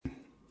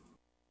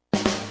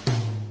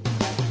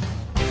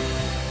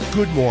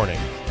Good morning,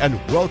 and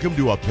welcome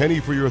to A Penny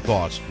for Your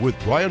Thoughts with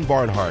Brian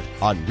Barnhart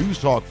on News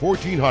Talk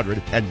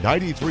 1400 and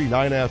 93.9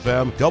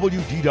 FM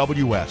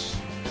WDWS.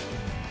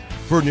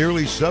 For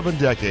nearly 7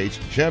 decades,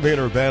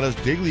 Champaign-Urbana's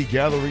daily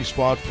gathering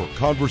spot for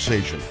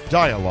conversation,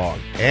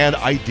 dialogue, and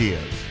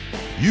ideas.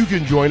 You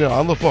can join in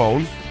on the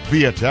phone,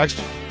 via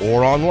text,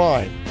 or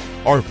online.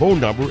 Our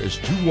phone number is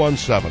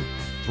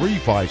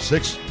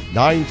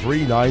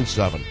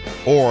 217-356-9397.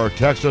 Or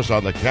text us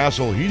on the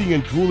Castle Heating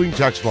and Cooling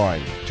text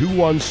line,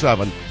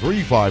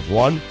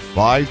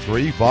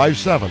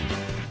 217-351-5357.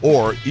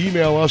 Or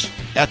email us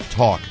at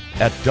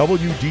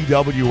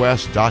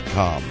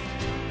talk@wdws.com.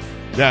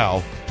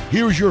 Now,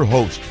 here's your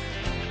host,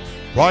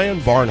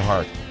 Brian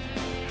Barnhart.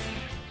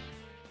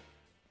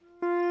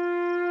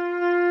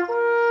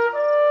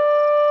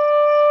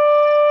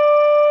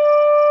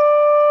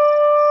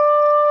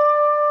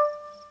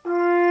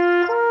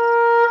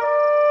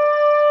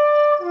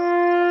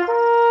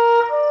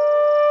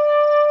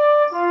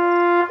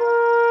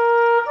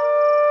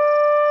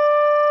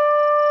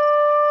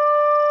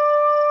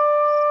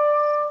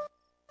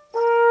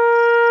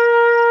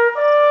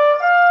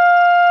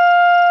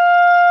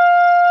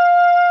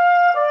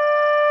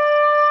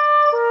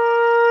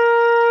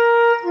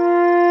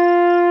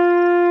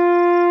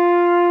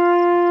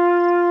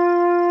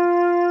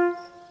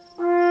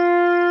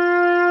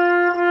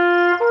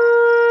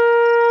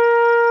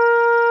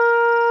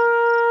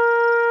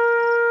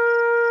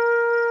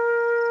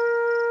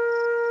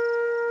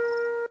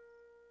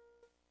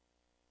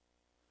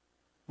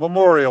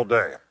 Memorial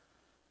Day.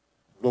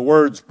 The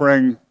words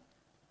bring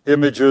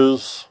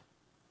images,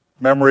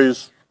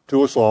 memories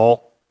to us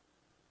all.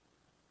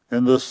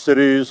 In the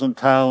cities and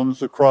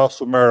towns across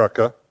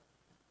America,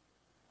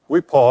 we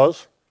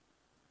pause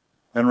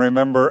and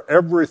remember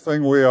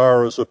everything we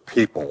are as a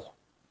people,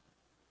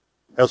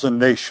 as a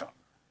nation.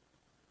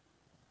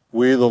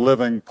 We, the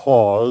living,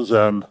 pause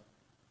and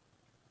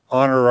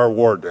honor our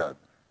war dead,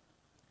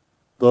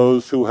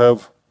 those who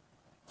have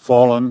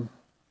fallen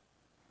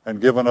and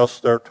given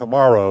us their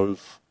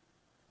tomorrows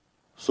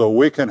so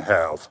we can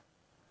have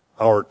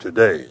our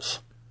todays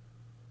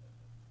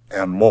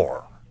and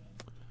more.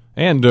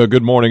 And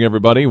good morning,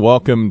 everybody.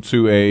 Welcome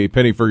to A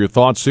Penny for Your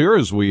Thoughts here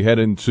as we head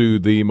into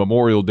the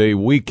Memorial Day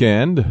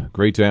weekend.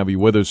 Great to have you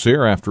with us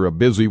here after a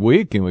busy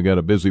week, and we got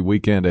a busy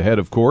weekend ahead,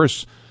 of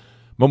course.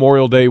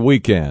 Memorial Day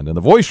weekend. And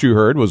the voice you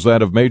heard was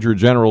that of Major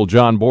General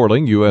John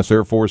Borling, U.S.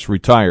 Air Force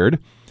retired.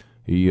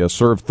 He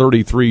served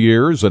 33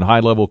 years in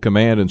high-level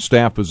command and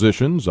staff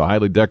positions, a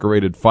highly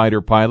decorated fighter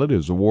pilot.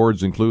 His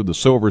awards include the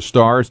Silver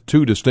Star,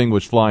 2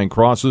 Distinguished Flying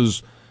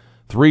Crosses,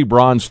 3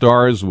 Bronze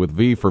Stars with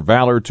V for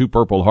Valor, 2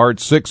 Purple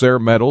Hearts, 6 Air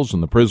Medals,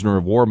 and the Prisoner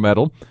of War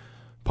Medal.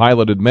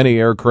 Piloted many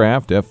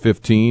aircraft,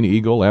 F-15,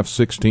 Eagle,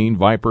 F-16,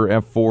 Viper,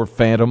 F-4,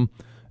 Phantom,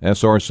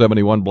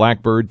 SR-71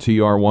 Blackbird,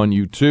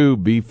 TR-1U-2,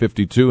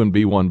 B-52 and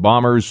B-1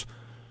 bombers,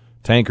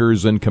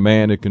 tankers, and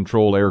command and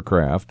control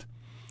aircraft.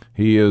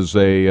 He is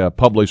a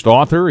published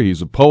author.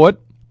 He's a poet.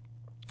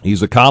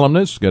 He's a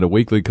columnist, got a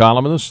weekly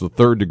columnist, the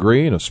 3rd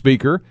degree, and a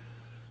speaker.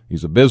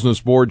 He's a business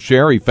board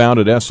chair. He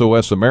founded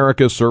SOS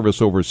America, Service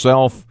Over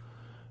Self,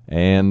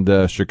 and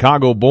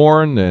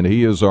Chicago-born, and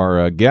he is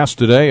our guest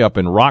today up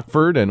in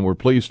Rockford, and we're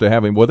pleased to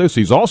have him with us.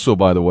 He's also,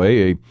 by the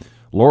way, a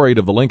laureate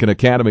of the Lincoln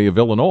Academy of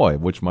Illinois,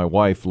 of which my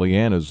wife,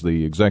 Leanne, is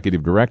the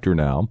executive director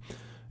now,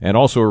 and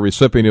also a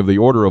recipient of the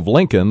Order of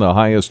Lincoln, the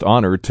highest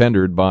honor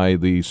tendered by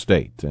the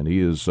state. And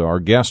he is our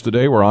guest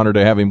today. We're honored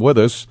to have him with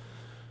us.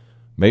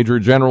 Major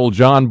General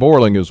John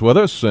Borling is with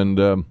us.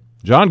 And,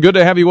 John, good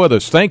to have you with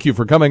us. Thank you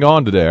for coming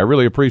on today. I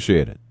really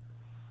appreciate it.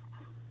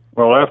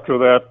 Well, after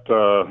that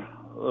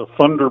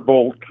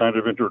thunderbolt kind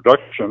of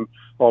introduction,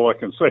 all I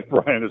can say,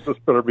 Brian, is this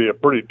better be a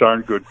pretty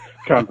darn good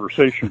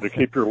conversation to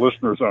keep your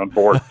listeners on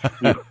board.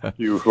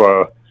 You've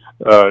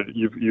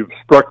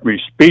struck me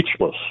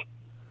speechless.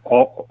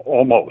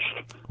 Almost.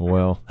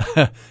 Well,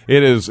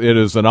 it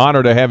is an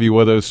honor to have you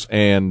with us.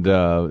 And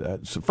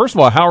so first of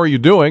all, how are you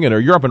doing?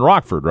 And you're up in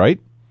Rockford, right?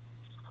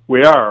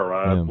 We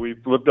are.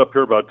 We've lived up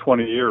here about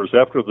 20 years.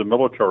 After the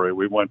military,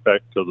 we went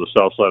back to the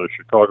south side of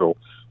Chicago,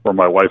 where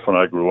my wife and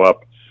I grew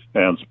up,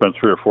 and spent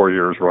 3 or 4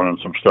 years running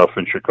some stuff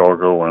in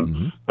Chicago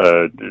and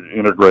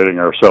integrating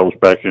ourselves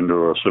back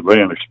into a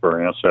civilian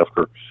experience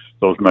after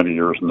those many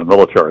years in the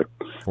military.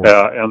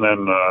 And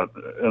then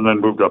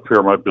moved up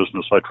here. My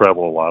business, I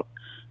travel a lot.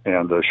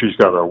 And she's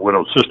got a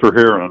widowed sister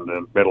here, and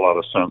it made a lot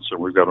of sense. And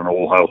we've got an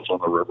old house on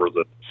the river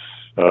that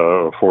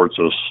affords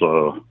us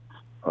the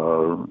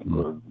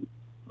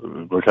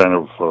kind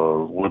of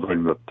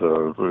living that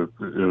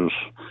is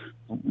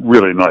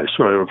really nice.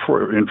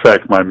 In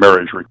fact, my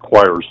marriage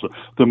requires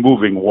the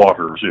moving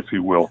waters, if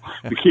you will,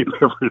 to keep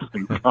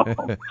everything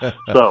calm.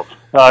 So,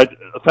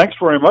 thanks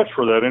very much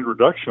for that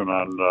introduction.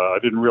 I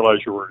didn't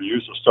realize you were going to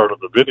use the start of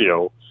the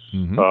video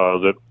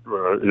that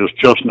is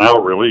just now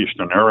released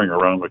and airing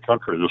around the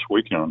country this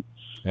weekend.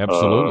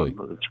 Absolutely.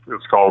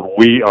 It's called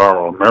We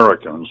Are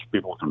Americans.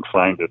 People can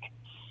find it,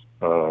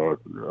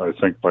 I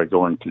think, by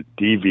going to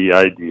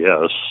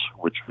DVIDS,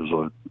 which is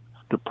a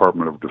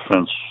Department of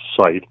Defense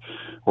site,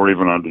 or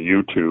even onto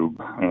YouTube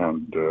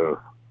and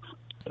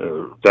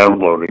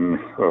downloading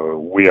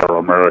We Are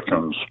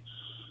Americans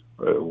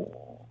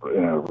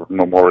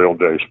Memorial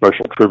Day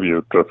special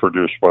tribute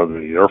produced by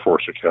the Air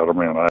Force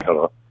Academy, and I had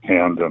a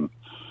hand in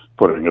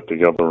putting it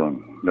together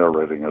and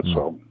narrating it.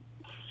 So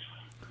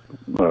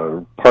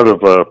part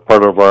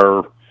of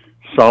our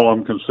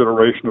solemn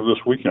consideration of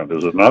this weekend,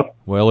 is it not?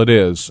 Well, it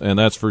is, and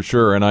that's for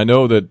sure. And I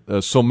know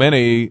that so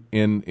many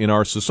in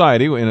our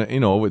society,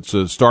 it's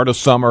a start of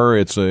summer,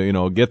 it's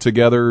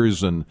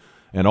get-togethers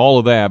and all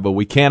of that, but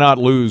we cannot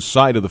lose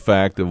sight of the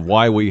fact of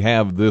why we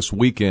have this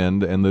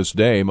weekend and this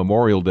day,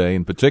 Memorial Day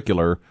in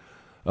particular.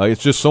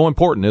 It's just so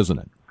important, isn't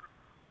it?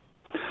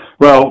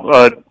 Well,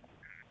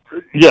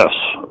 yes.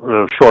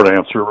 Short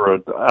answer.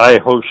 I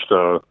host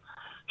a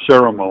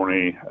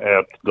ceremony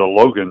at the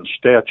Logan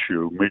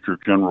statue, Major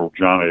General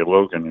John A.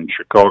 Logan in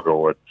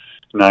Chicago at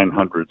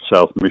 900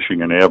 South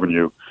Michigan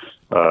Avenue.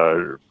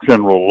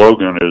 General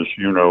Logan, as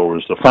you know,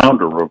 is the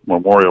founder of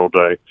Memorial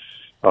Day,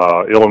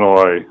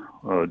 Illinois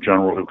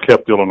general who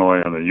kept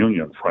Illinois in the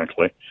Union,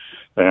 frankly,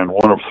 and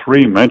one of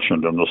three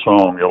mentioned in the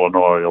song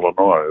Illinois,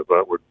 Illinois.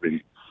 That would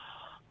be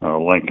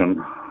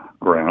Lincoln,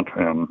 Grant,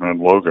 and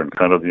Logan,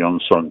 kind of the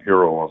unsung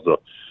hero of the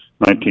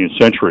 19th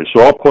century.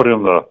 So I'll put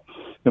in the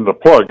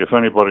plug, if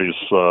anybody's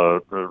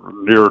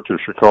near to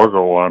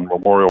Chicago on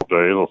Memorial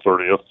Day, the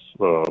 30th,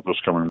 this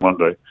coming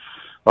Monday,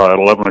 at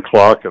 11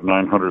 o'clock at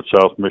 900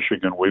 South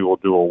Michigan, we will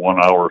do a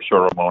 1-hour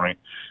ceremony.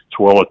 It's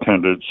well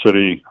attended,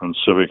 city and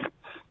civic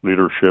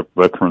leadership,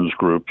 veterans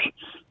groups,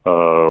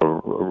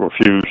 a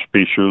few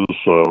speeches,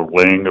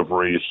 laying of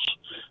wreaths,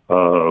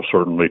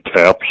 certainly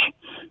taps.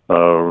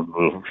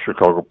 The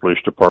Chicago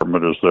Police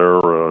Department is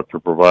there to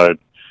provide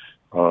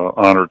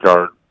honor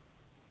guard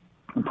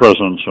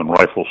presence and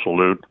rifle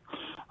salute.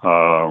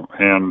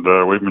 And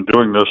we've been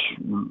doing this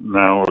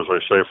now, as I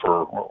say,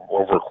 for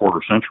over a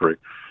quarter century,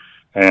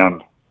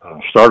 and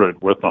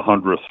started with the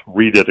 100th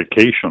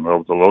rededication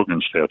of the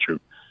Logan statue,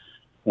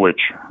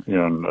 which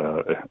in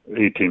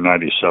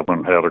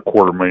 1897 had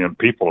 250,000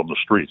 people in the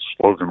streets.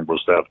 Logan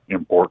was that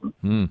important.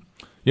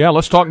 Yeah,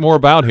 let's talk more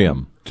about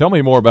him. Tell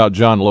me more about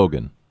John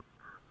Logan.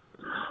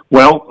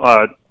 Well,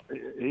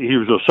 he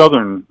was a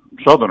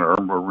southerner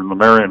in the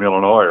Marion,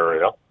 Illinois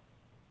area.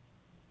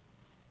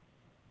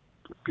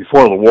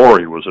 Before the war,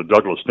 he was a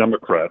Douglas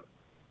Democrat,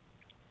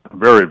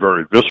 very,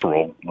 very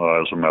visceral,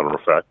 as a matter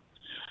of fact.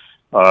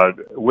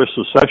 With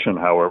secession,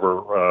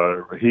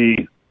 however,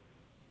 he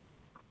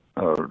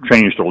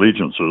changed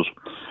allegiances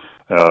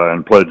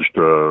and pledged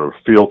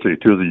fealty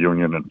to the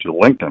Union and to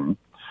Lincoln,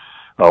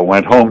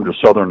 went home to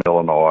southern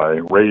Illinois,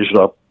 raised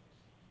up,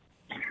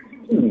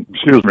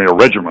 a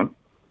regiment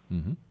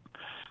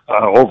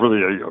over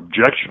the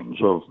objections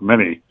of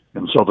many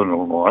in southern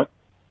Illinois,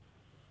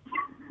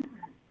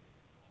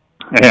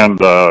 and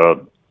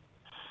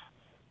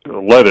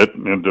led it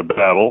into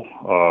battle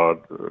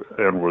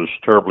and was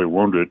terribly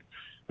wounded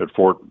at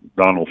Fort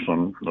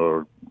Donelson,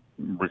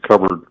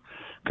 recovered,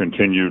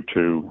 continued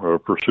to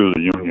pursue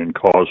the Union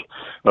cause.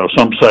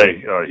 Some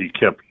say he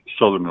kept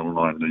southern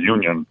Illinois in the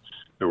Union.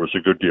 There was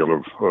a good deal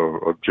of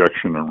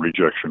objection and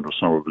rejection to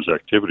some of his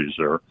activities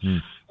there.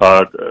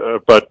 But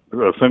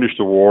finished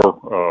the war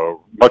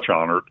much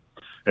honored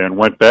and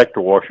went back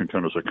to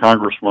Washington as a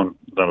congressman,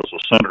 then as a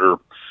senator,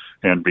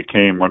 and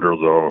became, under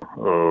the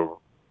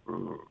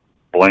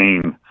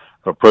Blaine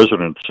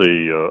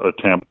presidency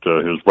attempt,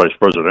 his vice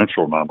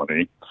presidential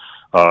nominee.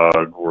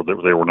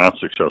 They were not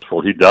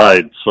successful. He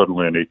died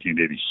suddenly in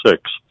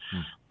 1886,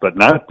 but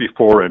not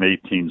before in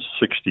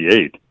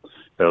 1868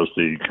 as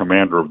the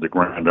commander of the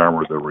Grand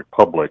Army of the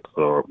Republic,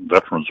 the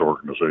veterans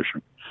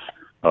organization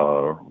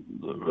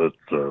that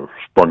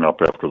sprung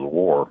up after the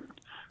war,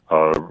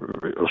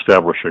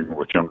 establishing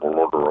with General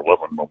Order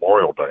 11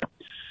 Memorial Day.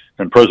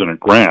 And President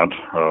Grant,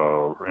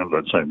 in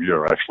that same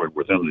year, actually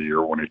within the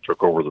year when he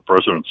took over the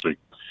presidency,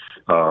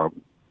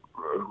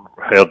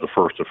 had the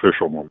first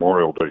official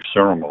Memorial Day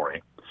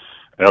ceremony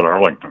at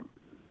Arlington,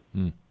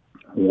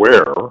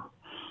 where,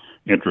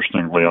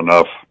 interestingly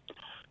enough,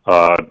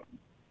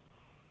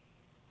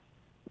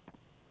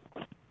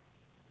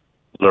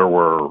 there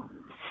were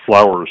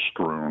flowers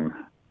strewn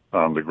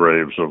on the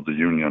graves of the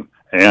Union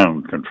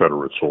and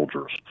Confederate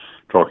soldiers,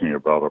 talking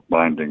about a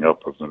binding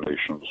up of the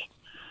nation's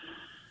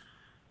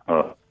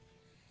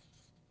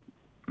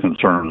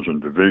concerns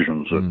and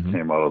divisions that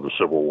came out of the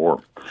Civil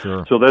War.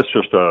 Sure. So that's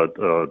just a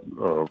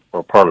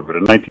part of it.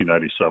 In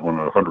 1997,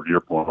 a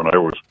 100-year point, I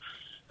was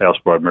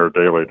asked by Mayor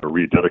Daley to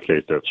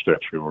rededicate that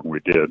statue, and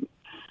we did,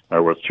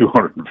 with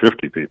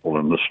 250 people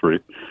in the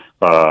street,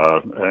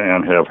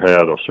 and have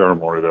had a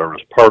ceremony there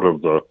as part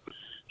of the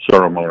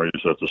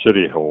ceremonies that the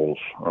city holds,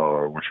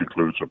 which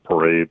includes a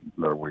parade.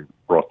 We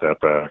brought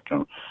that back,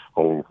 and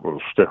a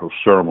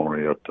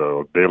ceremony at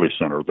Daley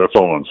Center. That's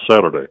all on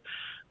Saturday,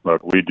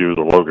 but we do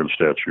the Logan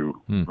statue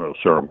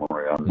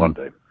ceremony on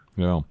Monday.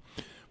 Yeah.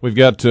 We've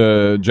got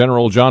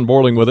General John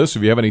Borling with us.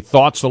 If you have any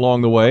thoughts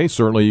along the way,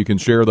 certainly you can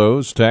share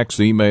those. Text,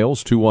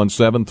 emails,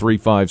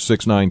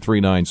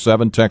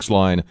 217-356-9397. Text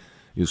line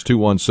is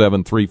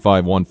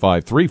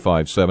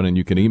 217-351-5357, and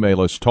you can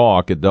email us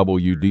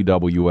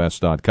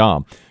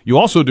talk@wdws.com. You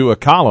also do a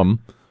column,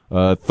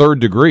 Third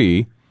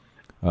Degree,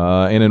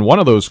 and in one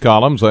of those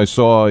columns I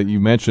saw you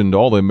mentioned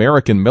all the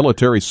American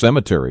military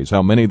cemeteries,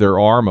 how many there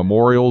are,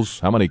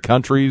 memorials, how many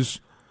countries.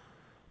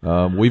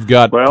 We've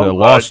got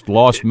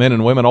lost men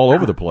and women all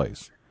over the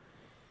place.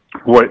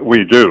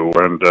 We do,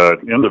 and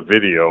in the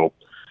video,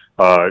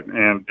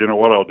 and you know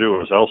what I'll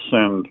do is I'll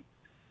send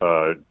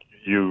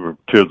you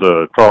to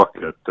the talk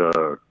at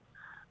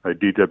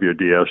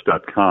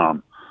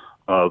dwds.com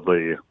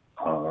the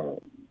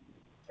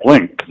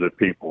link that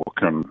people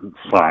can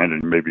find,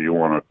 and maybe you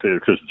want to,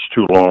 because it's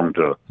too long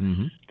to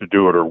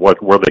do it, or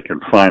where they can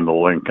find the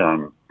link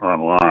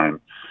online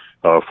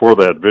for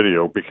that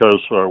video, because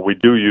we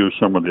do use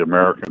some of the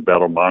American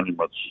Battle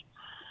Monuments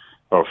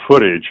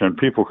footage, and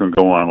people can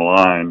go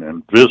online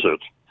and visit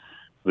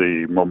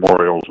the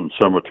memorials and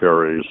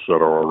cemeteries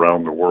that are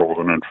around the world.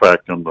 And in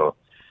fact, in the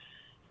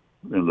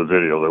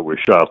video that we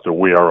shot, the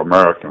We Are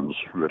Americans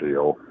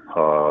video,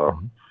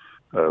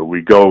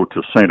 we go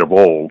to St.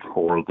 Avold,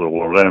 or the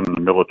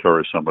Lorraine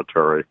Military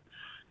Cemetery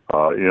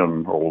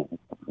in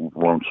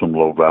Lonesome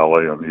Low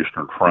Valley in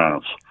eastern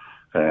France,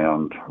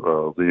 and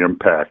the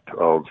impact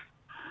of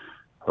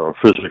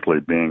physically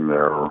being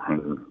there,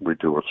 and we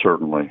do it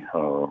certainly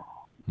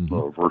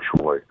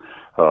virtually,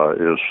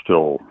 is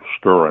still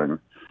stirring.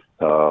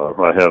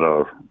 I had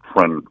a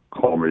friend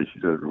call me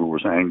who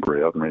was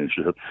angry at me.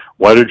 She said,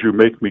 "Why did you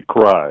make me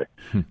cry?"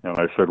 And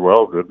I said,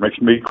 "Well, it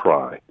makes me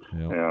cry."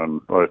 Yep.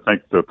 And I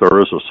think that there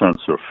is a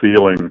sense of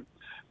feeling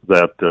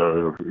that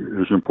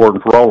is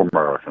important for all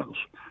Americans,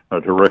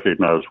 to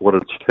recognize what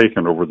it's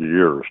taken over the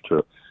years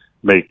to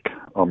make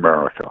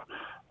America,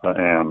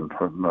 and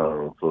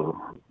the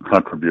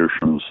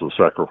contributions, the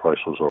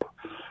sacrifices of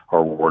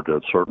our war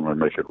dead certainly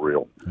make it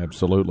real.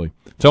 Absolutely.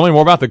 Tell me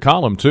more about the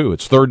column too.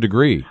 It's Third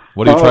Degree.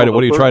 What do you try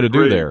to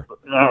do there?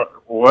 It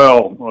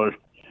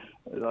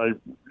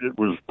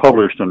was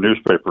published in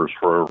newspapers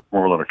for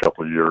more than a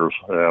couple of years,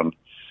 and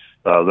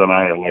then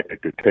I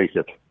elected to take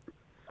it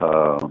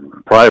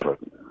private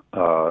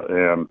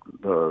and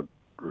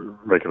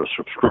make it a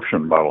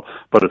subscription model.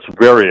 But it's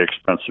very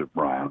expensive,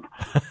 Brian.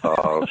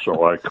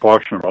 So I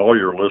caution all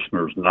your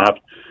listeners not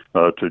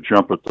to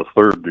jump at the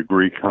Third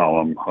Degree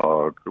column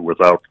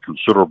without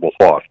considerable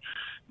thought,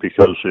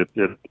 because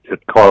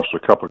it costs a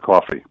cup of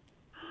coffee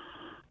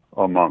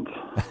a month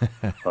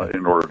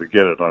in order to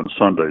get it on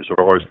Sundays. It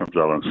always comes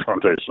out on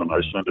Sundays, and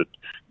I send it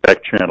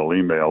back channel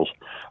emails.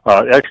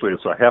 Actually,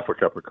 it's a half a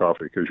cup of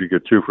coffee, because you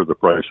get two for the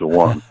price of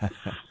one.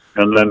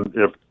 And then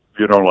if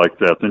you don't like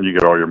that, then you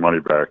get all your money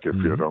back if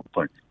you don't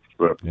think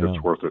that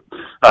it's worth it.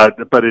 But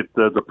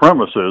the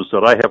premise is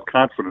that I have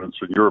confidence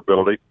in your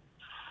ability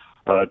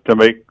to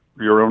make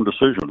your own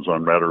decisions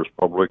on matters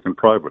public and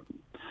private.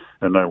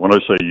 And when I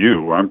say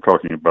you, I'm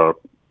talking about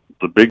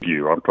the big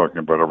you. I'm talking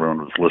about everyone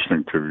who's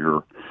listening to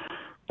your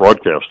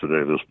broadcast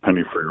today, this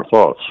Penny for Your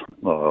Thoughts.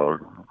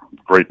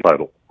 Great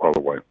title, by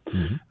the way.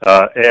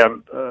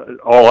 And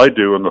all I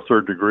do in the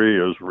Third Degree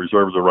is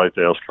reserve the right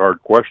to ask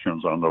hard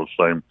questions on those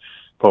same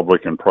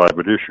public and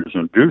private issues,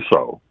 and do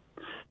so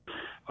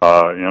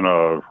in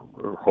a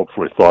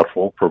hopefully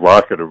thoughtful,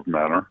 provocative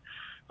manner,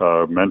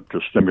 meant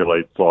to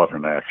stimulate thought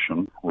and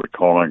action,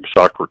 recalling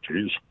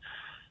Socrates,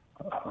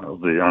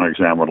 the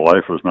unexamined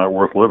life is not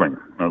worth living.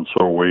 And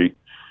so we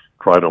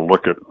try to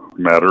look at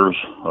matters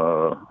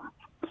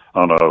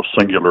on a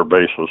singular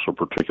basis, a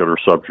particular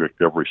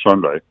subject, every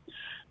Sunday.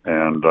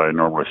 And I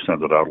normally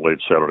send it out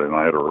late Saturday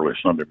night or early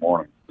Sunday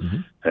morning,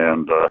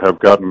 and have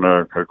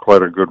gotten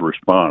quite a good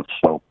response.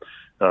 So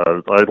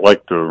I'd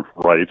like to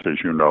write,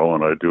 as you know,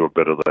 and I do a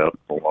bit of that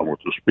along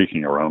with the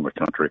speaking around the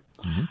country.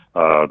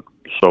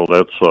 So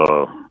that's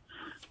a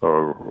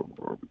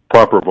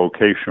proper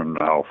vocation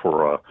now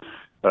for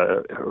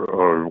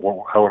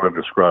how would I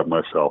describe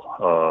myself?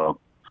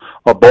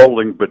 A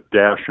balding but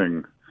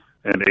dashing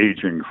and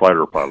aging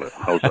fighter pilot.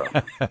 How's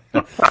that?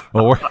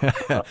 Well,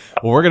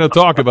 we're going to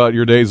talk about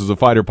your days as a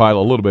fighter pilot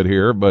a little bit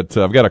here, but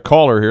I've got a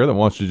caller here that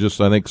wants to just,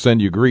 I think,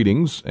 send you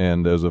greetings,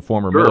 and as a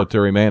former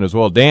military man as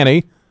well.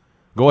 Danny,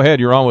 go ahead.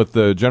 You're on with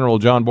General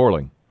John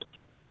Borling.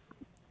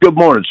 Good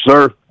morning,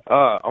 sir.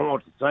 I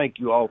want to thank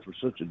you all for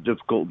such a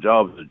difficult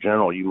job as a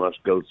general you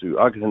must go through.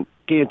 I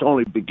can't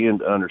only begin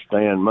to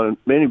understand.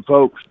 Many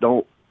folks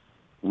don't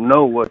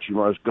know what you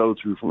must go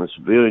through from the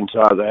civilian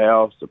side of the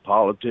house, the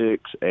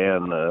politics,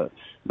 and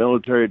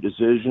military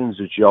decisions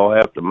that you all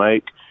have to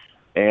make.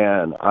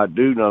 And I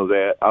do know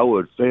that I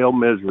would fail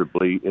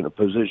miserably in a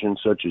position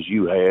such as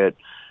you had,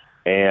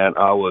 and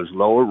I was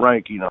lower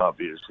ranking,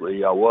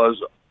 obviously. I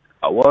was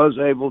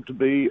able to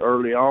be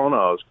early on.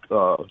 I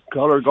was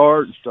color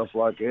guard and stuff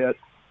like that.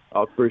 I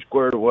was pretty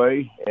squared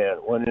away and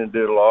went in and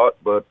did a lot,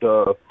 but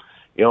I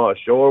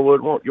sure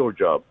wouldn't want your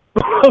job.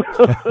 So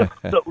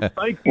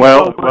thank you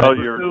so much for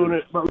doing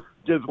it.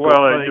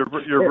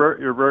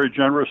 You're very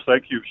generous.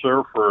 Thank you,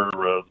 sir, for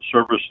the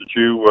service that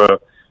you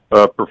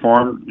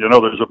performed.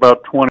 There's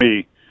about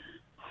 25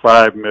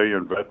 5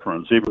 million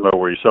veterans. Even though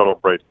we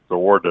celebrate the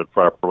war dead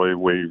properly,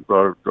 we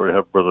have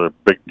with a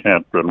big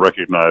tent and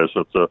recognize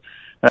that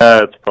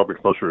it's probably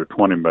closer to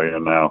 20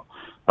 million now.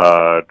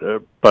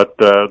 But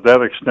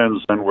that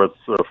extends then with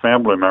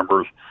family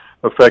members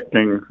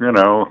affecting,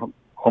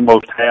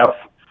 almost half,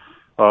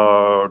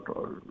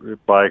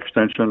 by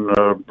extension,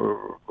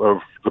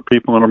 of the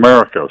people in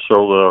America.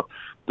 So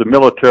the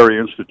military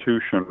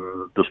institution,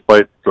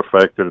 despite the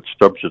fact that it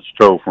stubs its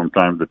toe from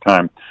time to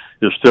time,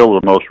 is still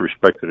the most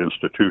respected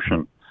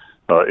institution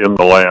in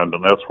the land,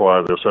 and that's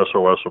why this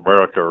SOS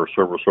America, or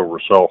Service Over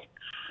Self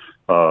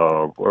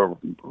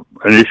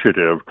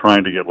initiative,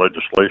 trying to get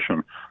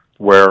legislation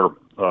where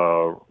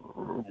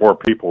more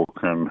people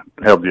can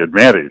have the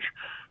advantage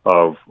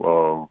of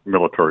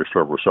military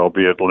service,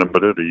 albeit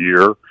limited, a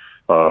year,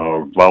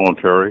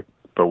 voluntary.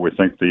 But we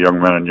think the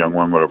young men and young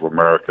women of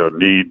America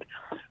need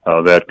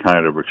that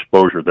kind of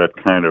exposure, that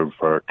kind of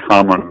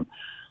common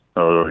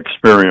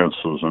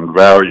experiences and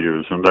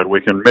values, and that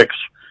we can mix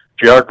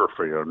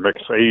geography and mix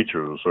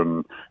ages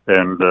and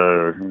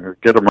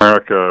get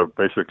America,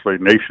 basically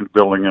nation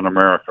building in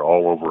America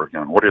all over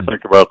again. What do you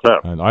think about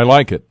that? And I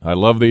like it. I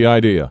love the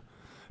idea.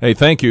 Hey,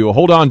 thank you.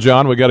 Hold on,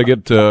 John. We got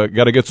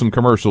to get some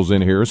commercials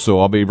in here, so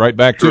I'll be right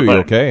back to you.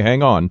 Okay,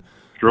 hang on.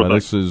 Sure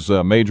this is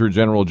Major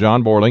General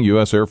John Borling,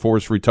 U.S. Air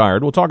Force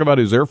retired. We'll talk about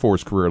his Air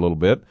Force career a little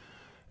bit,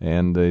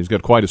 and he's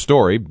got quite a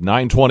story.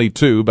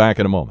 9:22. Back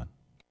in a moment.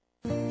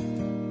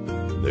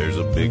 There's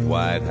a big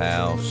white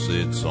house,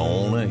 it's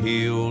on a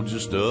hill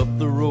just up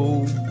the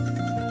road.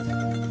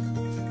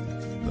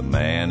 The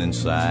man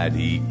inside,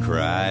 he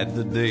cried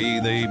the day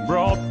they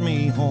brought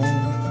me home.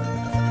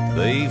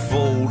 They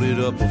folded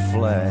up a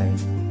flag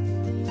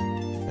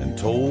and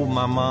told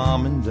my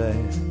mom and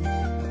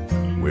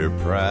dad, we're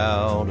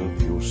proud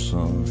of your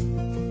son.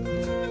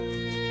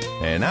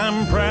 And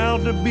I'm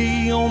proud to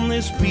be on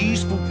this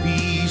peaceful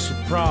piece of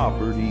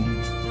property.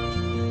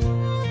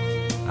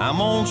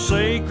 I'm on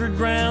sacred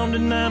ground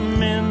and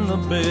I'm in the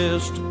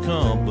best of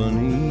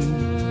company.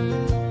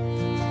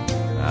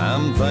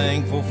 I'm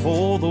thankful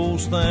for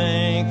those,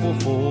 thankful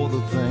for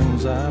the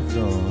things I've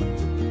done.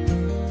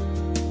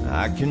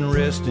 I can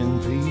rest in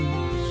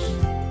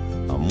peace,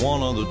 I'm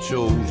one of the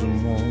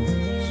chosen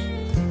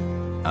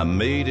ones. I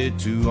made it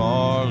to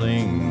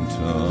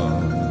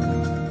Arlington.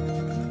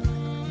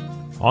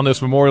 On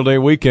this Memorial Day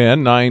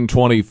weekend,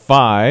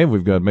 9:25,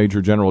 we've got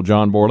Major General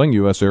John Borling,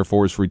 U.S. Air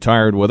Force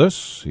retired, with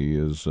us. He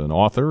is an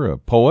author, a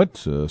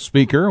poet, a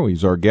speaker.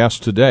 He's our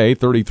guest today,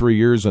 33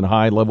 years in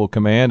high-level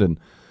command and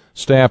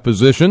staff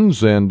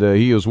positions, and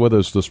he is with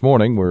us this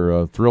morning.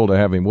 We're thrilled to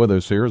have him with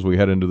us here as we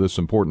head into this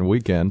important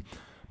weekend.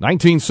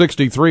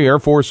 1963 Air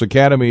Force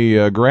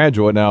Academy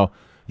graduate. Now,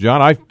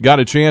 John, I got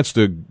a chance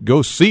to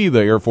go see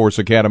the Air Force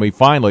Academy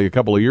finally a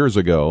couple of years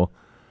ago,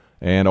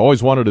 and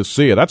always wanted to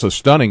see it. That's a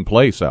stunning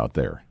place out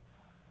there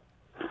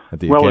at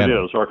the Academy.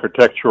 It is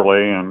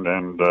architecturally, and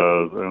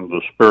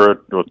the spirit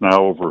with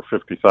now over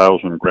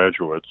 50,000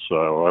 graduates.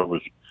 I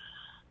was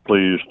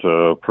pleased,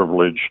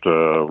 privileged,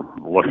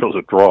 luck as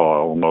a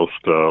draw,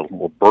 almost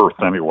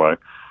birth anyway,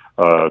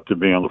 to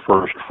be in the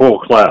first full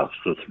class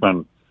to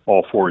spend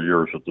all 4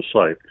 years at the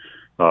site,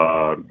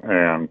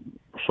 and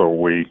so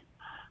we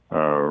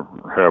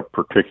have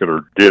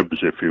particular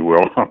dibs, if you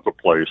will, on the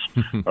place.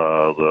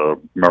 The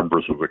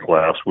members of the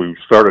class. We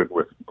started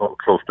with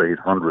close to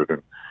 800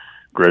 and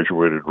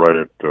graduated right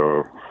at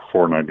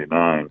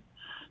 499.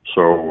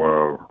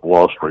 So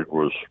loss rate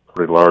was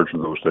pretty large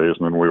in those days,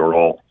 and then we were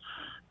all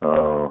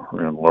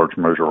in large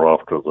measure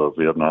off to the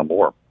Vietnam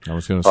War. I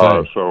was going to say.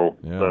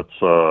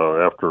 That's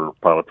after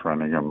pilot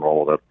training and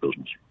all of that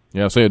business.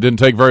 Yeah, so it didn't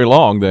take very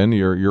long then.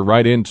 You're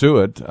right into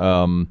it.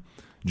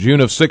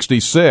 June of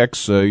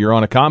 66, you're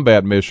on a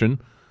combat mission.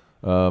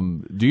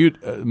 Do you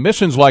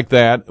missions like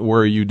that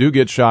where you do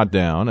get shot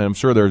down, and I'm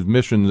sure there's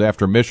missions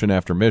after mission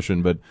after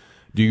mission, but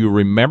do you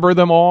remember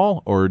them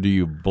all, or do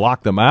you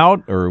block them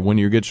out, or when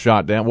you get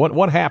shot down,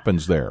 what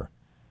happens there?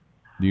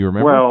 Do you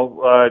remember?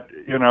 Well,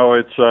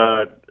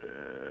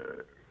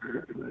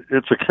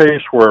 it's a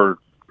case where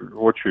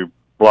what you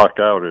block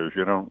out is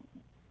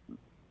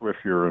if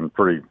you're in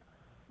pretty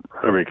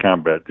heavy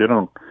combat, you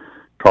don't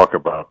talk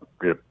about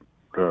it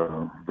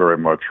very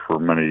much for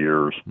many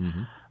years.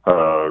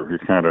 Mm-hmm. You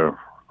kind of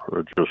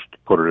just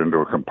put it into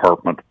a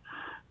compartment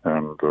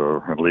and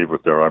leave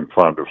it there. I'm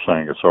fond of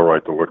saying it's all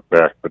right to look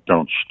back, but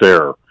don't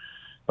stare,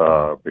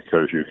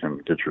 because you can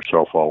get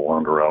yourself all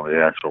wound around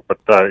the axle. But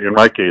in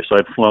my case,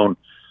 I'd flown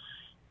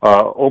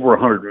over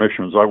 100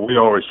 missions. We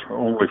always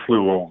only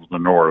flew over the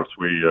north.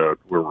 We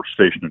were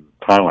stationed in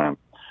Thailand,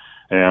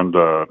 and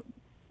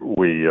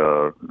we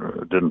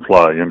didn't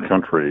fly in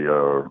country.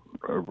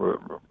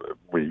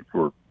 We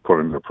were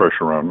putting the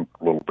pressure on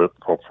a little bit,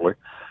 hopefully,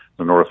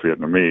 the North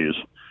Vietnamese.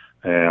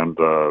 And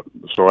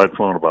so I'd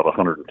flown about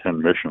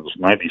 110 missions,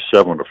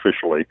 97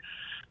 officially,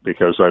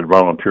 because I'd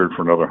volunteered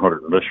for another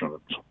 100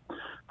 missions.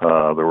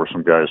 There were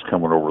some guys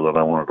coming over that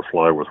I wanted to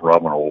fly with,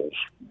 Robin Olds,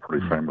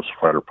 pretty famous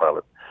fighter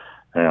pilot.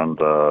 And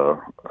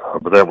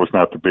but that was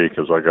not to be,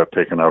 because I got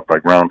taken out by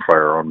ground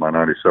fire on my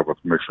 97th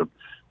mission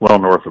well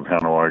north of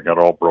Hanoi. I got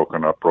all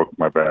broken up, broke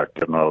my back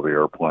getting out of the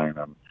airplane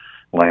and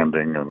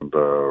landing, and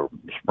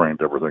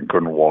sprained everything,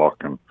 couldn't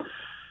walk, and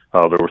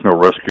there was no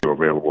rescue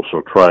available,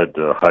 so tried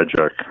to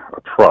hijack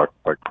a truck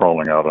by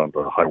crawling out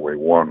onto Highway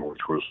 1,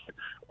 which was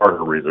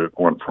artery that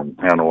went from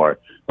Hanoi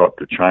up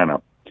to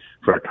China. In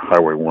fact,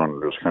 Highway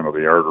 1 is kind of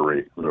the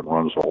artery that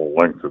runs the whole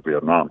length of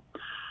Vietnam.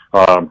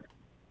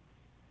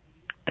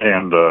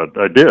 And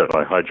I did.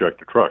 I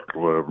hijacked a truck,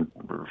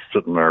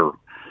 sitting there,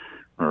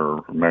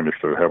 or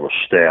managed to have a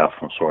staff,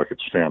 and so I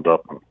could stand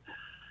up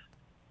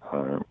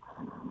and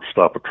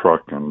stop a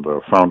truck, and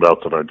found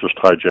out that I just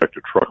hijacked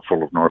a truck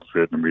full of North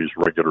Vietnamese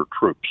regular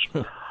troops.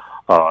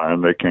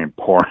 And they came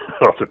pouring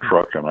out of the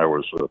truck, and I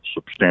was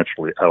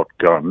substantially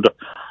outgunned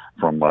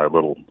from my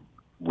little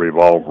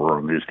revolver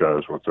and these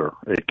guys with their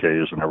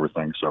AKs and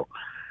everything. So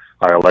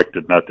I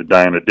elected not to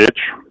die in a ditch,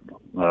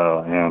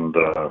 and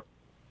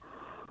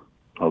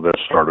that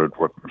started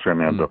what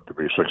ended up to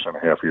be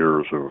 6.5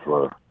 years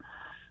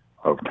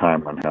of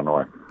time in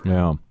Hanoi.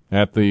 Yeah.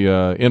 At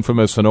the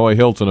infamous Hanoi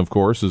Hilton, of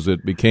course, as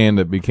it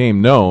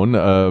became known.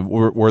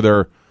 Were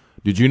there?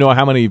 Did you know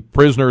how many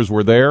prisoners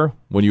were there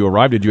when you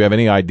arrived? Did you have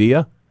any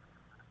idea?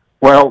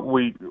 Well,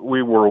 we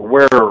were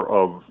aware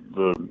of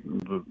the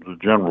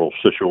general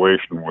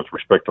situation with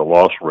respect to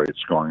loss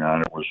rates going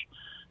on. It was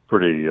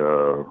pretty.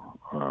 I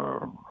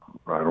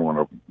don't want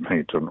to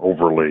paint an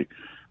overly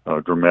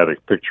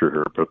dramatic picture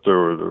here, but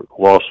the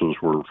losses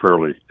were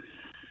fairly.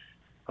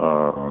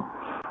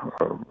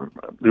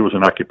 It was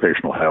an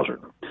occupational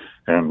hazard,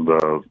 and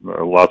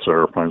lots of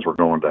airplanes were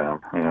going down.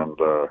 And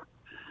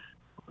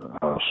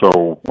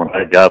so when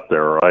I got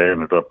there, I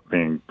ended up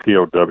being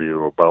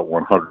POW about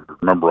 100.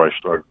 Remember, I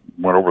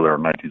went over there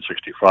in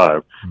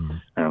 1965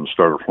 and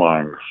started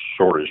flying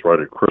sorties right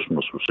at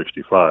Christmas of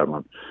 65,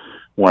 and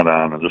went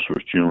on, and this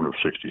was June of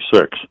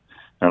 66.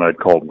 And I'd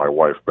called my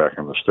wife back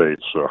in the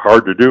States.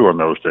 Hard to do in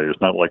those days,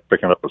 not like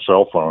picking up a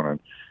cell phone and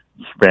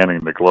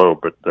spanning the globe,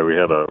 but we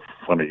had a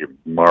funny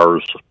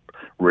Mars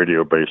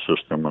radio-based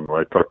system, and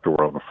I talked to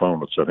her on the phone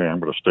and said, hey, I'm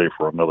going to stay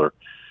for another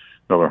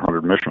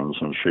 100 missions,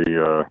 and she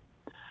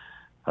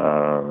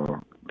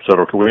said,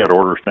 okay, we had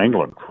orders to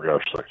England, for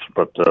gosh sakes,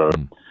 but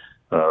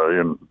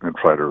in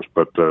fighters,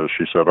 but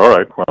she said, all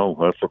right, well,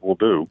 that's what we'll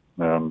do,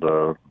 and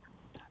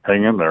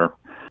hang in there,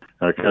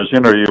 because, you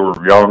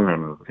were young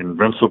and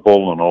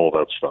invincible and all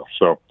that stuff,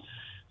 so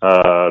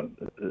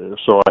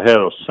I had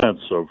a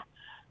sense of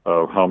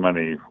how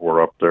many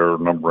were up there,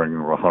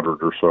 numbering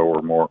 100 or so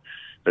or more.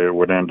 It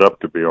would end up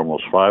to be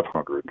almost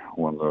 500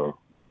 when the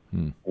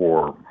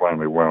war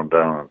finally wound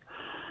down and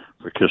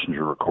the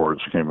Kissinger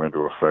Accords came into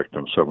effect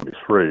in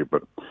 73.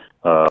 But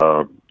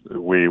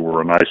we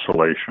were in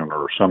isolation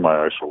or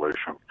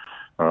semi-isolation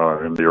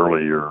in the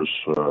early years,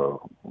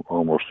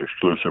 almost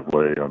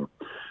exclusively, and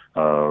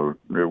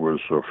it was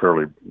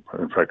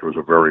in fact, it was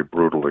a very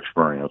brutal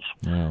experience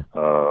in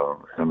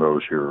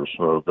those years.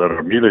 That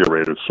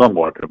ameliorated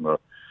somewhat in the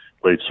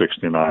late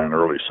 69,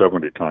 early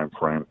 70 time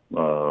frame.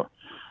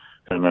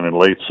 And then in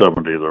late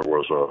 70, there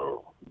was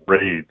a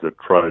raid that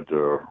tried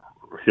to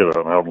hit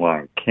an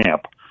outlying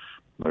camp.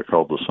 They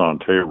called the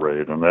Sante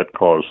raid, and that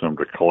caused them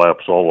to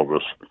collapse all of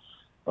us,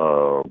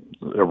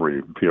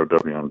 every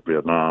POW in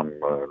Vietnam,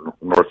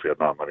 North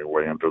Vietnam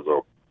anyway,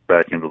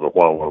 back into the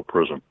Hoa Lo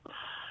prison,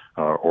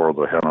 or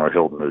the Hanoi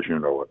Hilton as you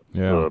know it.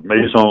 Yeah.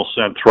 Maison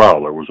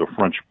Centrale, it was a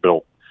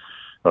French-built,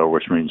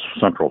 which means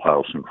central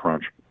house in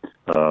French,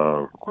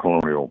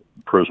 colonial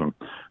prison.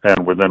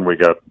 And then we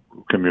got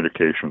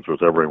communications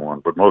with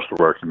everyone, but most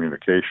of our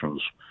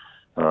communications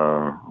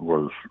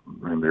was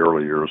in the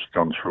early years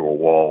done through a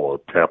wall,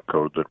 a tap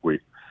code that we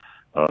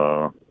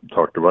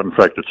talked about. In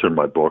fact, it's in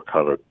my book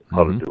how to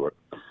do it.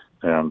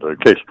 And in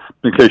case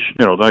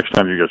the next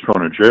time you get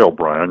thrown in jail,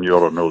 Brian, you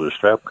ought to know this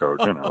tap code,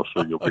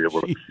 so you'll be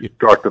able to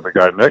talk to the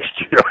guy next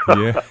to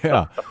you.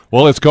 Yeah.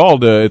 Well, it's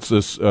called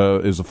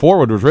the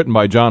foreword was written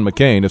by John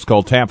McCain. It's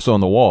called Taps on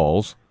the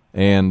Walls,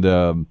 and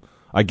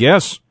I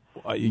guess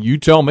you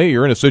tell me,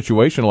 you're in a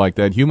situation like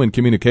that. Human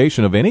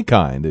communication of any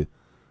kind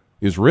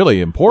is really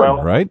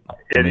important, right?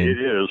 It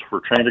is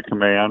for chain of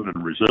command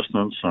and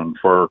resistance and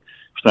for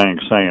staying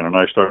sane. And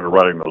I started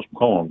writing those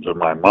poems in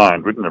my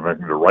mind. We didn't have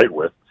anything to write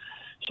with.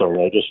 So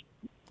I just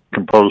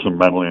composed them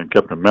mentally and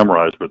kept them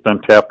memorized, but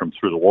then tapped them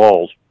through the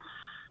walls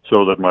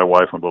so that my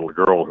wife and little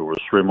girl, who was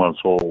 3 months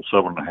old,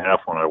 7.5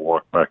 when I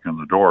walked back in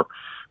the door,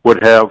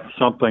 would have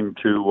something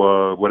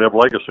would have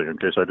legacy in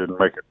case I didn't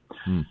make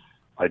it.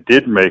 I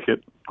did make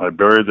it. I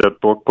buried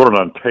that book, put it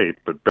on tape,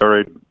 but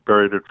buried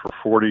it for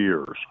 40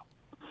 years.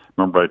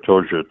 Remember I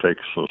told you it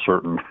takes a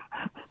certain,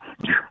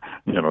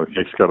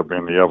 it's got to be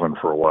in the oven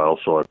for a while,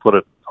 so I put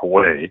it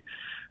away.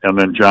 And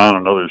then John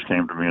and others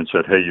came to me and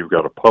said, hey, you've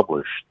got to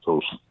publish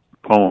those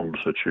poems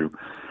that you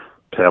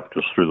tapped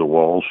us through the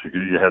walls.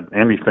 You had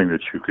anything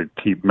that you could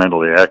keep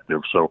mentally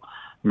active. So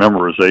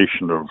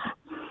memorization of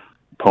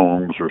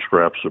poems or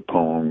scraps of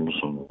poems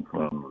and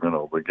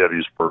the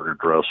Gettysburg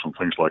Address and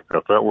things like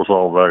that. That was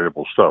all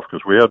valuable stuff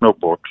because we had no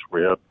books.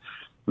 We had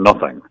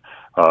nothing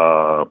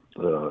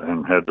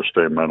and had to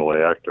stay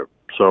mentally active.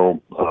 So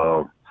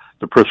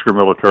the Pritzker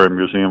Military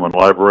Museum and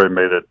Library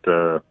made it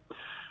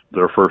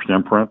their first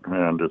imprint,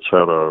 and it's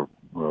had a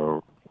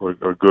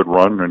good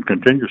run and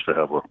continues to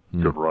have a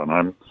good run.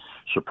 I'm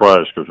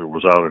surprised because it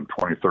was out in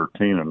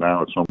 2013, and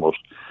now it's almost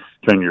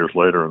 10 years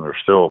later, and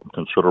there's still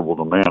considerable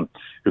demand.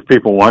 If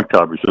people want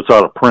copies, it's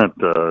out of print.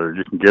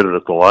 You can get it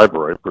at the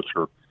library,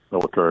 Pritzker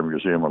Military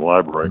Museum and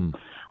Library,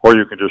 or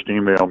you can just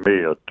email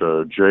me at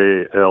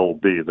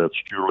JLB, that's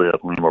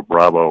Juliet Lima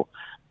Bravo,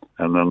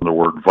 and then the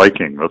word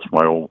Viking, that's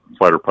my old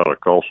fighter pilot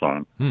call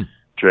sign,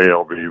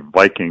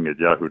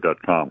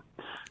 JLBViking@yahoo.com.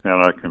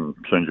 And I can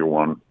send you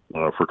one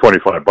for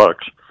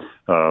 $25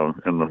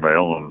 in the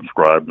mail and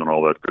inscribed and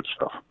all that good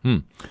stuff.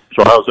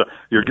 So how's that?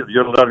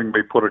 You're letting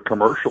me put a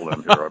commercial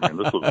in here. I mean,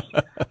 this is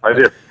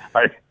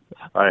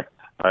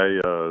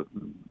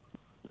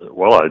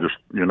well, I just,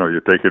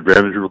 you take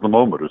advantage of the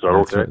moment. Is that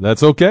okay?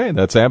 That's okay.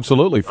 That's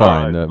absolutely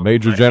fine. Right.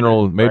 Major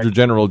General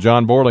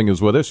John Borling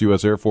is with us,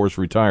 U.S. Air Force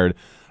retired.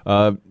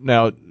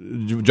 Now,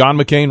 John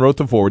McCain wrote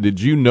the foreword. Did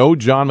you know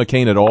John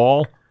McCain at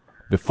all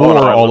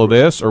before all of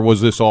this, or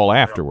was this all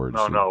afterwards?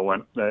 No.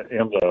 When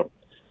in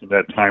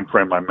that time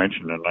frame I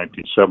mentioned in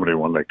 1970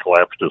 when they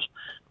collapsed us,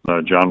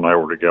 John and I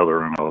were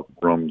together in a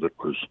room that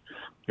was,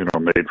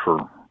 made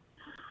for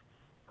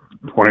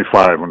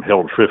 25 and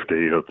held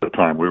 50 at the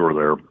time we were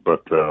there.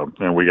 But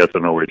and we got to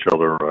know each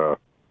other.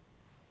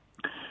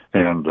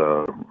 And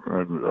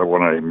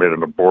when I made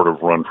an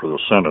abortive run for the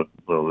Senate,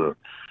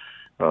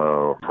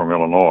 from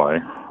Illinois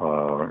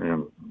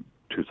in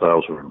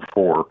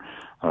 2004.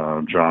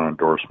 John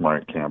endorsed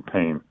my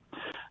campaign.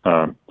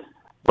 But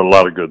a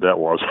lot of good that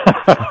was.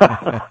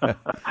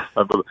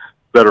 I'm a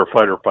better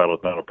fighter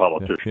pilot than a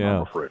politician,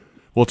 I'm afraid.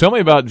 Well, tell me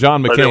about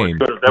John McCain.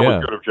 That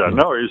was good of John.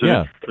 No, he's an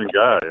interesting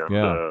guy.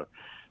 And,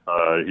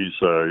 he's,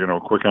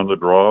 quick on the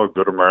draw,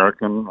 good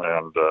American,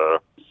 and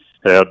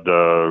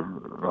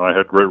I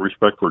had great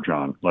respect for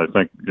John. I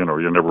think,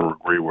 you never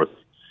agree with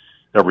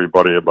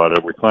everybody about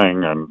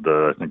everything, and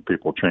I think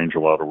people change a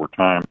lot over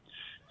time.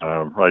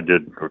 I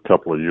did a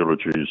couple of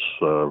eulogies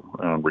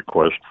and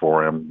request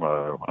for him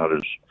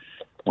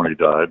when he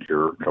died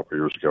here a couple of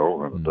years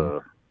ago, and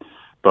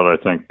but I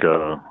think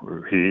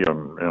he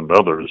and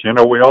others,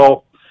 we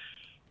all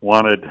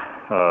wanted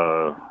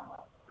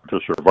to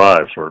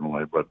survive,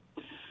 certainly, but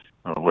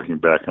looking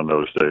back on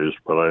those days,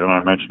 but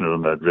I mentioned it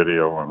in that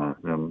video and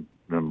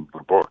in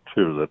the book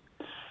too, that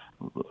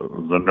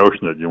the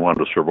notion that you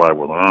wanted to survive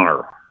with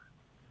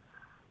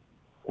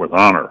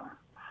honor,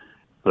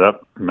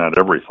 that meant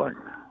everything.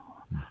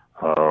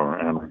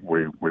 And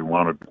we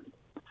wanted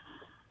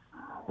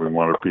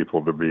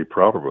people to be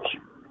proud of us,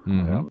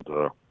 and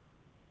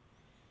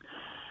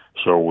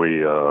so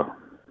we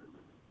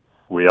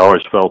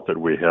always felt that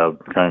we had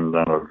kind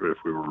of,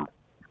 if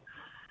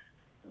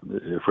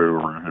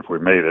we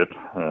made it,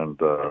 and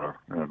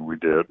we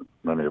did,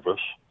 many of us,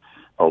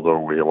 although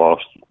we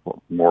lost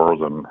more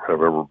than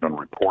have ever been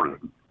reported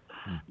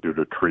due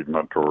to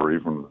treatment or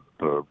even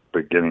the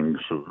beginnings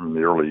in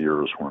the early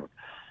years when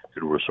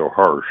it was so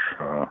harsh.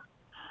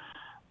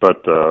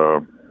 But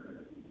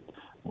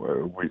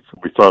we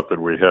thought that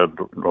we had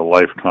a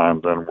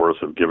lifetime then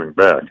worth of giving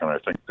back, and I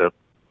think that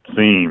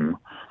theme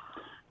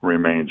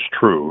remains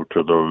true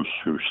to those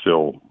who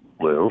still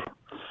live.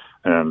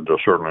 And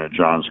certainly in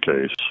John's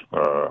case,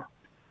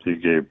 he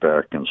gave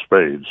back in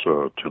spades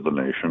to the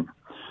nation.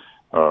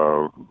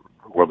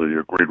 Whether you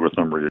agreed with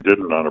him or you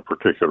didn't on a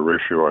particular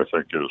issue, I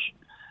think is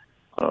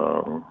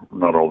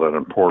not all that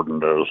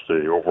important as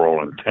the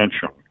overall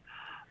intention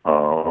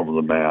of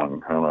the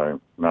man. And I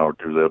now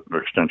do that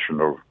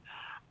extension of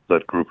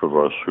that group of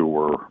us who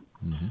were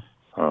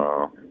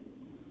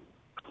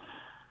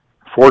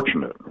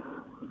fortunate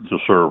to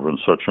serve in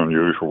such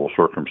unusual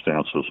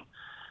circumstances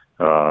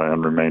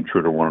and remain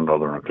true to one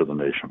another and to the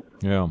nation.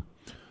 Yeah.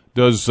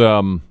 Does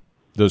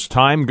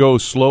time go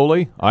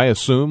slowly, I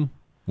assume,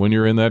 when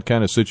you're in that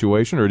kind of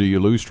situation, or do you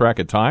lose track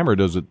of time, or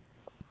does it?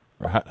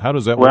 How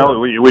does that work? Well,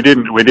 we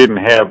didn't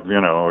have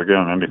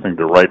again anything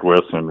to write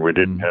with, and we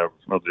didn't have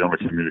the only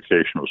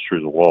communication was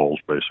through the walls,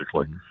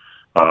 basically.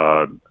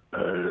 I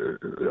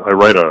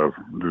write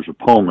there's a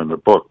poem in the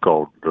book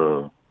called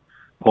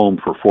Poem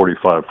for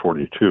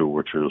 4542,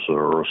 which is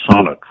a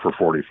sonnet for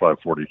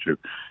 4542.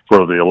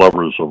 For the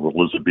lovers of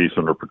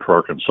Elizabethan or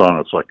Petrarchan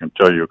sonnets, I can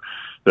tell you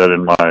that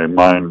in my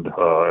mind,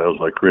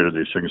 as I created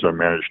these things, I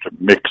managed to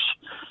mix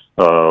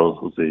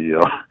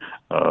the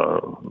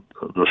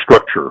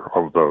structure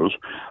of those,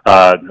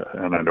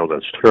 and I know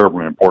that's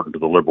terribly important to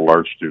the liberal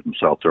arts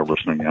students out there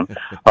listening in.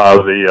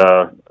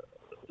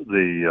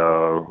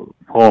 The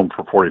poem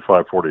for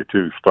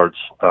 4542 starts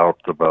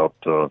out about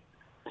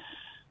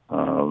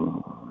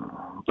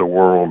the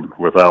world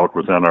without,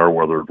 within our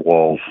weathered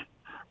walls,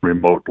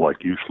 remote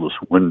like useless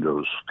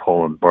windows,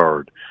 tall and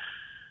barred.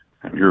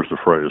 And here's the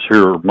phrase: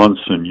 here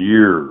months and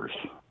years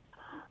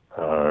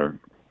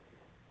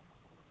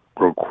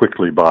grow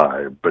quickly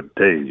by, but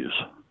the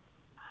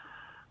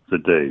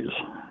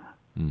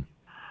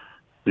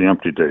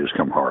empty days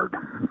come hard.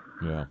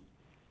 Yeah.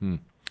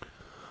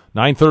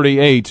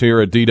 9:38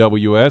 here at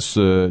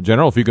DWS.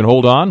 General, if you can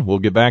hold on, we'll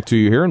get back to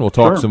you here, and we'll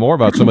talk some more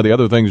about some of the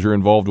other things you're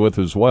involved with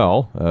as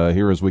well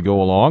here as we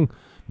go along.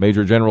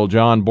 Major General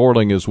John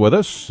Borling is with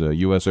us,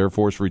 U.S. Air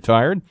Force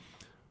retired,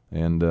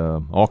 and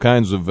all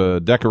kinds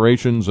of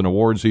decorations and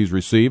awards he's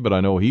received, but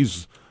I know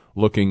he's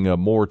looking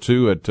more,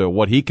 too, at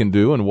what he can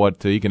do and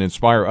what he can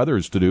inspire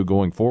others to do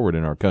going forward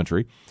in our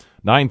country.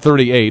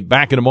 9:38,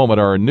 back in a moment.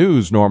 Our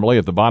news normally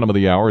at the bottom of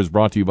the hour is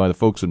brought to you by the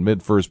folks at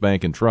MidFirst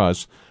Bank and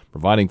Trust,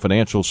 providing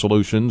financial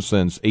solutions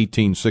since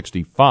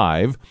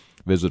 1865.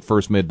 Visit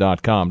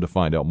firstmid.com to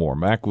find out more.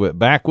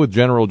 Back with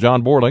General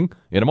John Borling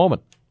in a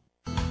moment.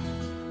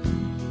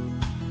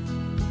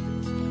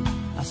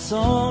 I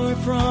saw her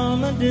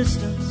from a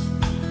distance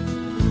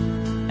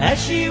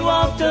as she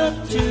walked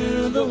up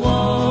to the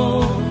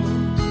wall.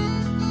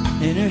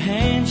 In her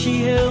hand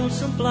she held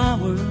some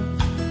flowers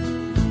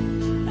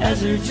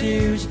as her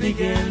tears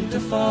began to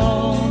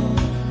fall.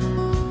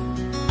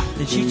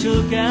 Then she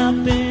took out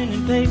pen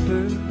and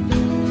paper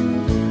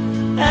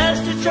as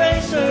to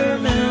trace her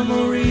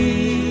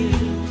memories.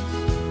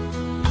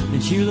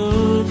 Then she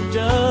looked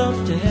up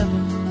to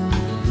heaven,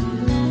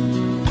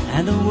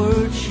 and the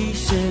words she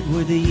said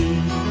were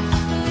these.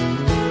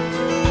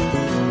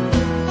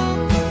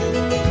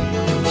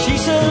 She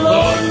said,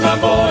 Lord, my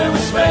boy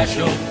was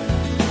special,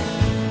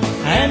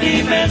 and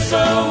he meant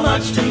so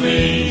much to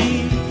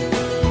me.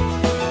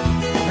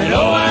 And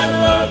oh, I'd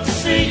love to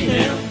see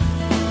him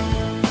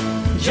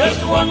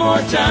just one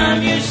more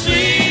time, you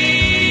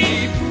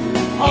see.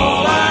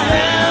 All I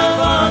have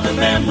are the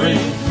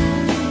memories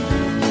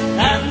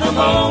and the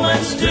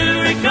moments to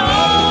recall.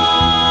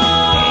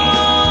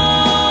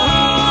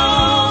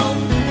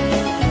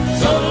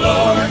 So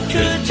Lord,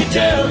 could you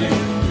tell him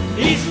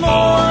he's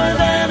more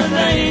than a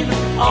name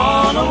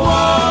on a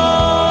wall?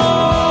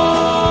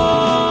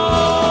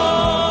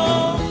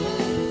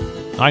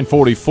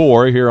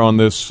 9:44 here on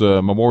this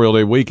Memorial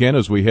Day weekend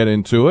as we head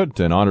into it.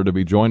 An honor to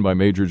be joined by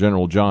Major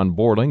General John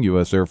Borling,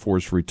 U.S. Air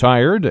Force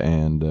retired,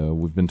 and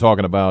we've been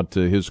talking about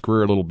his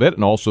career a little bit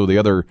and also the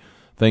other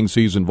things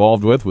he's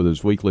involved with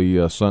his weekly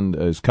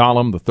his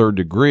column, The Third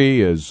Degree,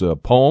 his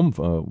poem,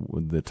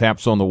 The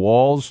Taps on the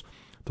Walls,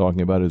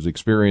 talking about his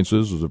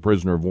experiences as a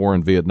prisoner of war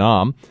in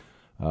Vietnam.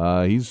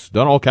 He's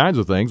done all kinds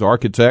of things,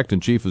 architect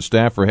and chief of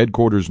staff for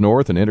Headquarters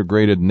North and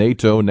integrated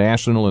NATO,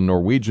 National, and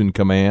Norwegian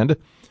Command.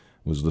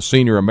 Was the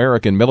senior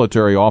American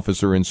military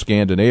officer in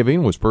Scandinavia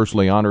and was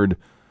personally honored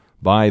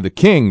by the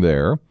King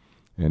there.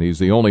 And he's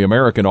the only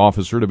American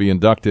officer to be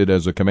inducted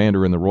as a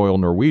commander in the Royal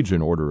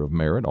Norwegian Order of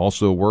Merit.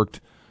 Also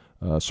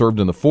served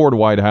in the Ford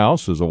White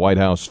House as a White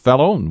House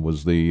Fellow and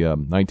was the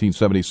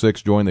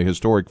 1976 joined the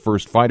historic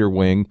 1st Fighter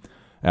Wing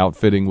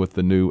outfitting with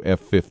the new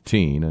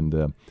F-15.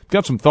 And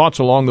got some thoughts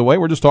along the way.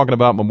 We're just talking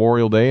about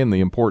Memorial Day and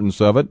the importance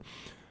of it.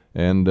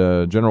 And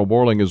General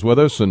Borling is with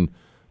us.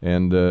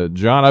 And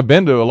John, I've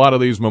been to a lot of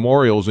these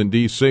memorials in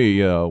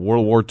D.C.,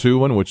 World War II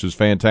one, which is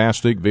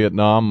fantastic,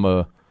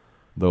 Vietnam,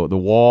 the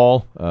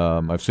Wall.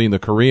 I've seen the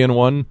Korean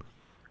one,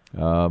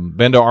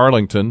 been to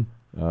Arlington.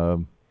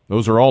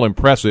 Those are all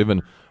impressive.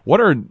 And what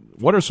are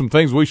some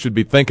things we should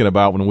be thinking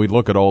about when we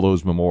look at all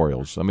those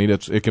memorials? I mean,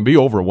 it can be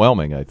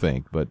overwhelming, I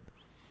think. But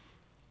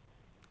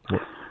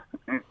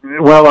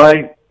well,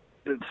 I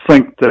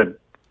think that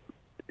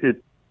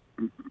it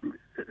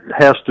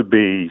has to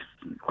be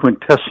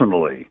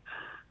quintessentially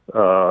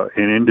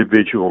an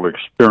individual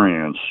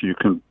experience. You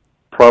can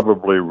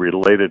probably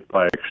relate it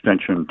by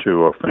extension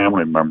to a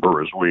family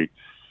member, as we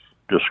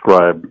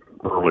described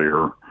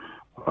earlier.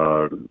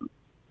 I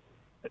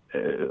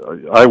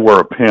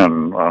wear a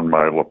pin on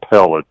my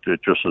lapel. It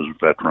just says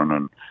veteran,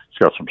 and it's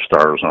got some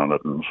stars on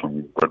it and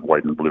some red,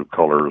 white, and blue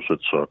colors.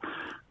 It's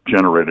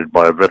generated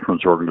by a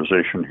veterans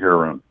organization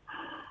here in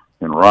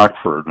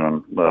Rockford,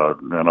 and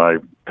I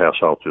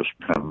pass out this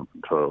pin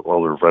to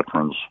other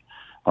veterans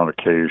on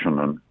occasion.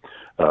 And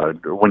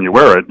when you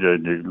wear it,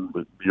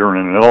 you're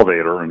in an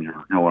elevator and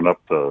you're going up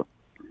the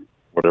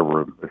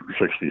whatever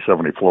 60,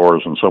 70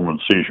 floors, and someone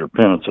sees your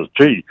pin and says,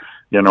 "Gee,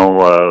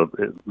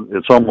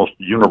 it's almost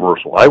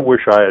universal. I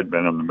wish I had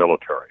been in the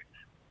military."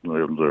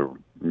 The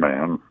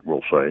man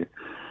will say,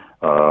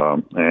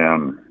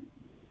 and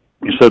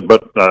he said,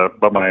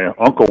 "But my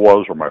uncle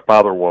was, or my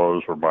father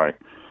was, or my,"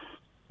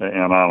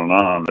 and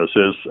on, as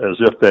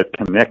if that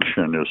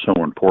connection is so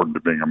important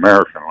to being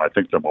American. I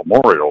think the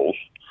memorials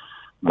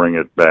bring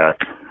it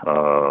back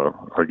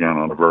again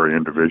on a very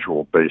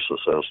individual basis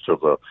as to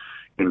the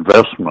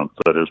investment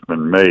that has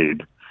been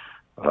made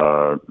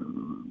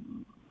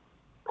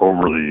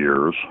over the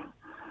years.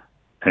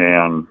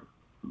 And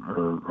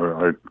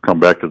I come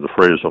back to the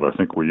phrase that I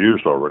think we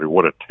used already,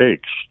 what it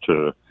takes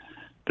to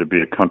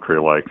be a country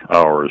like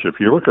ours. If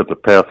you look at the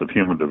path of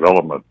human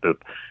development,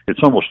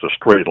 it's almost a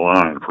straight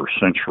line for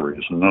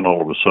centuries, and then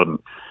all of a sudden,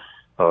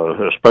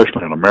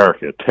 especially in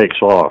America, it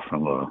takes off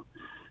in the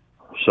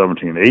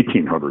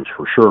 1800s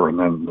for sure, and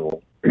then the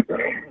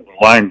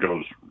line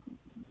goes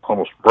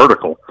almost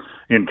vertical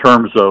in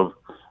terms of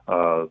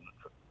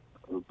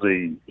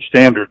the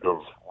standard of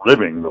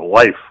living, the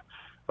life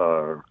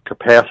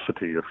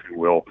capacity, if you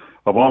will,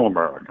 of all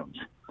Americans.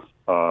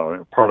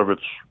 Part of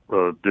it's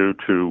due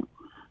to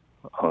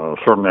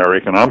certainly our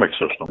economic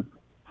system,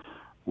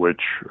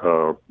 which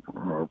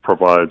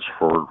provides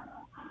for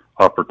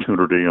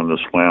opportunity in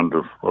this land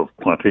of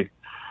plenty,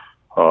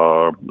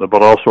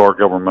 but also our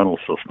governmental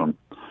system,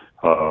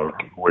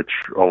 which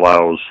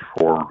allows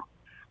for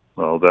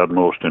that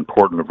most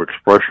important of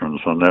expressions,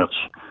 and that's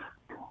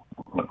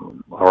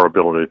our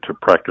ability to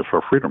practice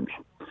our freedoms.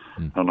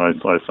 And I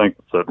think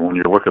that when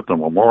you look at the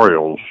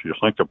memorials, you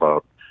think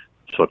about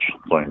such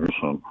things,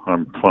 and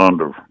I'm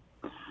fond of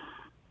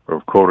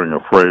quoting a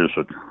phrase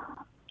that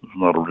is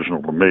not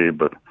original to me,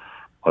 but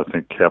I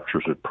think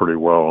captures it pretty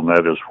well, and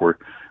that is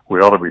we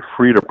ought to be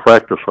free to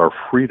practice our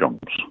freedoms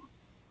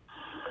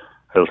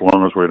as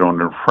long as we don't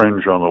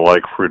infringe on the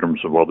like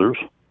freedoms of others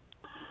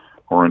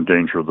or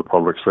endanger the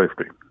public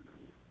safety.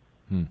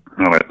 And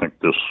I think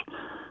this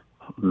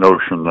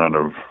notion then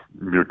of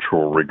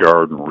mutual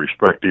regard and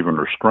respect, even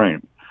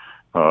restraint,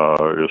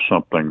 is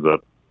something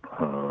that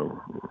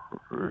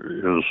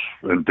is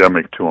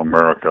endemic to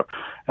America.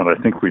 And I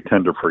think we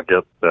tend to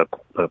forget that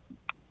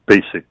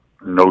basic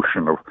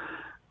notion of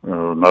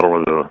not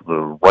only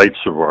the rights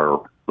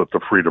that the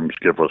freedoms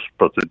give us,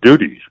 but the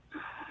duties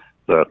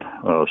that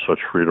such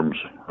freedoms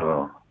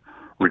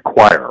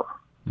require.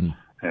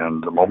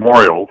 And the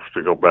memorials,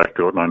 to go back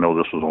to it, and I know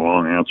this is a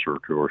long answer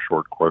to a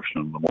short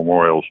question, the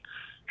memorials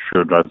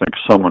should, I think,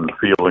 summon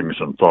feelings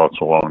and thoughts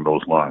along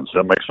those lines.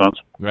 Does that make sense?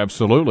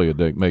 Absolutely,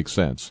 it makes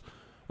sense.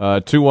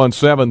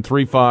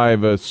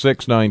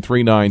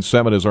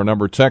 217-356-9397 is our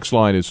number. Text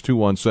line is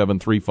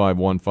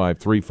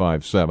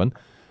 217-351-5357.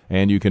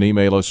 And you can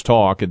email us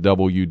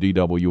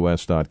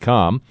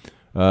talk@wdws.com.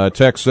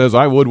 Text says,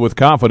 I would with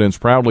confidence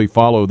proudly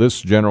follow this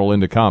general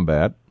into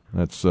combat.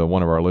 That's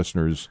one of our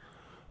listeners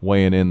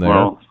weighing in there.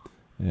 Well,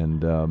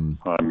 and I'm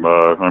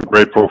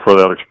grateful for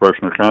that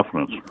expression of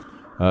confidence.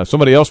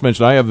 Somebody else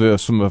mentioned I have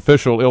some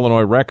official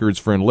Illinois records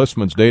for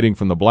enlistments dating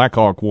from the Black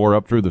Hawk War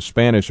up through the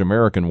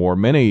Spanish-American War.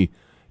 Many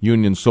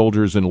Union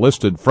soldiers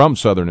enlisted from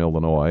southern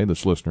Illinois,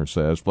 this listener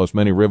says, plus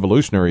many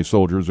Revolutionary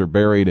soldiers are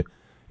buried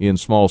in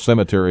small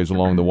cemeteries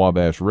along the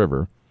Wabash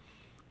River.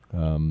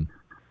 So,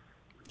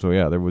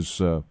 yeah, there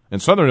was in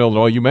southern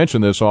Illinois, you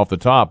mentioned this off the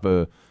top,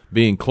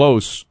 being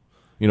close,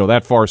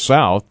 that far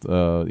south,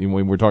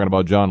 when we're talking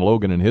about John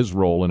Logan and his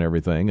role and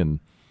everything, and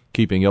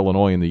keeping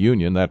Illinois in the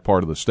Union, that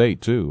part of the state,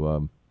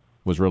 too,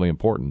 was really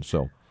important.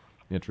 So,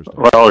 interesting.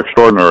 Well,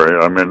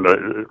 extraordinary. I mean,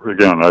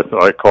 again,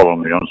 I call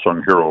him the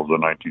unsung hero of the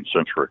 19th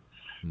century.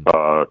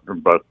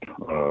 But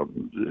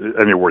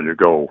anywhere you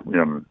go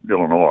in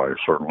Illinois,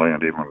 certainly,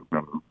 and even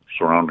in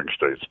surrounding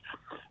states,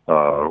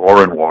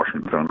 or in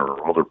Washington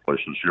or other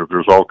places,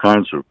 there's all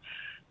kinds of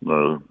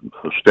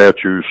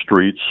statues,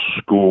 streets,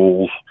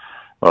 schools,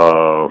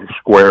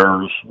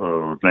 squares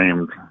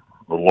named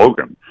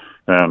Logan.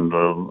 And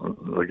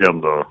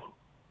again, the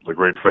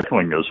great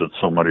failing is that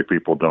so many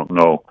people don't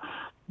know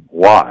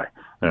why.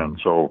 And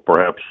so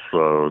perhaps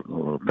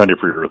penny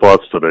for your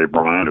thoughts today,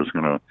 Brian, is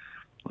going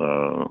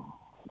to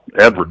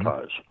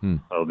advertise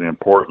the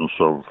importance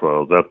of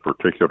that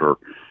particular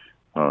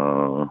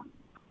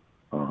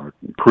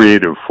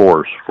creative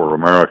force for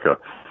America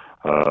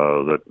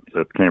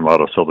that came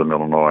out of Southern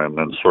Illinois and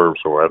then served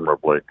so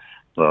admirably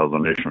the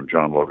nation of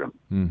John Logan.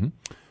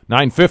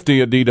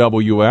 9:50 at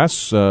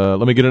DWS.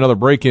 Let me get another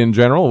break in,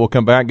 General. We'll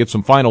come back and get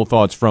some final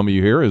thoughts from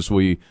you here as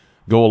we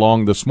go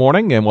along this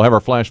morning, and we'll have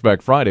our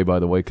Flashback Friday, by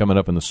the way, coming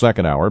up in the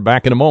second hour.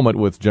 Back in a moment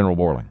with General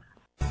Borling.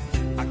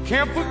 I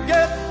can't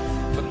forget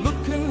the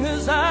look in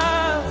his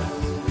eyes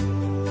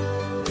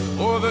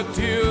or the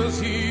tears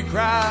he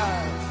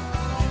cried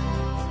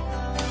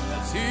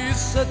as he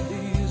said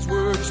these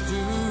words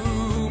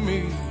to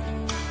me.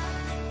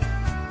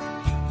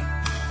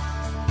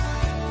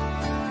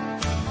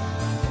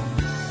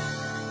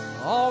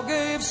 All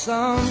gave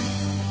some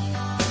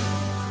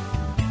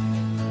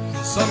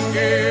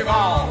gave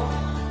all.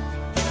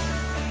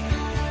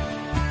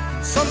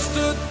 Some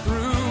stood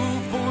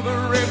through for the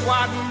red,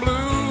 white, and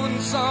blue,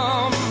 and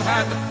some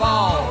had to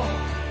fall.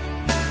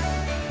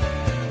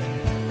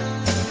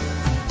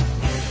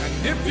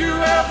 And if you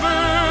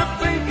ever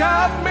think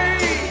of me,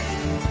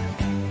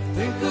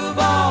 think of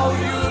all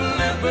your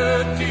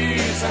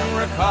liberties and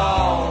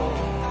recall.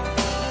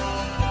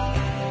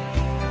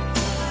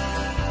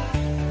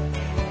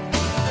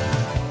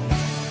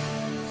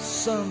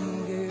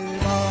 Some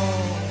gave all.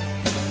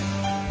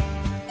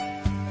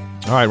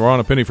 All right, we're on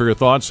a penny for your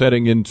thoughts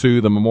heading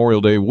into the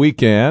Memorial Day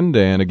weekend.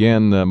 And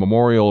again,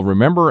 Memorial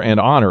Remember and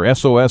Honor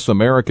SOS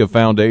America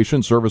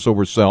Foundation, Service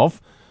Over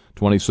Self,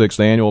 26th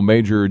Annual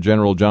Major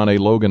General John A.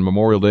 Logan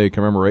Memorial Day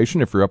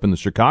Commemoration. If you're up in the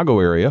Chicago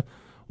area,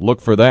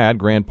 look for that.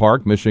 Grand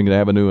Park, Michigan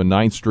Avenue and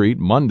 9th Street,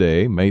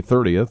 Monday, May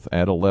 30th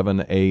at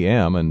 11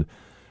 a.m. And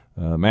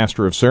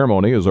Master of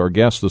Ceremony is our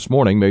guest this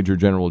morning, Major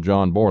General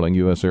John Borling,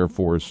 U.S. Air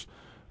Force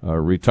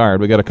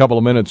retired. We got a couple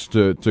of minutes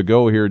to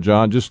go here,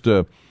 John. Just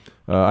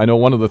I know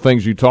one of the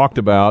things you talked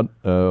about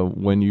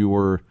when you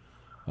were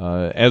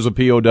as a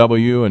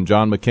POW and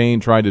John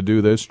McCain tried to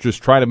do this,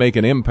 just try to make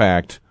an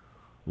impact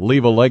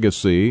leave a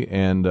legacy.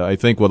 And I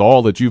think with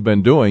all that you've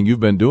been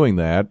doing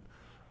that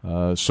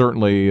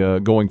certainly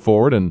going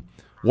forward. And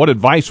what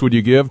advice would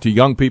you give to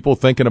young people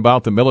thinking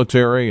about the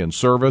military and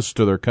service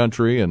to their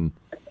country? And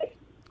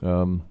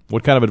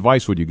what kind of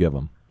advice would you give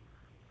them?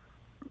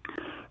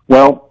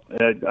 Well,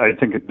 I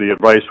think the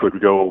advice would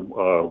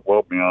go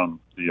well beyond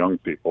the young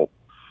people.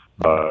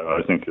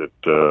 I think that,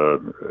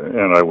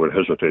 and I would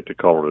hesitate to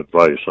call it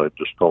advice. I'd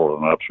just call it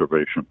an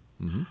observation.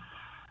 Mm-hmm.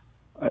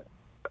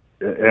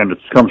 And it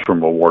comes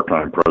from a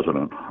wartime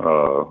president.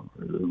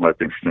 It might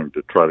be interesting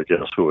to try to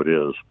guess who it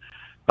is.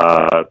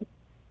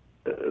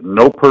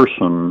 No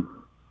person,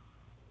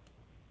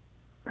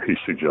 he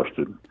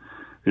suggested,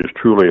 is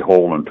truly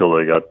whole until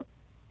they got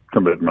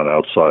commitment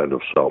outside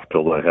of self,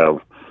 till they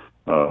have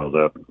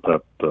that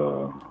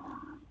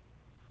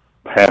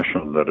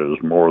passion that is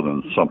more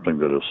than something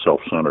that is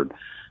self-centered.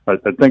 I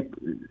think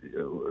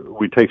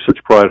we take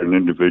such pride in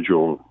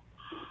individual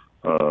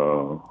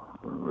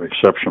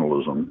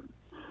exceptionalism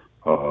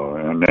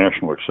and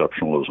national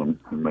exceptionalism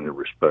in many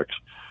respects,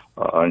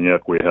 and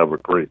yet we have a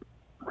great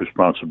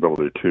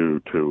responsibility to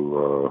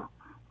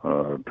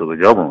the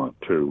government,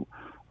 to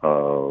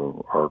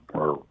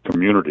our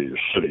communities,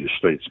 cities,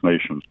 states,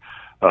 nations,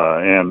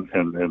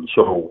 and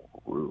so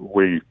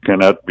we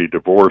cannot be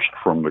divorced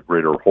from the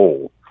greater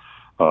whole.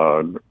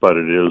 But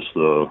it is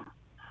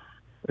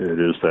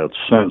that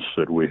sense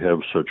that we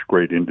have such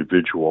great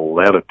individual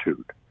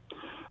latitude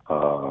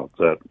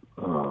that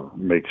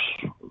makes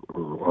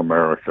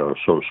America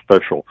so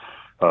special,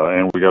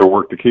 and we got to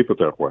work to keep it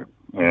that way.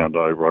 And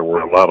I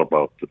worry a lot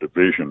about the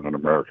division in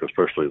America,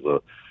 especially the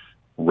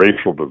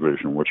racial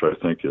division, which I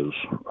think is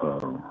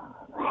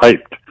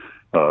hyped.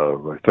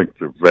 I think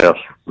the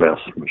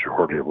vast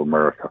majority of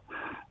America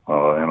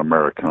and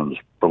Americans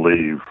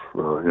believe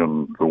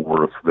in the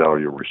worth,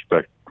 value,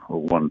 respect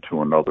one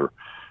to another,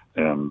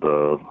 and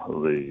the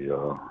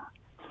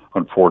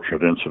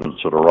unfortunate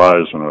incidents that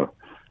arise in a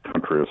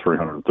country of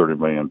 330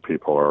 million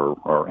people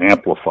are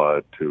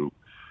amplified to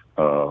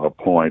a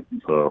point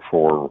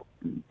for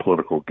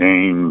political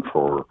gain,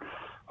 for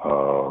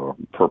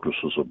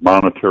purposes of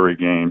monetary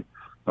gain,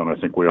 and I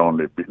think we all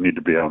need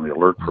to be on the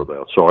alert for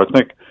that. So I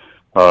think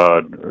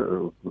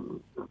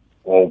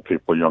old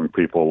people, young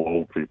people,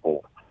 old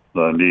people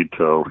need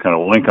to kind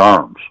of link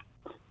arms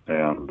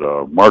and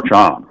march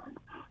on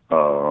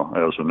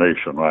as a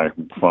nation.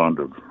 I'm fond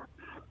of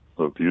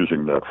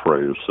using that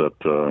phrase,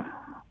 that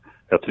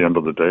at the end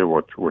of the day,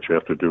 what you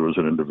have to do as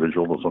an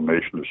individual, as a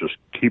nation, is just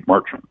keep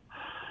marching.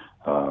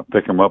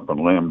 Pick them up and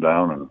lay them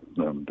down,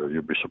 and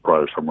you'd be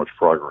surprised how much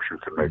progress you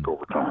can make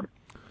over time.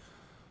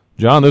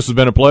 John, this has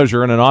been a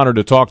pleasure and an honor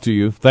to talk to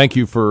you. Thank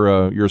you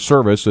for your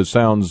service. It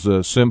sounds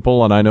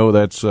simple, and I know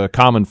that's a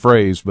common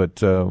phrase,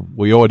 but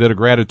we owe a debt of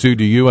gratitude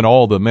to you and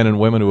all the men and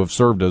women who have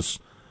served us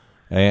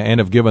and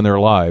have given their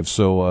lives.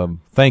 So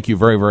thank you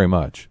very, very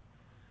much.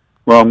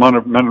 Well, one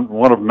of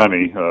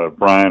many,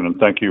 Brian, and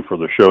thank you for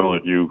the show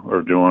that you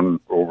are doing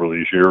over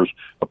these years.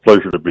 A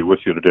pleasure to be with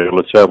you today.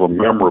 Let's have a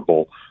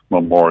memorable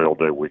Memorial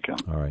Day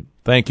weekend. All right.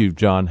 Thank you,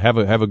 John. Have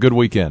a good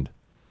weekend.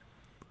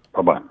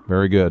 Bye-bye.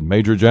 Very good.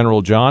 Major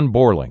General John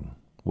Borling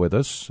with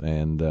us,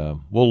 and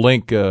we'll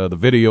link the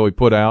video he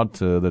put out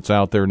that's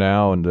out there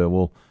now, and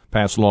we'll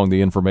pass along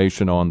the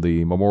information on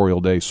the Memorial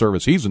Day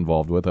service he's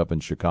involved with up in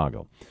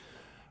Chicago.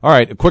 All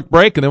right, a quick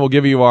break, and then we'll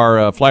give you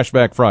our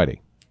Flashback Friday.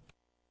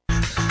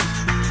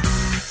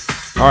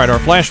 All right, our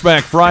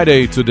Flashback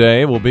Friday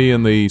today will be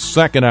in the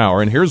second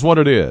hour, and here's what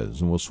it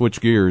is, and we'll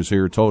switch gears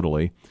here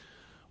totally.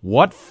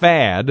 What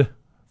fad,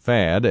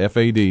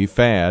 F-A-D,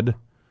 fad,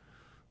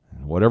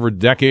 whatever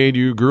decade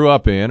you grew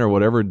up in or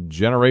whatever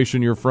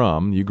generation you're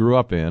from, you grew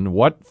up in,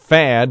 what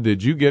fad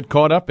did you get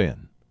caught up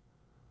in?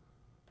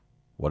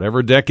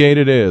 Whatever decade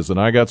it is, and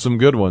I got some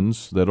good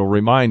ones that'll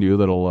remind you,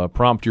 that'll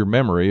prompt your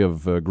memory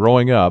of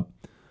growing up.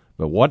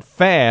 But what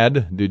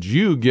fad did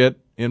you get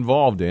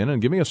involved in?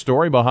 And give me a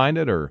story behind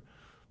it, or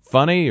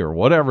funny, or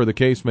whatever the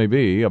case may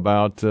be,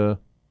 about the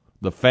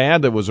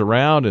fad that was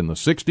around in the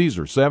 60s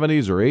or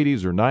 70s or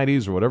 80s or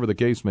 90s or whatever the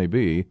case may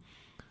be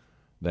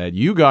that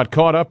you got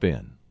caught up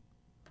in.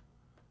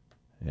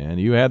 And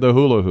you had the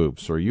hula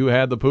hoops, or you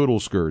had the poodle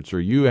skirts, or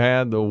you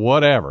had the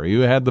whatever,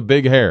 you had the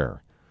big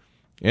hair.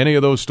 Any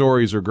of those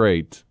stories are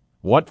great.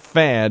 What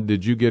fad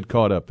did you get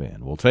caught up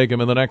in? We'll take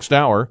them in the next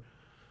hour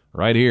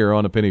right here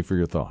on A Penny for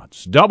Your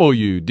Thoughts.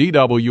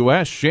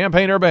 WDWS,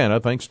 Champaign-Urbana,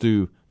 thanks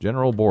to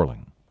General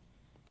Borling.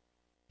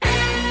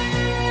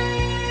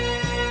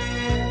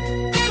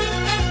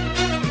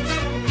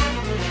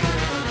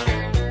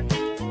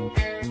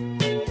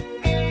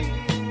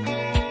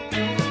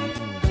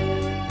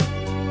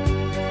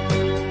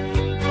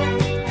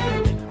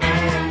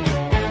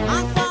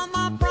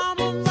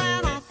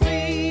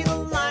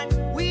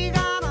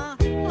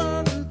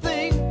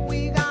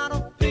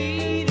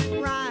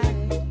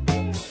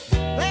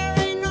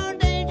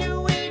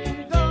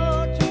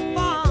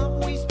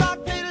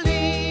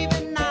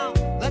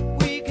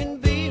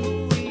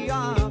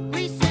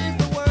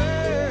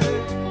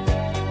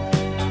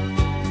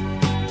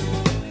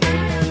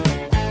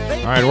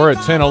 All right, we're at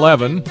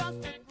 10:11.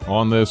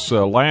 on this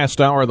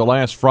last hour, the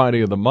last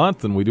Friday of the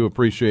month, and we do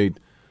appreciate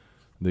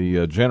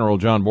the General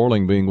John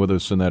Borling being with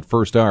us in that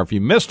first hour. If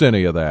you missed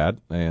any of that,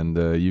 and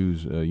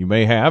you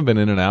may have been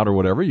in and out or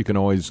whatever, you can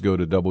always go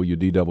to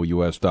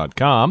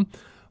WDWS.com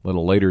a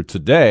little later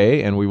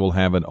today, and we will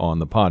have it on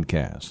the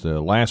podcast.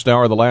 Last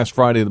hour, the last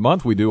Friday of the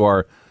month, we do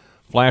our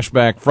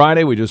Flashback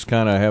Friday. We just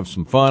kind of have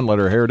some fun, let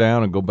our hair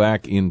down, and go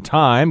back in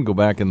time, go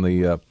back in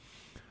the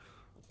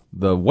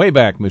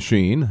Wayback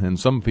Machine. In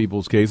some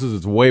people's cases,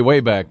 it's way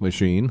back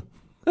machine.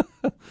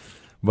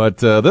 But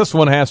this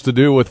one has to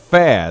do with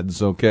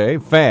fads, okay?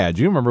 Fads.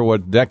 You remember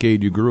what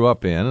decade you grew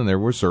up in, and there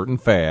were certain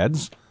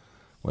fads,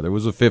 whether it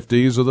was the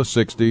 50s or the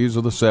 60s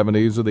or the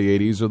 70s or the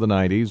 80s or the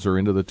 90s or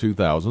into the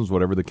 2000s,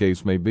 whatever the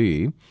case may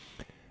be.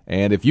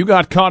 And if you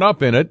got caught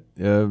up in it,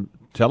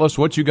 tell us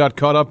what you got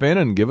caught up in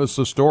and give us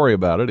a story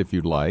about it if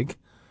you'd like.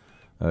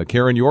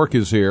 Karen York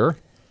is here,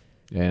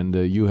 and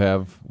you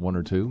have one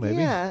or two, maybe?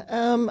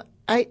 Yeah.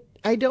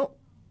 I don't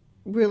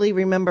really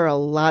remember a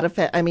lot of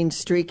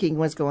streaking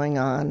was going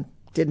on.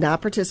 Did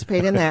not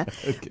participate in that.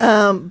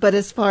 Okay. But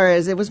as far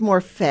as it was more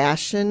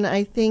fashion,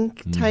 I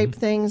think, type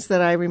things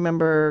that I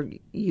remember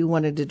you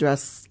wanted to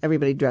dress,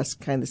 everybody dressed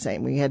kind of the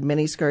same. We had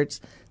mini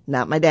skirts,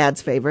 not my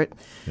dad's favorite.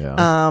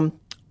 Yeah.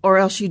 Or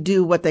else you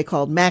do what they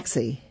called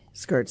maxi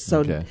skirts.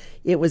 So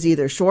it was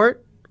either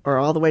short or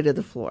all the way to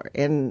the floor.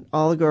 And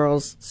all the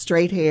girls,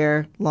 straight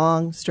hair,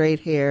 long,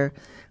 straight hair.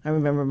 I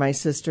remember my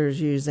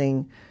sisters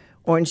using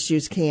orange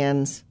juice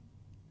cans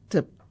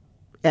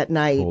at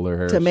night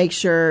to make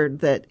sure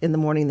that in the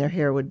morning their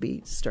hair would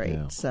be straight.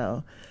 Yeah.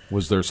 So,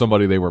 was there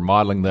somebody they were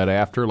modeling that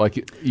after? Like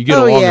you get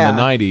along in the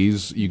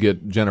 90s, you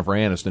get Jennifer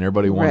Aniston.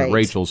 Everybody wanted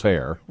Rachel's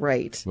hair.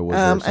 Right. But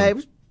was I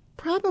was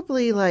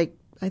probably I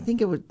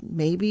think it was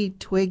maybe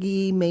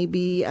Twiggy,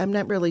 maybe, I'm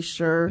not really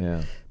sure.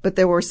 Yeah. But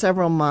there were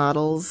several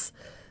models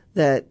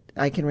that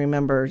I can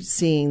remember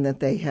seeing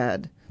that they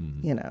had,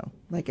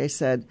 like I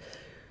said,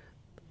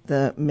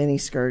 the mini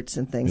skirts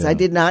and things. Yeah. I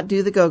did not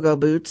do the go-go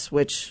boots,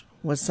 which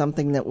was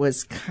something that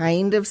was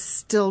kind of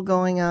still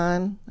going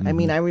on. I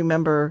mean, I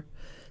remember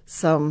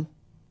some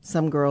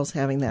girls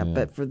having that,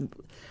 but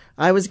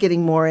I was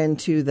getting more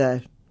into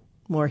the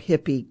more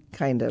hippie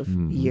kind of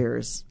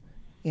years.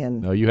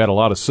 Now, you had a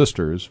lot of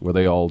sisters. Were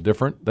they all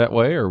different that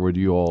way, or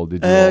did you all?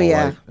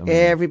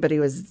 Everybody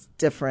was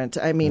different.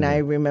 I mean, I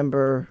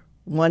remember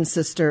one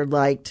sister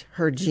liked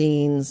her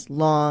jeans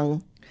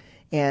long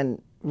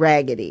and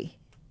raggedy.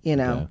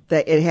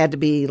 That it had to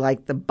be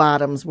like the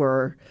bottoms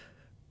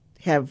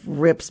have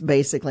rips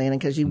basically in it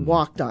because you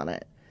walked on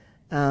it.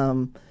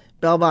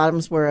 Bell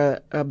bottoms were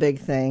a big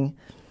thing.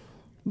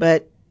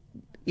 But,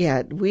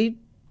 I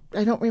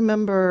don't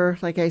remember,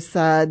 like I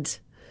said,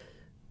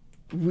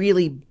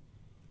 really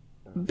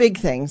big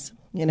things,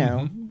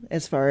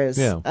 as far as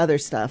other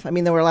stuff. I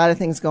mean, there were a lot of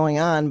things going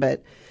on,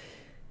 but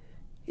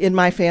in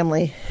my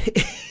family,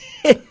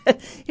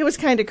 it was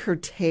kind of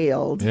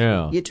curtailed.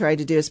 Yeah. You tried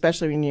to do,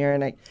 especially when you're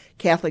in a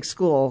Catholic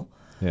school.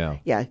 Yeah.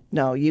 Yeah.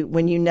 No,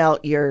 when you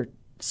knelt, your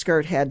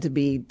skirt had to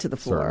be to the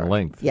floor. Certain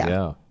length.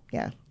 Yeah.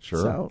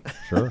 Sure.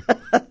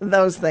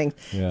 Those things.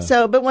 Yeah.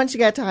 So, but once you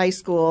got to high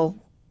school,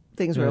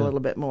 things were a little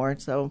bit more.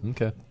 So,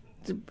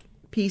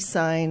 peace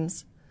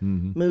signs,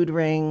 mood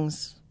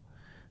rings,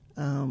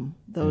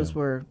 those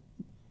were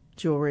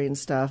jewelry and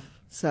stuff.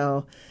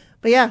 So,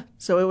 but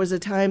so it was a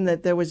time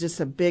that there was just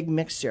a big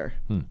mixture.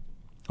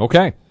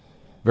 Okay.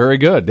 Very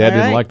good. Dad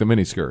didn't like the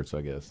mini skirts,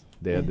 I guess.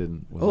 Dad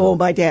didn't.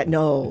 My dad,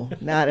 no,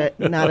 not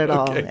at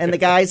all. Okay. And the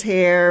guy's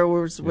hair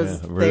was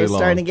they were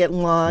starting to get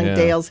long. Yeah.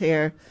 Dale's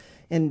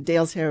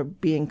hair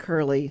being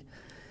curly,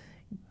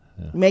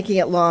 making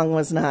it long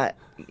was not,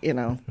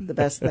 the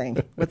best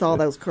thing with all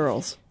those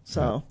curls.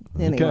 So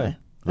anyway, okay.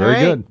 Very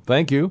good.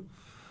 Thank you.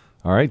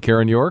 All right,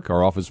 Karen York,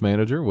 our office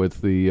manager,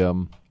 with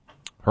the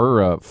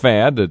her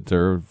fad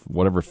or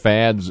whatever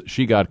fads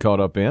she got caught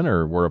up in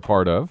or were a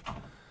part of.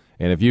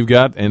 And if you've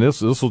got, and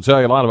this will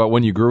tell you a lot about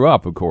when you grew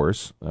up, of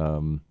course,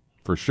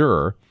 for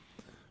sure.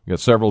 We've got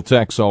several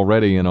texts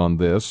already in on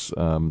this.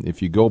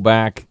 If you go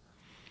back,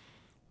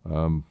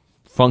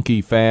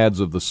 funky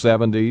fads of the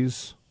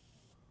 70s,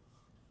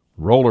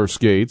 roller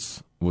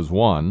skates was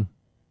one.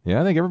 Yeah,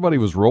 I think everybody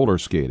was roller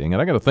skating.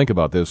 And I got to think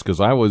about this because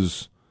I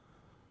was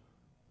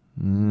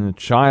a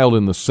child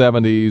in the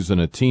 70s and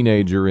a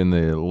teenager in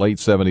the late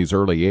 70s,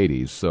 early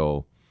 80s.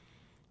 So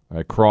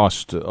I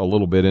crossed a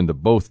little bit into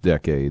both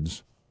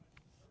decades.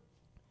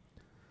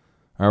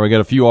 All right, we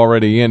got a few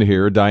already in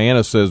here.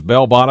 Diana says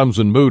bell bottoms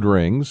and mood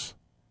rings.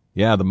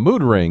 Yeah, the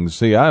mood rings.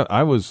 See,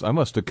 I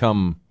must have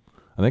come,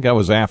 I think I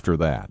was after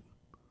that.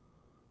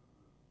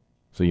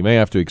 So you may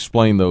have to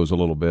explain those a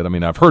little bit. I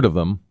mean, I've heard of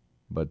them,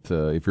 but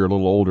if you're a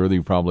little older,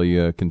 you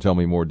probably can tell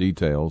me more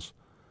details.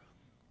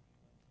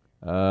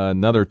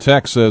 Another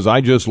text says,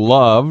 I just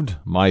loved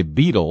my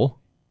Beetle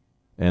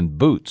and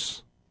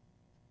boots.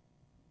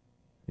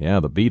 Yeah,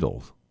 the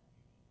Beatles.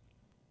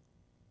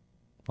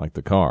 Like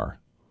the car.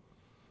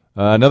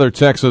 Another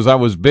text says, I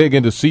was big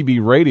into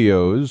CB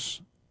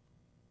radios.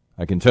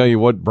 I can tell you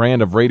what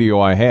brand of radio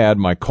I had,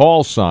 my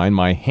call sign,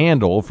 my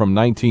handle from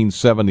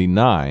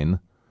 1979.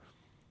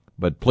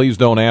 but please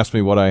don't ask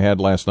me what I had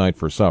last night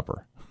for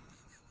supper.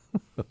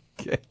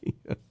 Okay.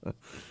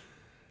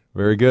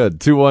 Very good.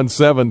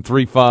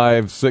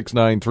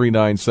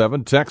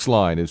 217-356-9397. Text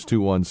line is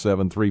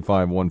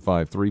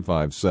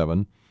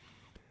 217-351-5357.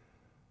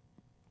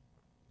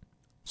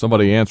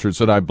 Somebody answered,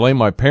 said, I blame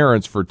my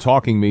parents for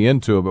talking me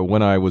into it, but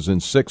when I was in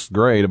 6th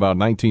grade, about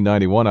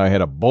 1991, I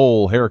had a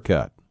bowl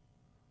haircut.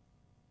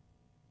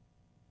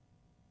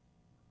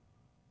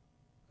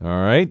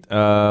 All right.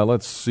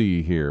 Let's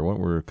see here. What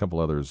were a couple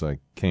others I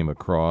came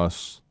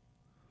across?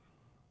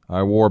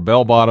 I wore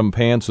bell-bottom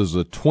pants as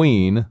a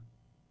tween. In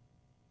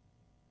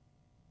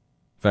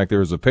fact, there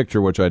was a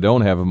picture, which I don't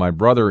have, of my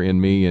brother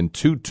and me in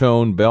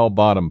two-tone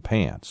bell-bottom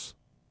pants.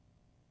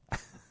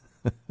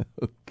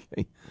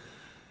 Okay.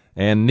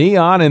 And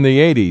neon in the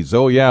 80s.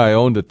 Oh, yeah, I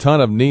owned a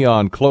ton of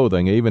neon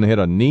clothing. I even had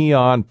a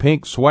neon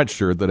pink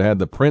sweatshirt that had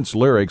the Prince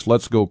lyrics,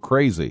 Let's Go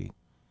Crazy.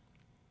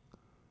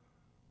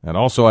 And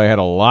also I had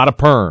a lot of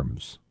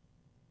perms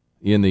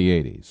in the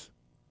 80s.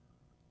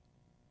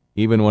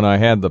 Even when I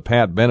had the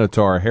Pat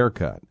Benatar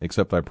haircut,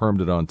 except I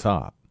permed it on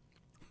top.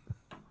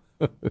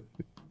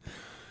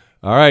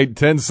 All right,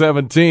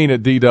 1017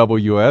 at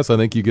DWS. I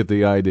think you get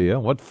the idea.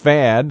 What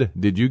fad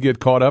did you get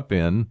caught up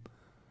in?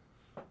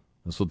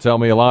 This will tell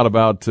me a lot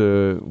about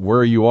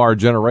where you are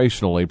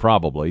generationally,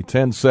 probably.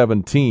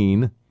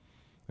 1017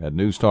 at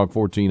News Talk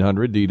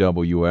 1400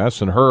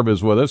 DWS. And Herb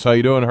is with us. How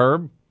you doing,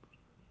 Herb?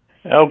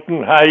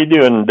 Elton, how you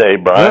doing today,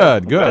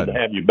 Brian? Good. Glad to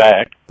have you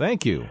back.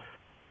 Thank you.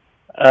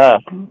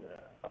 Of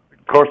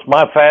course,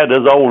 my fad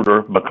is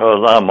older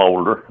because I'm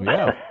older.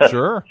 Yeah,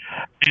 sure.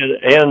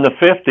 In the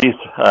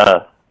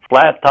 50s,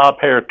 flat top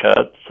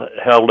haircuts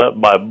held up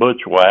by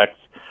bushwhacks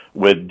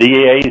with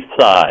DA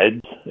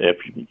sides,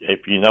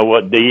 if you know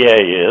what DA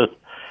is.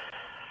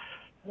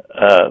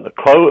 The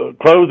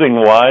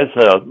clothing-wise,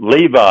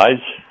 Levi's,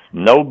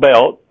 no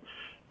belt,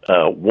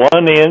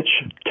 1-inch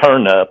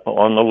turn-up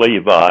on the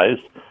Levi's,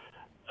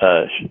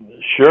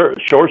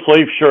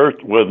 short-sleeve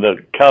shirt with the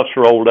cuffs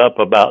rolled up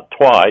about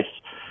twice,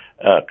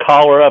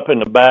 collar up in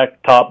the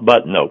back, top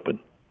button open,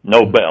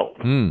 no belt.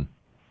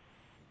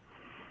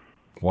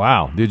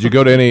 Wow. Did you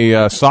go to any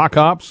sock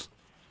hops?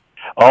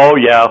 Oh,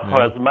 yeah.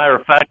 As a matter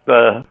of fact,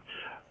 my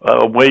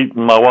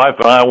wife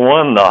and I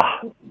won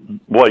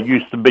what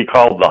used to be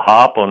called the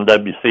Hop on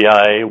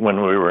WCIA when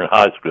we were in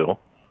high school.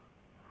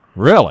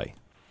 Really?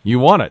 You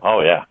won it?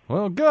 Oh, yeah.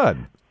 Well,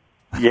 good.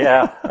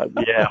 Yeah,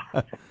 yeah.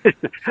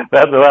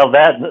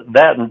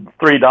 that and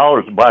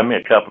 $3 to buy me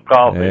a cup of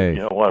coffee. Hey,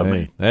 you know what I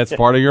mean? That's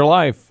part of your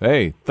life.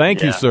 Hey,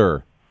 thank you,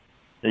 sir.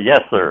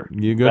 Yes, sir.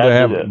 Good to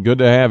have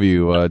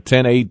you.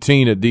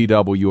 1018 at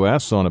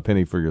DWS on a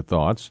penny for your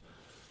thoughts.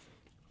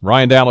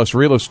 Ryan Dallas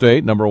Real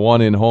Estate, number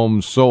 1 in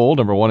homes sold,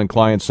 number 1 in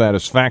client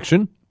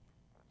satisfaction.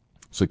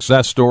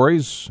 Success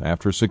stories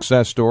after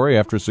success story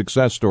after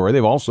success story.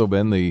 They've also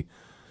been the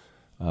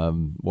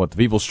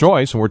People's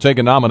Choice, and we're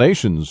taking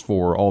nominations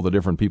for all the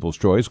different People's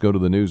Choice. Go to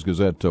the News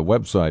Gazette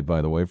website,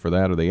 by the way, for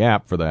that, or the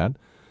app for that.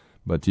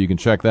 But you can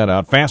check that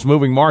out.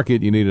 Fast-moving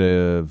market. You need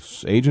an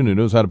agent who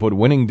knows how to put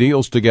winning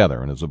deals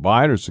together. And as a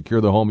buyer, to secure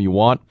the home you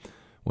want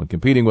when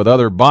competing with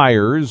other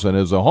buyers, and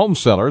as a home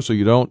seller, so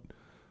you don't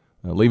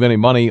leave any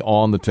money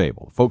on the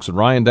table. Folks at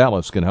Ryan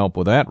Dallas can help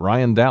with that.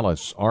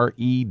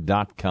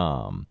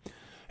 RyanDallasRE.com.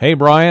 Hey,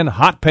 Brian,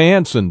 hot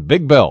pants and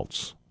big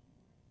belts.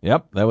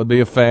 Yep, that would be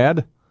a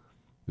fad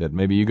that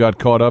maybe you got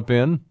caught up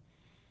in.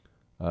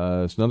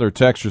 It's another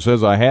texter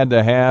says, I had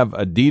to have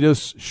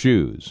Adidas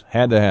shoes.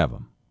 Had to have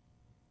them.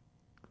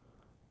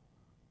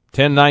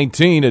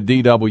 1019 at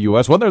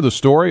DWS. Wasn't there the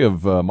story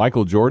of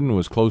Michael Jordan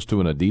was close to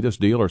an Adidas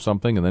deal or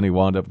something, and then he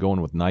wound up going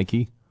with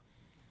Nike?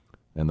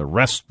 And the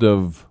rest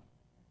of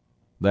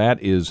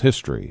that is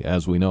history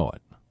as we know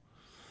it.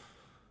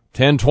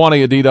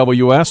 1020 at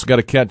DWS. Got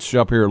to catch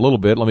up here a little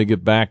bit. Let me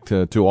get back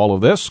to all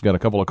of this. Got a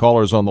couple of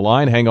callers on the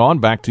line. Hang on.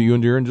 Back to you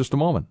and dear in just a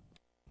moment.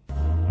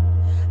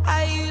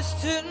 I used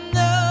to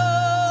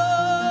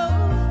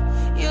know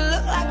you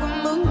look like a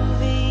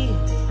movie.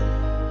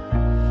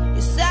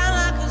 You sound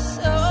like a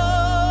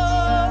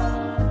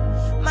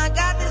song. My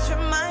God, this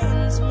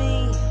reminds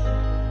me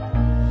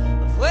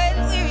of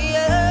when we were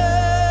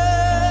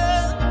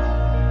young.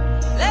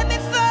 Let me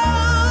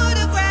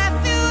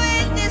photograph you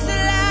in this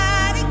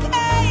light in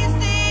case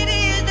it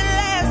is the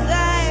last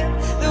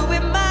time that we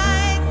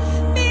might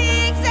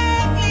be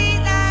exactly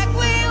like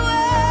we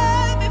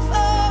were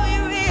before we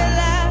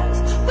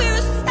realized we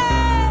were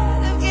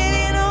sad of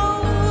getting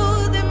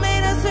old. It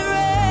made us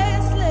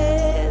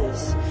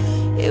restless.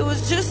 It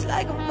was just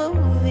like a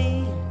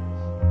movie.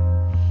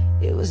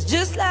 It was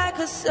just like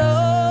a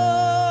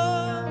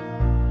song.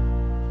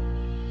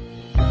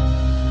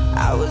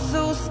 I was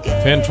so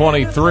scared.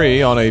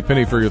 1023 on a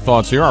penny for your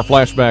thoughts here. Our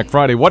Flashback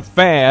Friday. What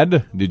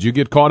fad did you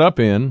get caught up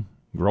in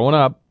growing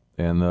up?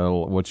 And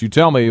what you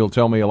tell me, you'll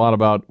tell me a lot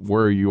about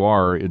where you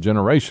are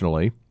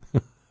generationally,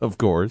 of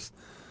course.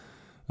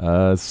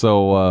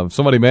 So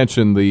somebody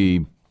mentioned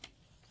the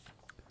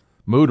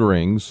mood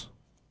rings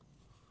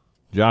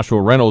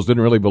Joshua Reynolds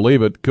didn't really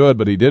believe it could,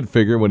 but he did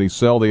figure when he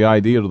sell the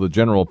idea to the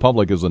general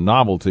public as a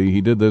novelty.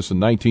 He did this in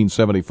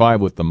 1975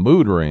 with the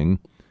mood ring,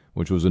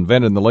 which was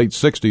invented in the late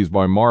 60s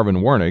by Marvin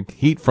Wernick.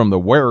 Heat from the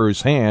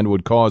wearer's hand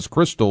would cause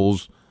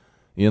crystals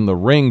in the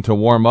ring to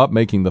warm up,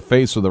 making the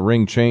face of the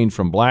ring change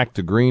from black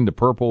to green to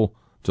purple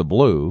to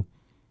blue,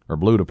 or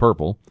blue to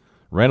purple.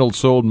 Reynolds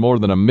sold more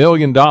than $1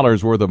 million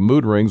worth of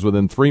mood rings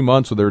within 3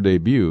 months of their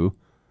debut,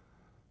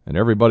 and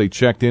everybody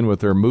checked in with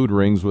their mood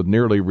rings with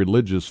nearly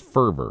religious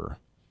fervor.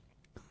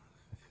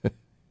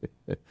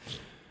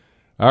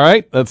 All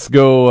right, let's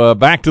go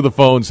back to the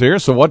phones here.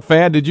 So what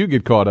fad did you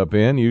get caught up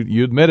in?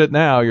 You admit it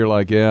now. You're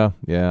like, yeah,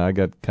 I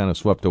got kind of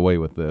swept away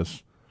with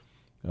this,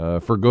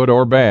 for good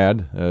or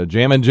bad.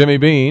 Jammin' Jimmy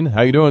Bean,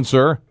 how you doing,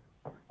 sir?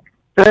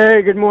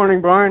 Hey, good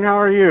morning, Brian. How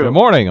are you? Good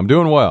morning. I'm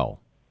doing well.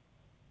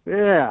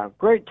 Yeah,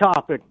 great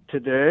topic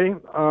today.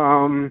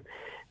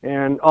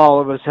 And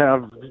all of us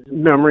have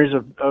memories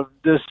of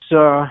this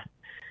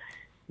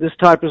this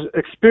type of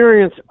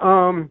experience.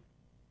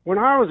 When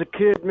I was a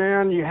kid,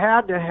 man, you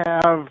had to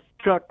have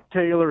Chuck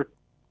Taylor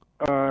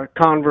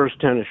Converse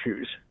tennis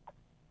shoes.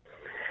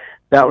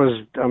 That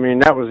was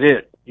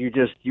it.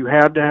 You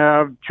had to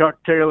have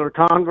Chuck Taylor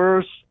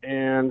Converse,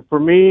 and for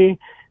me,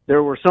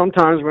 there were some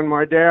times when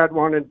my dad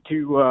wanted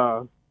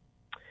to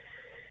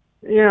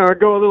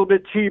go a little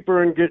bit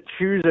cheaper and get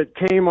shoes at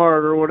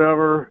Kmart or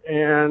whatever,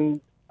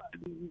 and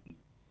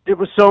it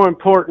was so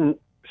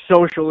important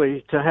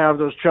socially to have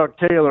those Chuck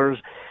Taylors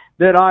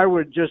that I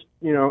would just,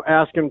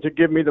 ask him to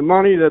give me the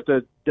money that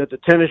the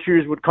tennis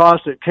shoes would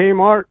cost at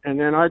Kmart, and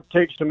then I'd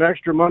take some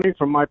extra money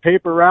from my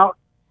paper route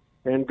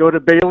and go to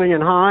Bailey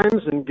and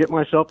Hines and get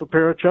myself a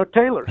pair of Chuck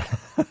Taylors.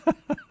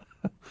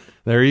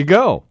 There you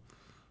go.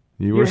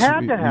 You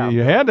had to have them.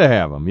 You had to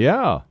have them,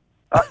 yeah.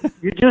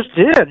 You just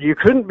did. You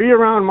couldn't be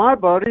around my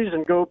buddies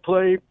and go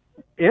play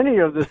any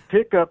of the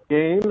pickup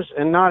games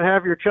and not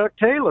have your Chuck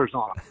Taylors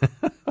on.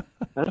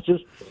 That's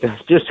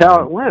just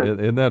how it went.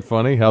 Isn't that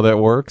funny how that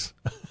works?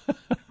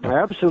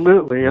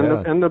 Absolutely.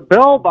 And the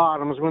bell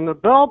bottoms, when the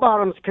bell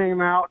bottoms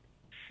came out,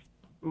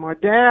 my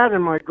dad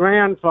and my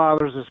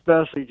grandfathers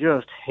especially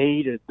just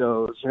hated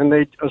those, and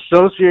they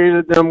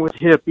associated them with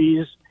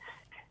hippies,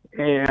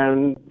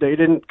 and they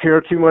didn't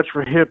care too much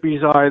for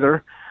hippies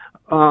either.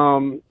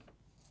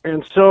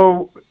 And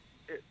so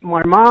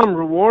my mom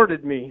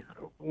rewarded me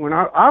when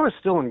I was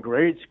still in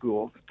grade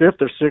school,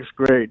 5th or 6th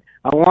grade.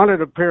 I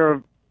wanted a pair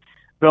of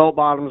bell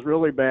bottoms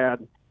really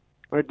bad.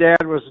 My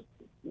dad was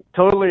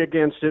totally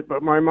against it,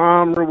 but my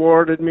mom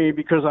rewarded me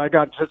because I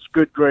got such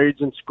good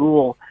grades in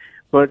school.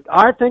 But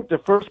I think the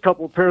first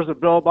couple of pairs of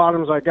bell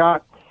bottoms I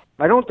got,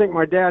 I don't think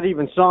my dad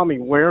even saw me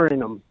wearing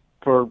them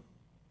for,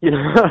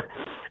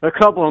 a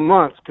couple of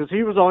months, because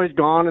he was always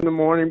gone in the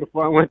morning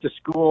before I went to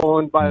school,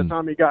 and by the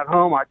time he got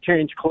home, I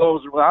changed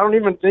clothes. I don't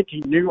even think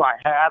he knew I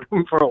had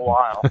them for a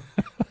while.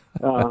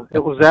 It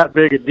was that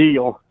big a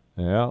deal.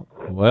 Yeah,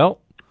 well.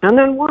 And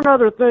then one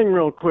other thing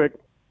real quick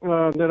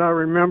that I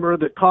remember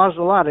that caused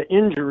a lot of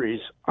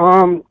injuries.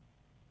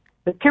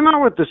 They came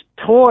out with this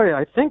toy.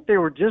 I think they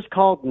were just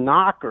called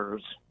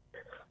knockers,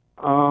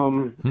 if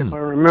I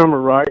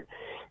remember right.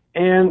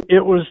 And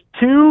it was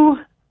two,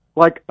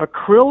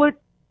 acrylic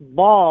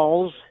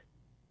balls,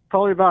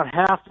 probably about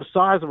half the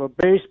size of a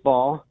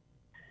baseball,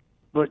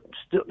 but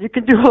still, you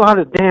can do a lot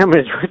of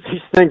damage with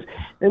these things.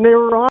 And they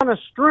were on a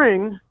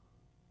string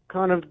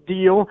kind of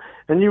deal,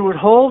 and you would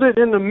hold it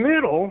in the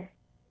middle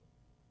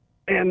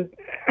and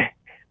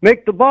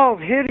make the balls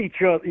hit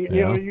each other.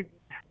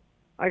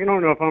 I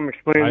don't know if I'm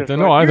explaining this.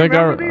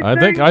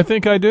 I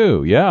think I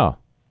do. Yeah.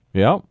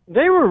 Yeah.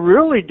 They were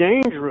really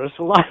dangerous.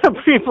 A lot of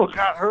people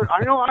got hurt.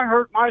 I know I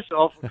hurt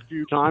myself a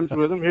few times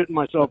with them, hitting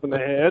myself in the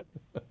head.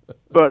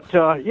 But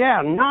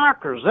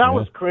knockers. That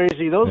was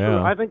crazy.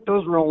 I think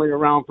those were only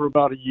around for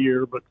about a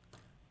year, but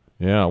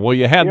yeah. Well,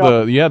 you had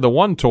the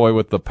one toy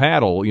with the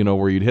paddle,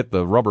 where you'd hit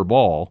the rubber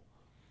ball.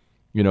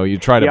 You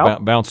try to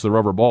bounce the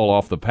rubber ball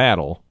off the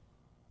paddle.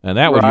 And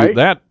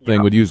that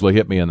thing would usually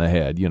hit me in the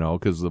head,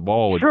 because the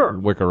ball would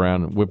whip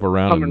around,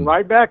 coming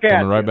right back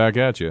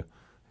at you.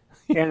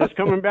 And it's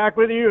coming back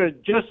with you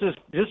just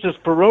as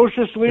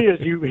ferociously as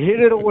you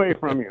hit it away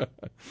from you.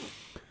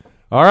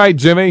 All right,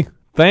 Jimmy.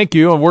 Thank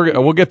you, and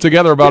we'll get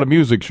together about a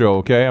music show.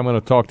 Okay, I'm going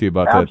to talk to you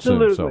about that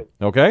soon. So,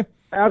 okay.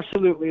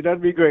 Absolutely,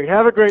 that'd be great.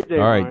 Have a great day.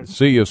 All right, Ryan.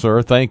 See you,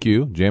 sir. Thank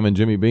you, Jammin'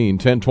 Jimmy Bean.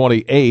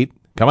 1028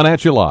 coming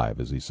at you live,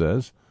 as he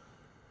says.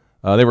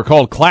 They were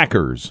called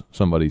clackers,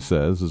 somebody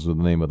says, is the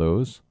name of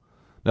those.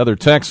 Another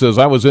text says,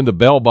 I was into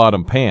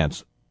bell-bottom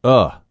pants.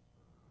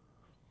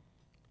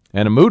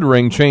 And a mood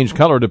ring changed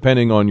color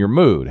depending on your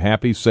mood.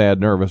 Happy,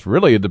 sad, nervous.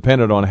 Really, it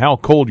depended on how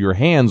cold your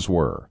hands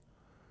were.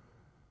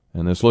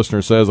 And this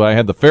listener says, I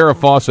had the Farrah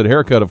Fawcett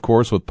haircut, of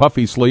course, with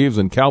puffy sleeves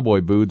and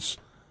cowboy boots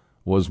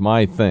was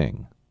my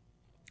thing.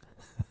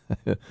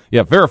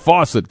 Yeah, Farrah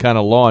Fawcett kind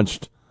of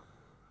launched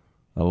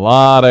a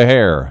lot of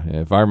hair.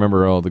 If I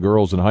remember the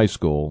girls in high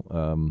school,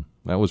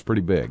 that was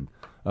pretty big.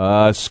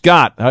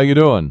 Scott, how you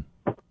doing?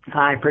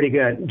 Hi, pretty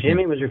good.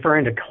 Jimmy was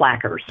referring to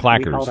clackers.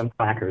 Clackers. We call them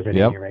clackers at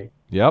any rate.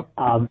 Yep.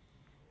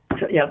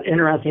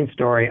 interesting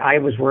story. I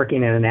was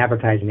working in an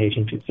advertising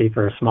agency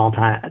for a small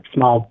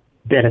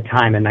bit of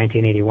time in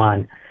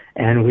 1981,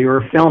 and we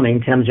were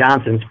filming Tim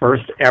Johnson's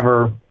first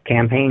ever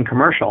campaign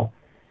commercial.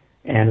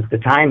 And at the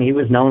time, he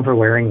was known for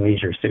wearing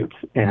leisure suits.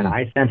 And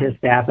I sent his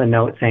staff a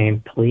note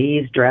saying,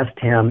 please dress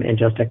Tim in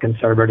just a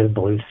conservative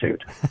blue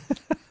suit,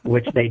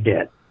 which they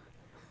did,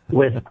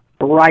 with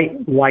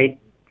bright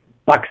white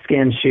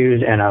buckskin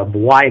shoes and a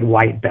wide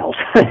white belt.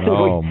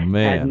 Oh,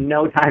 man. Had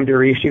no time to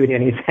reshoot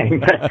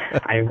anything, but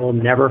I will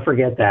never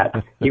forget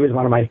that. He was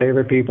one of my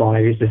favorite people, and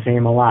I used to see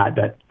him a lot.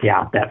 But,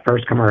 yeah, that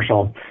first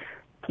commercial,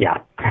 yeah.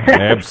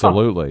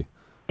 Absolutely.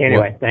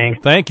 Anyway, thanks.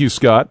 Thank you,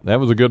 Scott. That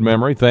was a good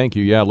memory. Thank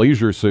you. Yeah,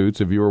 leisure suits.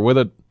 If you were with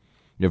a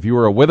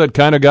with it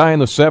kind of guy in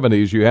the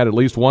 70s, you had at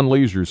least one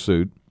leisure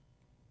suit.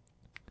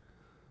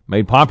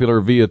 Made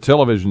popular via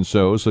television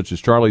shows such as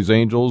Charlie's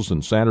Angels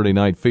and Saturday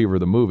Night Fever,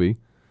 the movie.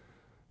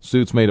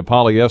 Suits made of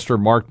polyester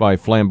marked by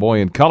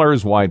flamboyant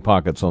colors, wide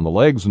pockets on the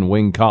legs, and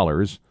wing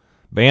collars.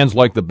 Bands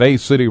like the Bay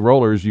City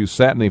Rollers used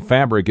satiny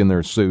fabric in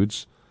their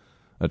suits,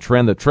 a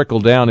trend that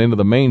trickled down into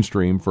the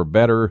mainstream for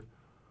better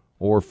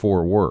or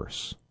for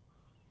worse.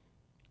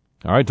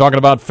 All right, talking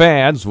about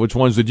fads, which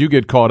ones did you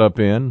get caught up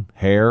in?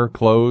 Hair,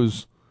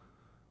 clothes,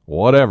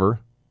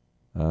 whatever.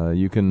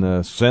 You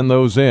can send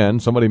those in.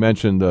 Somebody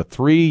mentioned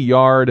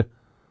 3-yard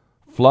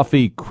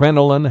fluffy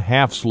crinoline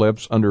half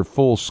slips under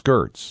full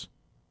skirts.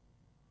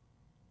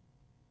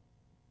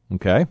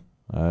 Okay.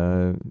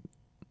 You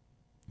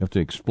have to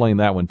explain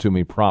that one to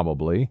me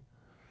probably.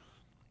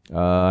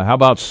 How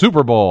about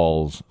Super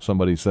Balls,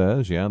 somebody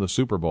says. Yeah, the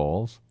Super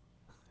Balls.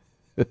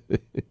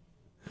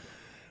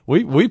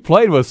 We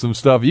played with some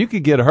stuff. You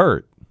could get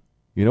hurt.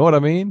 You know what I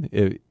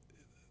mean?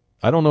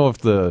 I don't know if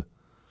the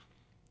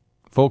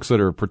folks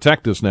that are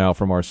protect us now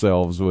from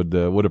ourselves would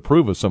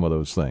approve of some of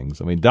those things.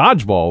 I mean,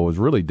 dodgeball was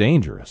really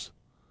dangerous.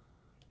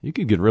 You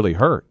could get really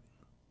hurt.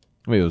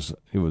 I mean,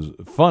 it was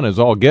fun as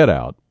all get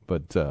out,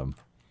 but I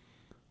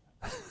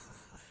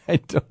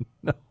don't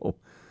know.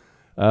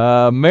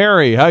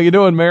 Mary, how you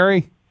doing,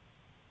 Mary?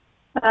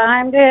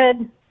 I'm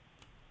good.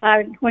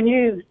 When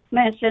you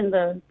mentioned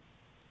the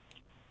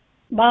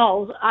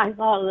balls, I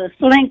thought of the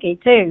Slinky,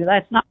 too.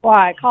 That's not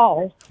why I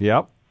called.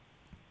 Yep.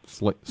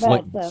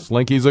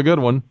 Slinky's a good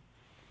one.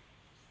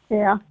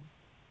 Yeah.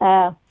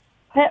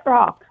 Pet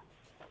Rock.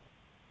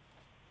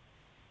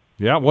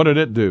 Yeah, what did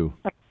it do?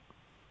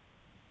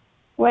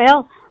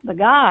 Well, the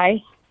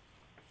guy, I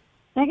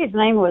think his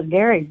name was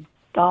Gary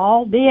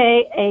Dahl,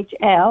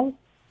 D-A-H-L.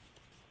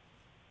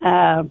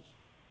 A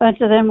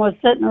bunch of them was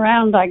sitting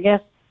around, I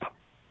guess,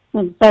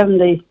 in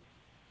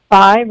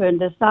 75 and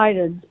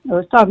decided, I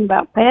was talking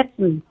about pets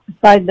and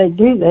decided they'd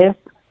do this.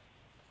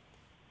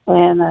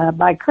 And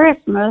by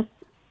Christmas,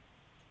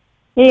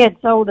 he had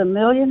sold 1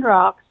 million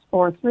rocks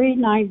for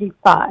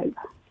 $3.95,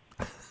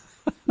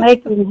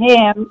 making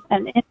him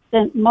an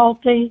instant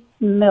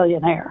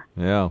multi-millionaire.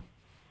 Yeah.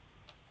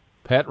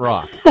 Pet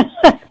Rock.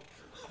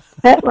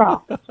 Pet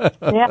Rock.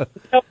 Yeah.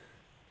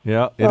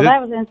 Yeah. So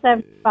that was in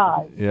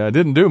 75. Yeah, it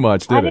didn't do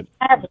much, did it?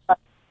 I didn't have it.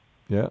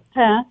 Yeah.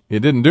 Huh? It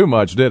didn't do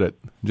much, did it?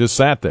 Just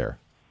sat there.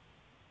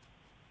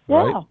 Yeah.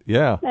 Right?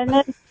 Yeah. And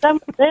then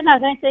I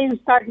think they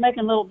even started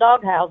making little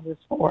dog houses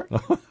for it.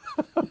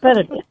 Put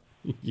it in.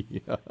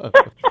 Yeah.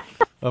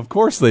 Of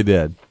course they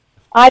did.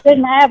 I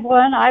didn't have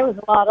one. I was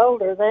a lot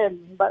older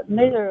then, but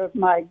neither of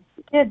my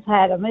kids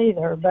had them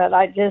either. But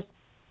I just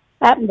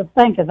happened to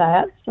think of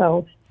that.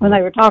 So when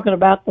they were talking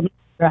about the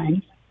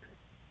ring.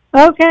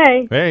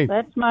 Okay. Hey,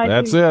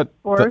 that's it.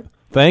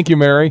 Thank you,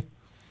 Mary.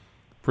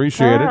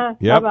 Appreciate it.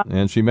 Yep. Bye-bye.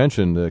 And she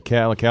mentioned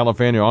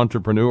California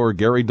entrepreneur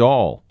Gary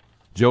Dahl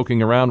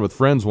joking around with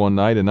friends one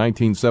night in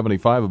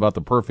 1975 about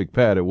the perfect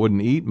pet. It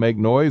wouldn't eat, make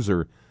noise,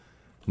 or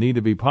need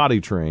to be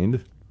potty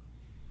trained.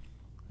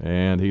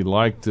 And he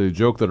liked to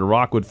joke that a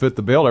rock would fit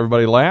the bill.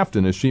 Everybody laughed,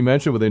 and as she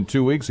mentioned, within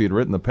 2 weeks he had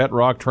written the Pet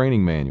Rock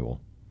Training Manual.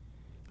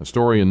 A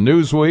story in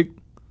Newsweek,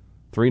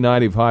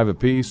 $3.95 a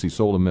piece. He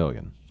sold 1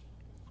 million.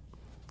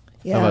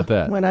 Yeah, how about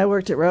that? When I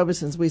worked at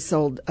Robeson's, we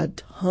sold a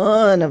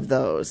ton of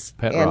those.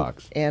 Pet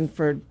rocks. And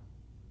for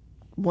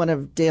one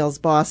of Dale's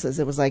bosses,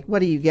 it was like, what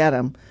do you get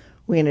them?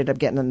 We ended up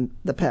getting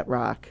the Pet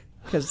Rock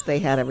because they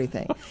had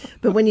everything.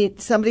 But when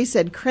somebody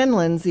said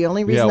crinolines, the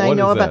only reason I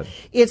know about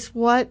it's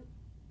what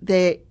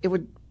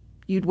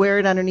you'd wear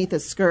it underneath a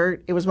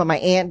skirt. It was what my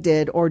aunt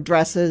did, or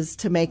dresses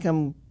to make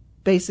them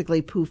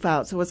basically poof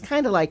out. So it was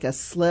kind of like a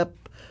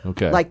slip,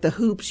 like the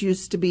hoops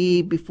used to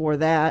be before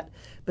that,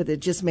 but it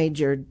just made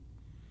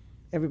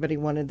everybody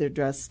wanted their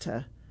dress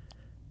to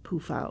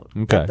poof out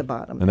at the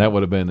bottom. And that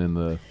would have been in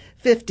the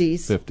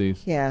 50s.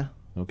 50s? Yeah.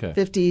 Okay.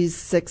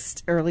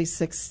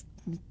 50s,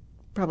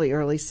 probably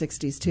early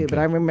 60s too. But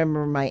I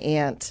remember my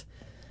aunt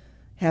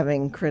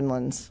having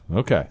crinolines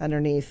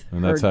underneath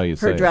and that's how you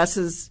say her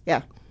dresses.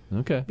 Yeah.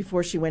 Okay.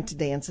 Before she went to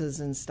dances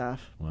and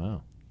stuff.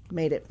 Wow.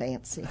 Made it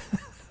fancy.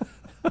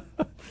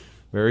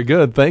 Very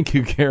good. Thank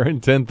you, Karen.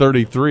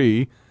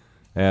 1033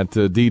 at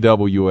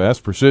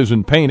DWS.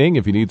 Precision Painting.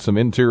 If you need some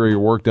interior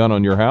work done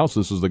on your house,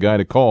 this is the guy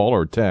to call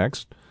or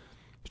text.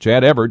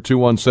 Chad Everett,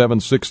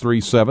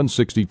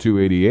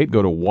 217-637-6288.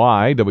 Go to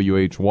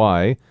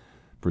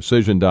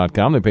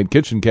WHYPrecision.com. They paint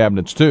kitchen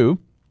cabinets, too.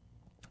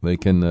 They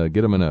can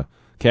get them in a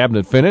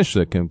cabinet finish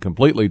that can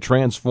completely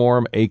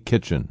transform a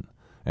kitchen.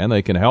 And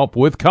they can help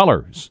with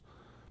colors.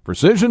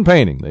 Precision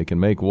Painting. They can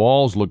make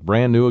walls look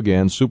brand new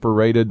again, super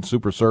rated,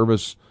 super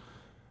service,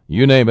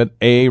 you name it,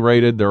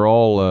 A-rated. They're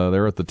all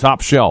they're at the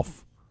top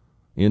shelf.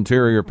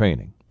 Interior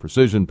painting.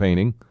 Precision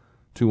Painting.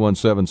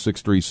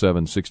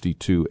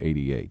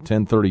 217-637-6288.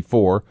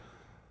 1034.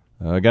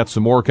 Got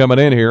some more coming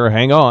in here.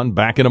 Hang on.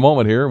 Back in a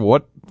moment here.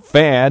 What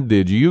fad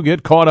did you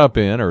get caught up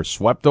in or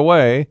swept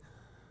away?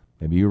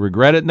 Maybe you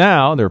regret it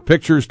now. There are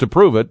pictures to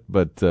prove it,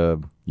 but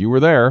you were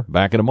there.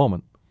 Back in a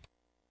moment.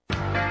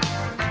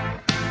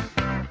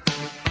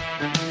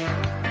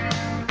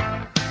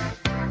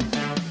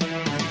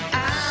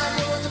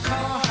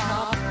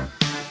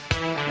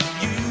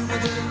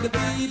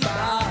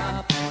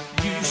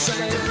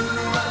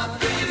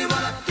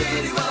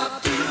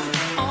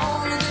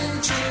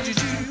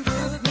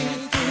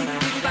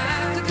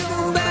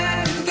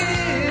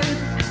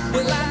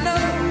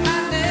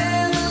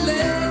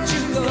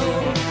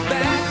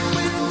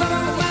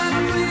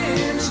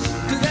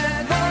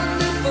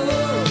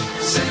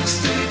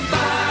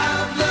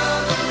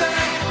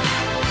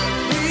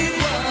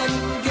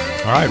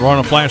 All right, we're on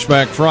a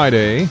Flashback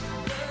Friday.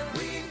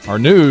 Our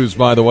news,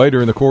 by the way,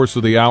 during the course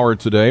of the hour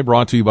today,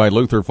 brought to you by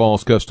Luther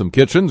Falls Custom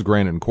Kitchens,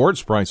 Granite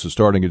Quartz. Prices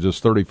starting at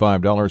just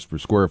 $35 per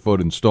square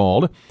foot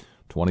installed.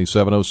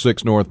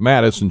 2706 North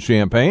Madison,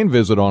 Champaign.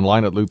 Visit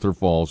online at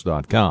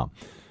lutherfalls.com.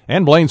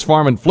 And Blaine's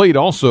Farm and Fleet,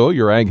 also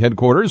your ag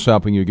headquarters,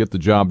 helping you get the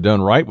job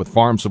done right with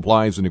farm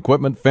supplies and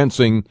equipment,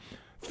 fencing,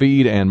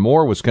 feed, and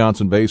more.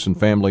 Wisconsin-based and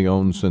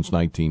family-owned since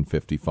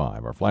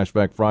 1955. Our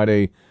Flashback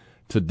Friday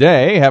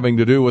today having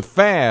to do with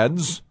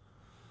fads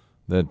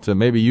that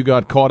maybe you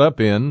got caught up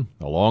in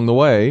along the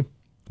way.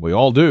 We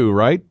all do,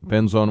 right?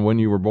 Depends on when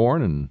you were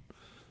born and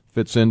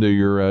fits into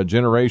your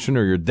generation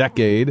or your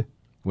decade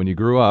when you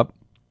grew up.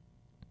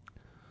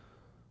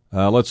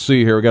 Let's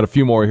see here. We got a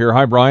few more here.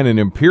 Hi, Brian. An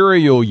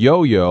Imperial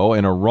yo-yo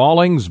and a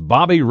Rawlings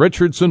Bobby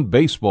Richardson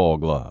baseball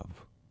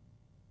glove.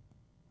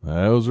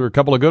 Those are a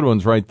couple of good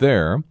ones right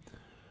there.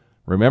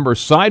 Remember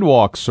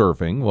sidewalk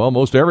surfing? Well,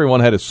 most everyone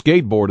had a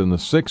skateboard in the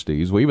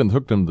 60s. We even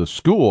took them to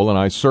school, and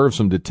I served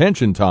some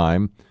detention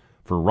time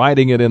for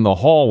riding it in the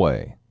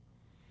hallway.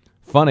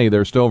 Funny,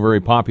 they're still very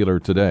popular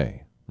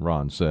today,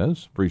 Ron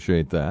says.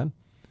 Appreciate that.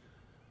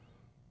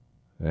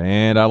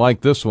 And I like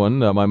this one.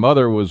 My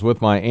mother was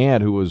with my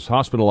aunt who was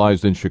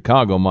hospitalized in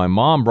Chicago. My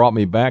mom brought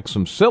me back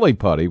some silly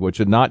putty, which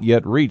had not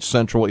yet reached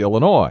central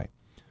Illinois.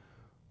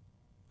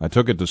 I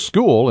took it to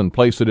school and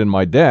placed it in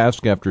my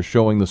desk after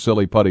showing the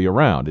silly putty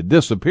around. It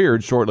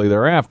disappeared shortly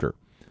thereafter.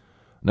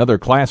 Another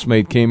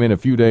classmate came in a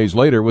few days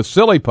later with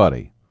silly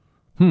putty.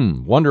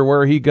 Wonder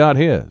where he got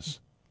his.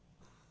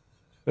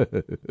 All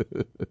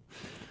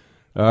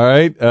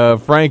right,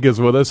 Frank is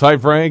with us. Hi,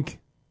 Frank.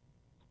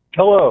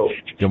 Hello.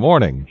 Good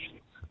morning.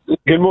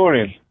 Good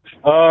morning.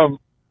 I don't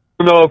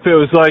know if it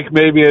was like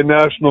maybe a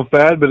national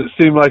fad, but it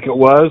seemed like it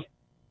was.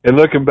 And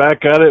looking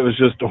back at it, it was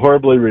just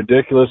horribly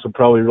ridiculous and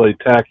probably really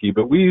tacky.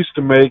 But we used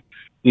to make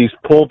these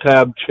pull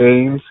tab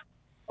chains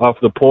off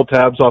the pull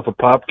tabs off of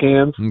pop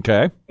cans.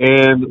 Okay.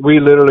 And we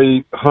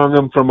literally hung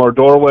them from our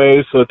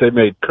doorways so that they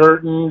made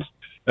curtains.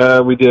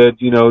 We did,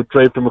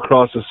 drape them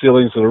across the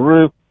ceilings of the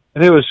roof.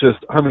 And it was just,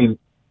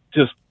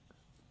 just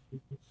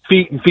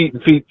feet and feet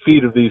and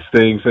feet of these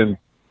things. And,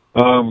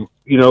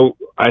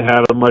 I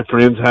had them, my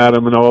friends had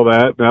them and all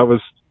that. And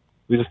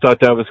we just thought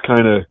that was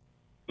kind of,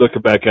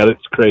 looking back at it,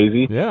 it's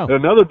crazy. Yeah. And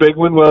another big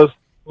one was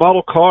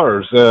model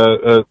cars,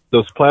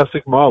 those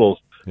plastic models.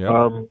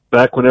 Yep.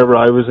 Back whenever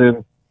I was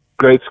in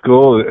grade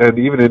school and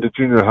even into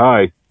junior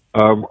high,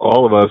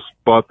 all of us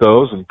bought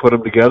those and put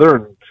them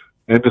together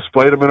and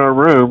displayed them in our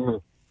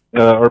room,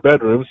 our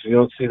bedrooms. You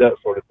don't see that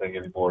sort of thing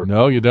anymore.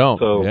 No, you don't.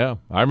 So, yeah.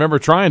 I remember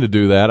trying to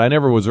do that. I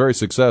never was very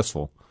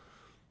successful,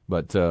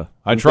 but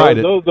I tried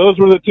it. Those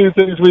were the two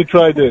things we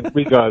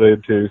got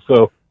into.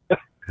 So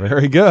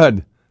very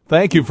good.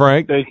 Thank you,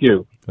 Frank. Thank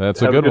you.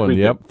 That's a good one.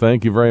 Weekend. Yep.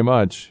 Thank you very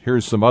much.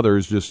 Here's some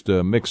others just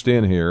mixed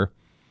in here.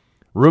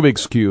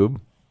 Rubik's Cube.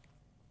 Of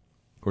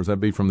course, that'd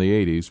be from the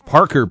 80s.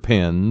 Parker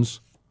pens.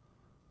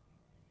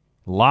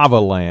 Lava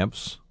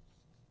lamps.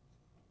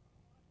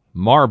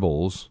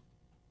 Marbles.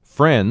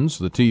 Friends,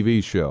 the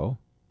TV show.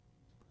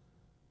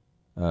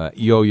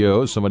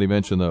 Yo-yos, somebody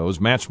mentioned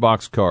those.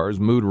 Matchbox cars,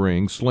 mood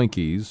rings,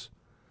 slinkies.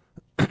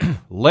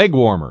 Leg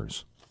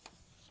warmers.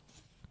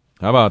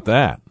 How about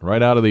that?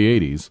 Right out of the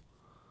 80s.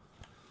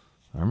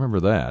 I remember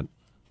that.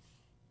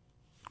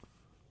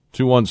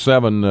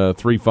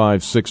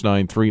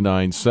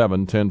 217-356-9397,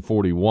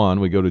 1041.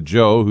 We go to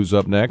Joe, who's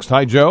up next.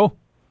 Hi, Joe.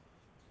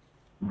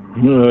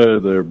 Hey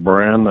there,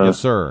 Brian. Yes,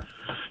 sir.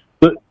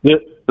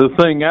 The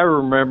thing I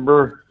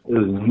remember is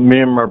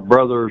me and my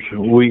brothers,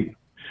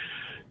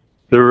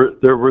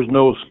 there was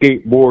no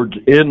skateboards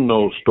in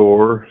no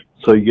store,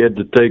 so you had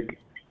to take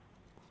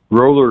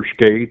roller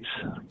skates,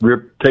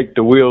 take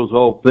the wheels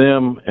off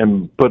them,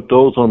 and put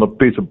those on a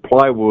piece of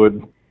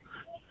plywood,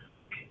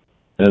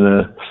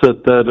 and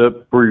set that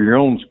up for your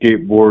own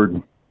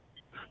skateboard.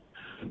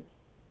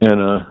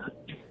 And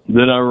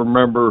then I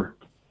remember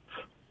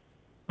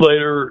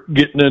later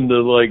getting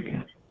into like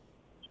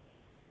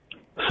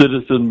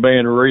citizen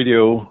band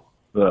radio.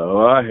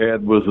 I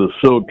had was a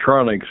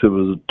Sotronics. It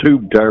was a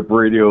tube type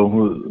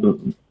radio.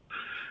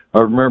 I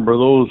remember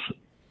those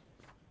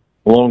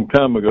a long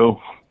time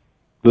ago.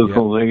 This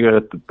one thing I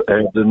had to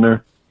add in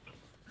there.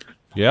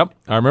 Yep.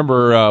 I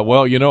remember,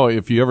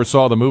 if you ever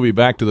saw the movie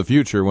Back to the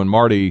Future, when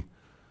Marty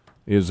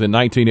is in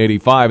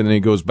 1985 and then he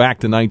goes back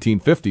to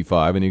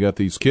 1955 and you got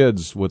these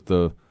kids with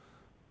the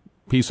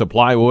piece of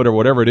plywood or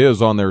whatever it is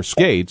on their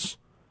skates,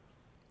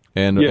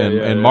 and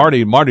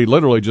Marty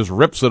literally just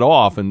rips it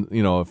off and,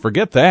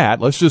 forget that,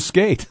 let's just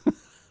skate.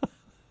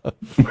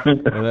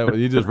 And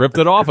he just ripped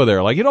it off of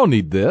there. Like, you don't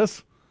need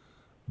this.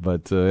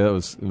 But it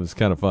was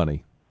kind of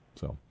funny.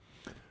 So,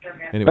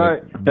 anyway. All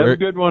right. Have a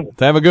good one.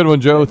 Have a good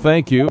one, Joe.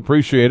 Thank you.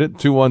 Appreciate it.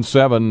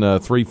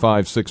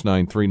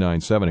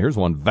 217-356-9397. Here's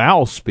one.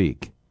 Val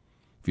Speak.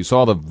 If you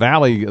saw the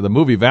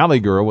movie Valley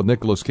Girl with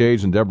Nicolas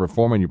Cage and Deborah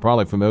Foreman, you're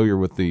probably familiar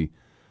with the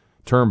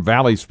term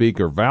Valley Speak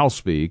or Val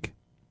Speak,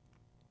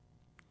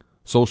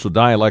 social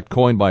dialect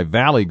coined by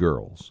Valley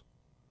Girls.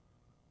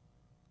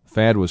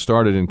 Fad was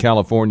started in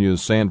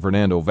California's San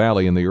Fernando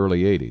Valley in the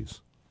early 80s.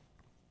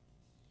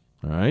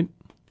 All right.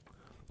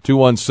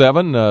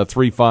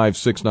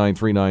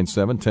 217-356-9397,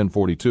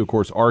 1042. Of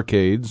course,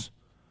 arcades,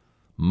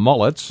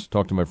 mullets.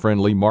 Talked to my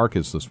friend Lee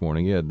Marcus this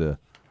morning. He had a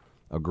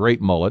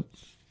great mullet.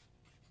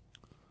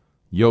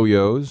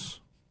 Yo-yos.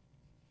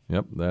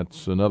 Yep,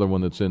 that's another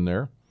one that's in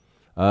there.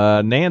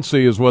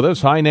 Nancy is with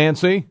us. Hi,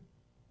 Nancy.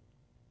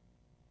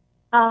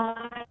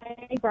 Hi,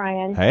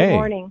 Brian. Hey. Good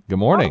morning. Good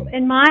morning.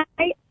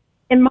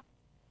 In my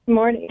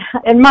morning,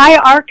 in my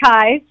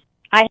archives,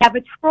 I have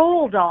a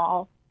troll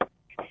doll.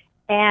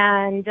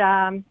 And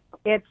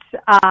it's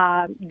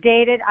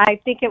dated, I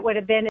think it would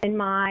have been in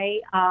my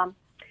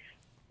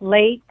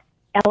late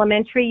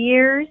elementary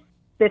years,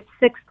 5th,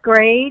 6th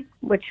grade,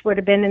 which would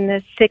have been in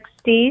the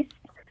 60s.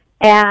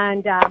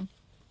 And I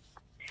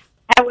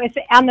was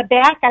on the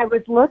back, I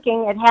was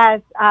looking, it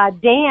has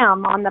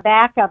Dam on the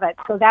back of it.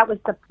 So that was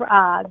the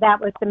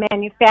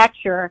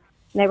manufacturer.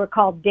 And they were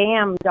called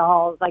Dam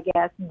dolls, I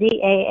guess,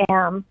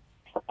 D-A-M.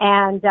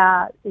 And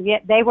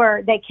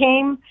they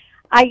came...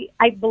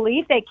 I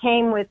believe they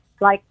came with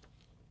like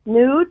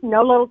nude,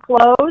 no little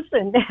clothes,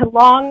 and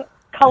long,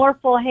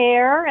 colorful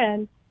hair,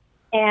 and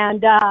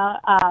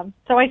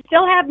so I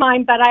still have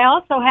mine, but I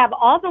also have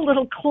all the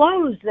little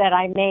clothes that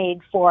I made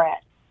for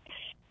it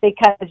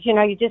because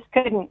you just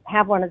couldn't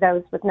have one of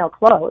those with no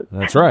clothes.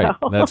 That's right.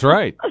 So, that's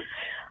right.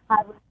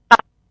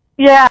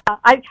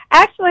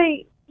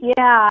 Actually,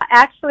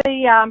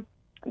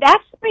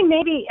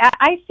 maybe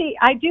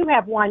I do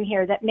have one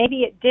here that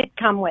maybe it did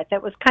come with.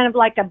 It was kind of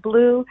like a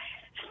blue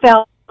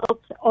felt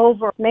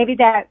over. Maybe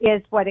that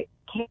is what it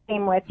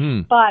came with.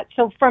 But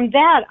so from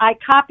that, I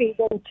copied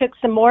and took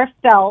some more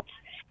felt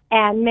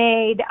and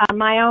made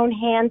my own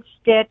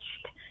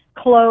hand-stitched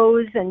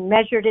clothes and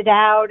measured it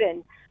out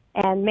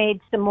and made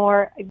some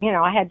more.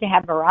 I had to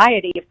have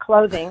variety of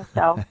clothing,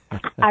 so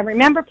I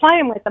remember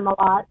playing with them a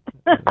lot.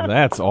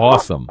 That's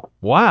awesome.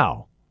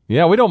 Wow.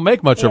 Yeah, we don't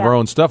make much of our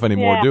own stuff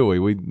anymore, do we?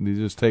 We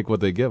just take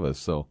what they give us.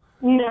 So,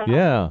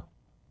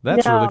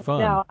 that's really fun.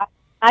 No,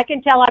 I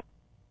can tell I'm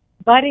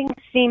a budding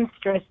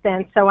seamstress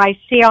then, so I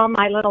see all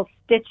my little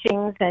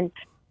stitchings and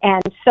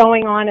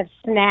sewing on of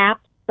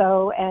snaps,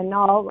 and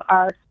all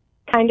are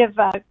kind of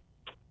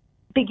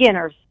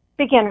beginner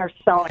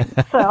sewing.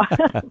 So,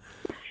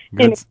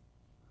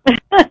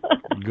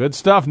 Good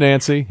stuff,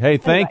 Nancy. Hey,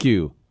 thank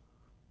you.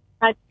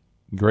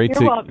 Great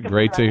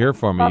to hear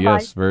from you. Bye-bye.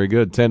 Yes, very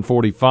good.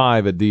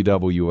 1045 at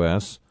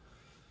DWS.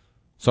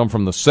 Some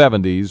from the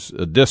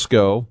 70s,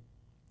 disco, of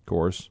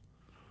course,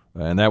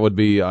 and that would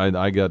be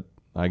I got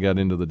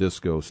into the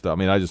disco stuff.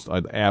 I mean,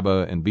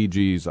 ABBA and Bee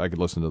Gees. I could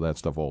listen to that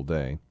stuff all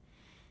day.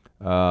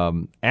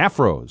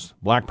 Afros,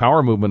 Black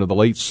Power movement of the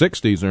late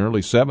 60s and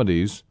early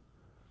 70s,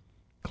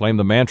 claimed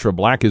the mantra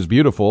 "Black is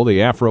beautiful."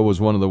 The Afro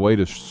was one of the ways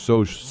to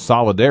show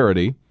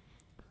solidarity.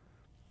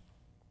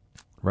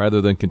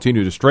 Rather than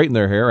continue to straighten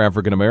their hair,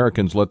 African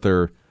Americans let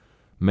their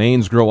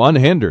manes grow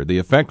unhindered. The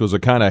effect was a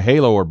kind of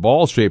halo or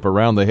ball shape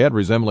around the head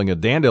resembling a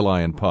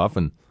dandelion puff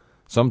and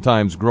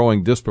sometimes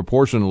growing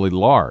disproportionately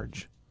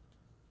large.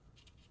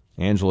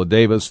 Angela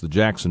Davis, the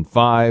Jackson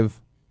 5,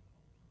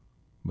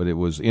 but it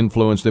was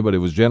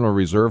generally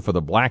reserved for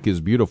the Black is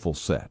Beautiful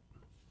set.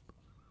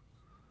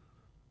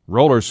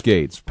 Roller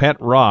skates, pet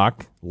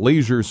rock,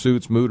 leisure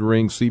suits, mood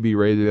rings, CB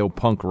radio,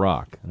 punk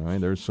rock. All right,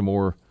 there's some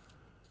more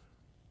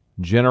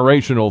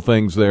generational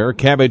things there.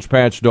 Cabbage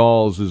Patch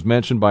Dolls is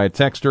mentioned by a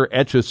texter.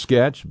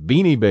 Etch-a-Sketch,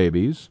 Beanie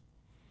Babies.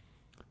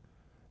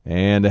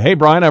 And, hey,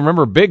 Brian, I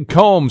remember big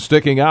comb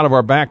sticking out of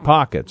our back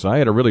pockets. I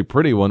had a really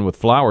pretty one with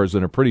flowers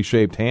and a pretty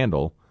shaped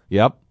handle.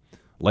 Yep,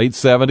 late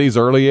 70s,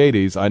 early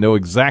 80s. I know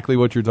exactly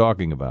what you're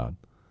talking about.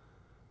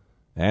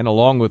 And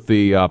along with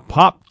the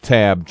Pop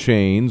Tab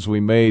chains, we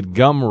made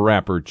gum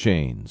wrapper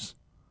chains.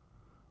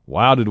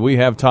 Wow, did we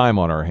have time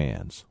on our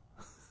hands.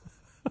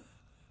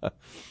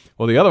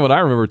 Well, the other one I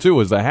remember, too,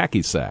 was the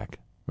hacky sack.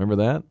 Remember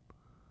that?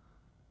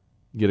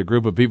 Get a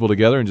group of people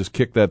together and just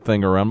kick that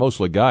thing around,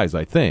 mostly guys,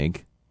 I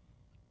think,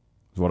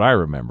 is what I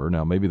remember.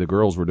 Now, maybe the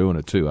girls were doing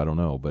it, too. I don't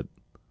know, but,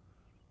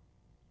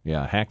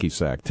 yeah, hacky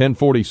sack.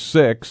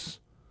 1046,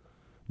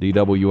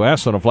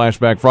 DWS on a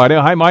Flashback Friday.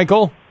 Hi,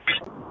 Michael.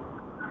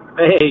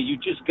 Hey, you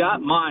just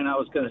got mine. I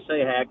was going to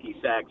say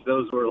hacky sacks.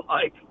 Those were,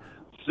 like,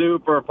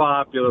 super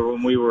popular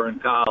when we were in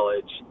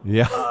college.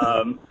 Yeah.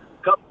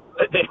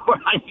 They were,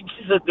 you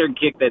just sit there and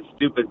kick that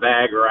stupid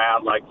bag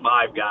around like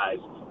five guys.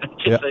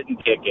 Just sit and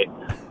kick it.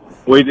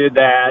 We did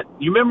that.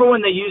 You remember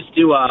when they used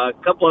to, a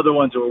couple other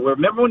ones were,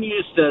 remember when you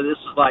used to, this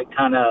was like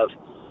kind of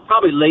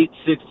probably late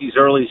 60s,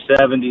 early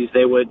 70s,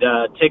 they would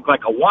take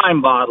like a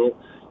wine bottle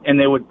and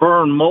they would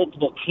burn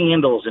multiple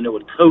candles and it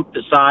would coat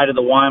the side of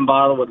the wine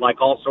bottle with like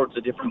all sorts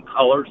of different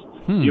colors.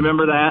 Do you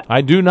remember that?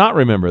 I do not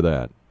remember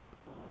that.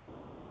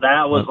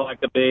 That was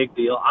like a big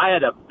deal. I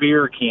had a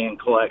beer can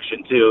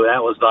collection, too. That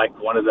was like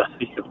one of the,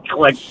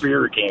 collect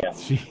beer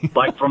cans.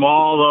 Like from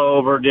all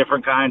over,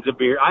 different kinds of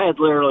beer. I had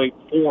literally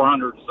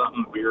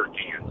 400-something beer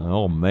cans.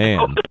 Oh,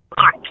 man.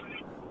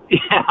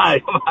 Yeah,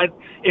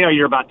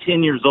 you're about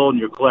 10 years old and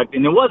you're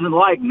collecting. It wasn't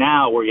like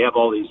now where you have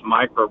all these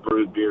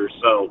microbrewed beers,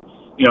 so,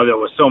 there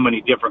was so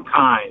many different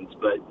kinds.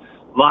 But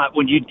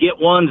when you'd get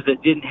ones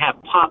that didn't have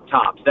pop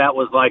tops, that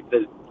was like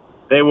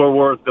they were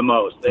worth the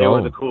most. They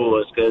were the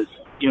coolest because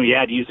you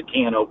had to use a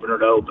can opener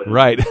to open it.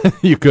 Right.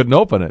 You couldn't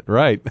open it.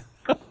 Right.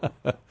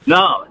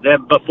 No,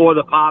 that before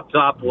the pop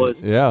top was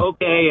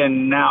okay,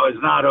 and now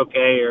it's not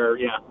okay, or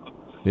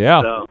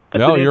Yeah. So,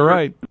 no, you're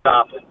right.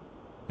 Topic.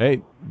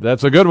 Hey,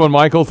 that's a good one,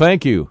 Michael.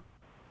 Thank you.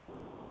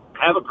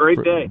 Have a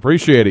great day.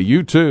 Appreciate it.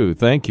 You too.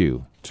 Thank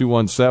you.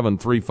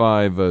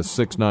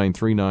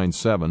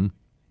 217-356-9397.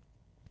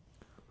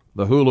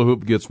 The hula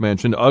hoop gets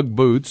mentioned. Ugg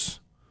boots.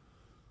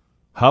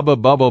 Hubba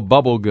Bubba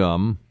bubble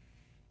gum.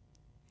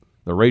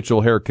 The Rachel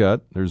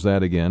haircut, there's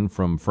that again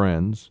from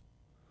Friends.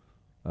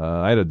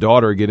 I had a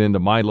daughter get into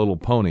My Little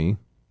Pony.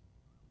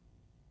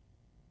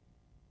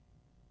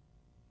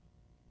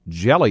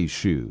 Jelly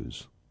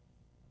shoes.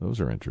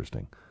 Those are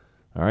interesting.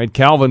 All right,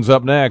 Calvin's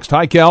up next.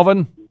 Hi,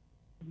 Calvin.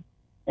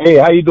 Hey,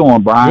 how you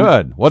doing, Brian?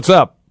 Good. What's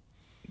up?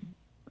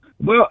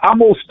 Well, I'm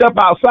going to step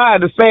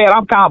outside and say it.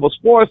 I'm kind of a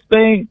sports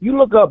thing. You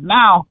look up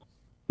now,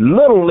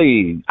 Little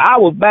League. I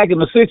was back in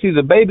the 60s,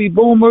 the baby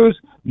boomers.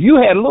 You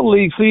had Little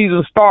League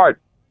season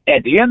start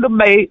at the end of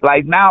May,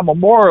 like now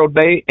Memorial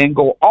Day, and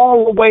go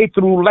all the way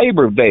through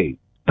Labor Day.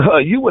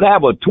 You would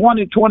have a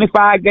 20,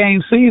 25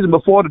 game season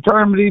before the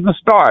tournament even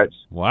starts.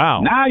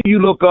 Wow. Now you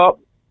look up,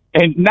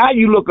 and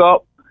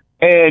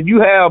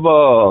you have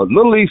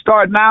Little League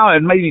start now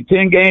and maybe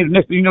 10 games.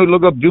 Next thing you know,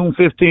 look up June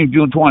 15th,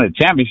 June 20th,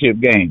 championship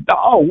game.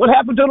 Oh, what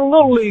happened to the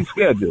Little League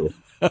schedule?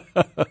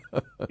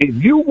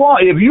 If you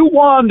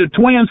won the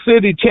Twin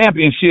City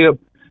Championship,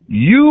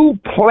 you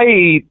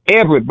played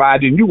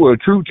everybody and you were a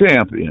true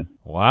champion.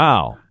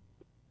 Wow.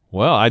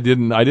 Well, I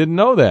didn't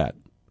know that.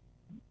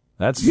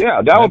 That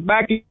was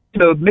back in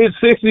the mid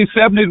 60s,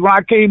 70s when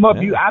I came up.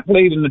 I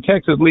played in the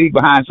Texas League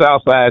behind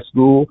Southside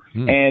School,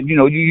 and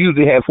you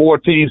usually had 4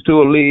 teams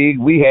to a league.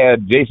 We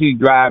had JC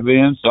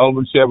Drive-In,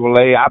 Sullivan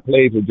Chevrolet. I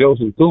played for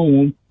Joseph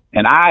Kuhn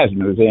and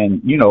Eisner's,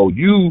 and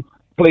you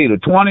played a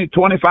 20,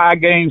 25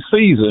 game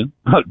season,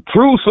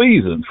 true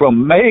season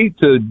from May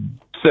to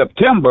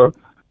September,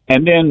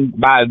 and then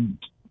by the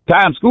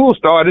time school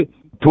started,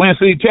 Twin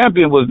City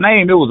champion was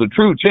named. It was a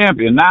true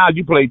champion. Now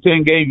you play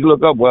 10 games, you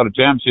look up, well, the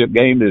championship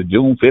game is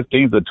June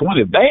 15th or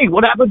 20th. Dang,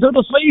 what happened to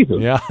the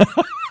season? Yeah.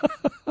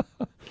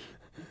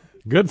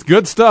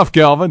 Good stuff,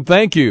 Calvin.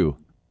 Thank you.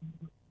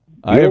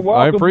 You're welcome.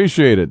 I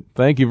appreciate it.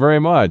 Thank you very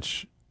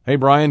much. Hey,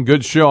 Brian,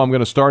 good show. I'm going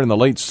to start in the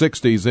late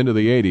 60s into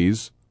the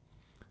 80s.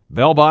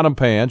 Bell-bottom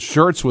pants,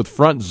 shirts with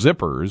front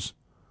zippers,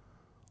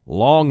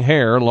 long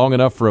hair, long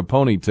enough for a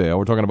ponytail.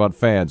 We're talking about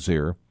fads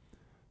here.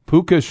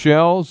 Puka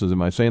shells,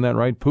 am I saying that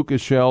right? Puka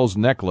shells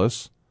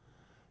necklace,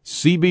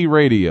 CB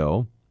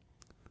radio.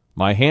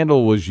 My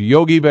handle was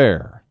Yogi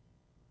Bear.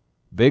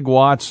 Big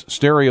watts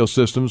stereo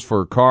systems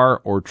for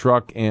car or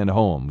truck and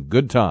home.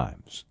 Good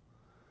times.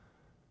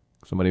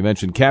 Somebody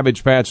mentioned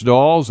Cabbage Patch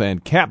dolls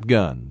and cap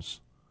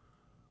guns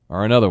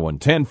are another one.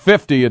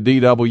 1050 at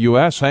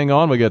DWS. Hang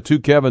on, we got 2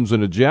 Kevins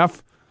and a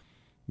Jeff.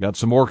 Got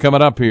some more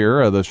coming up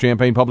here. The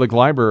Champaign Public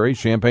Library,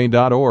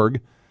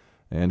 champaign.org.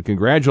 And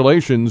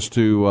congratulations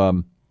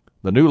to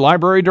the new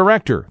library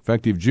director,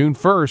 effective June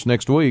 1st,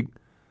 next week,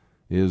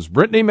 is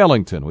Brittany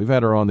Millington. We've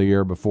had her on the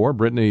air before.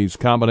 Brittany's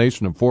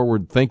combination of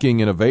forward-thinking,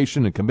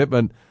 innovation, and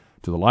commitment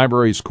to the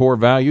library's core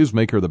values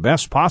make her the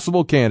best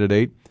possible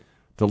candidate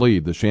to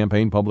lead the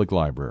Champaign Public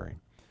Library.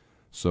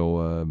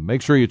 So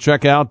make sure you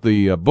check out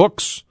the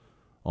books,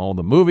 all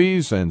the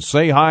movies, and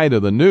say hi to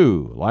the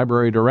new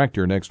library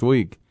director next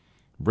week,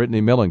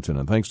 Brittany Millington.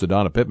 And thanks to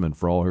Donna Pittman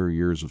for all her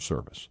years of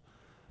service.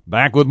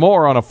 Back with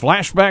more on a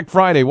Flashback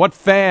Friday. What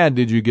fad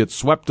did you get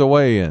swept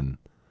away in?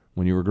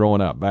 when you were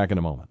growing up. Back in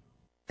a moment.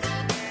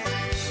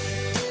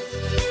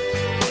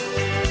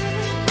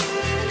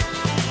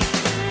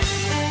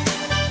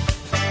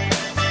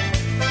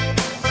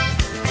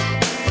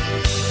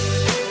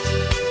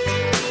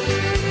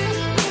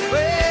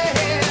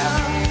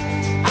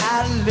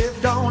 I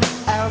lived on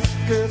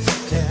outskirts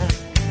of town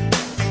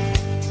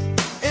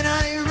in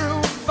an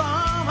 8-room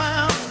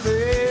farmhouse,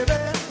 baby,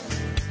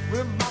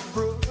 with my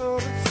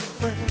brothers and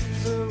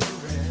friends around.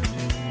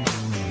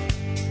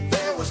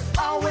 There was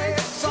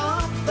always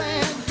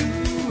something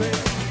doing.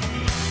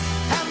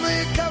 Had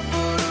me a couple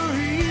of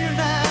real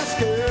nice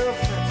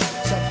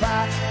girlfriends, so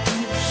by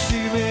you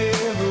see me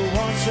every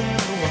once in a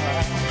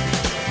while.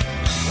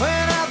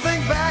 When I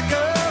think back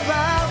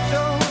about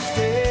those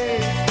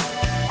days,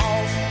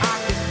 all I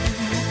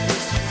can do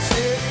is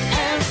sit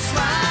and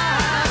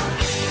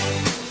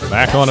smile.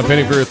 Back on A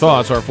Penny for Your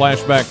Thoughts, our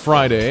Flashback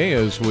Friday,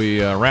 as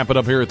we wrap it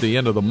up here at the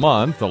end of the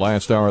month, the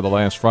last hour of the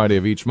last Friday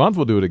of each month.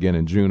 We'll do it again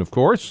in June, of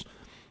course.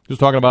 Just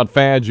talking about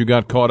fads you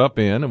got caught up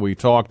in. And we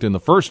talked in the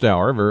first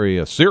hour,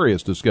 very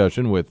serious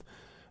discussion with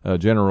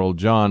General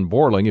John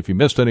Borling. If you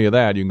missed any of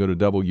that, you can go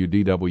to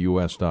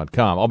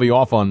WDWS.com. I'll be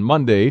off on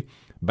Monday,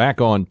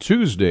 back on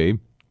Tuesday,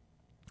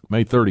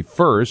 May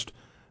 31st,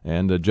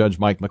 and Judge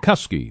Mike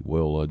McCuskey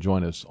will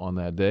join us on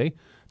that day.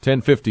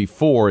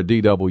 10:54 at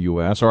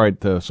DWS. All right,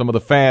 some of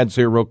the fads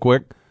here real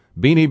quick.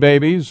 Beanie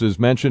Babies is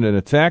mentioned in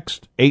a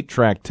text.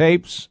 8-track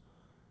tapes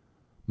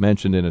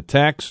mentioned in a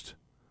text.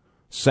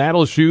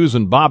 Saddle shoes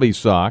and bobby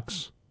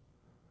socks.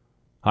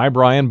 Hi,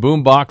 Brian.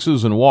 Boom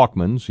boxes and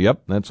Walkmans.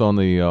 Yep, that's on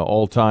the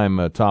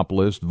all-time top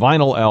list.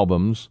 Vinyl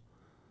albums.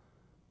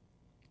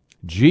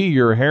 Gee,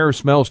 your hair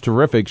smells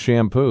terrific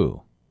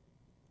shampoo.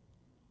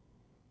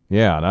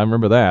 Yeah, and I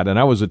remember that. And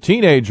I was a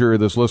teenager,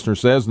 this listener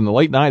says, in the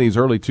late 90s,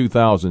 early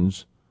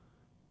 2000s.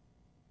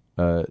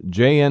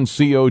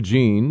 JNCO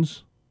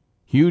jeans,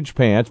 huge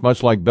pants,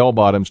 much like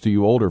bell-bottoms to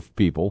you older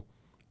people.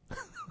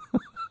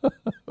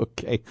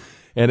 Okay.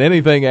 And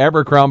anything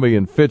Abercrombie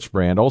and Fitch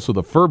brand. Also,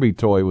 the Furby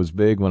toy was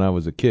big when I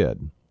was a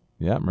kid.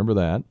 Yeah, remember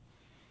that.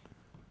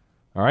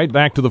 All right,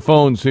 back to the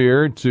phones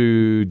here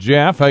to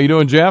Jeff. How you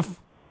doing, Jeff?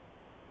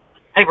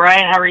 Hey,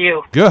 Brian, how are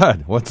you?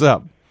 Good. What's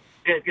up?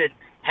 Good, good.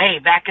 Hey,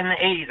 back in the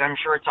 80s, I'm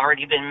sure it's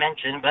already been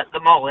mentioned, but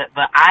the mullet,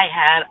 but I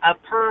had a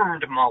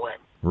permed mullet.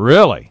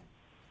 Really?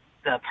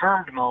 The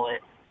permed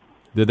mullet.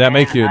 Did that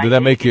make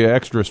you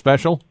extra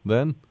special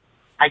then?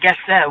 I guess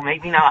so.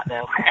 Maybe not,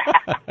 though.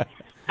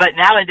 But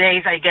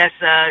nowadays, I guess,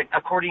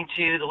 according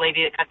to the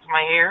lady that cuts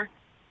my hair,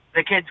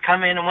 the kids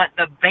come in and want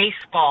the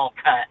baseball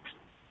cut.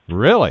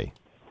 Really?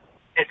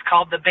 It's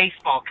called the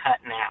baseball cut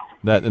now.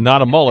 That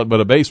not a mullet, but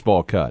a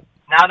baseball cut.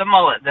 Not a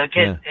mullet. The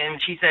kid, and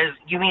she says,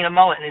 "You mean a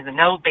mullet?" And he says,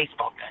 "No,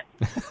 baseball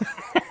cut."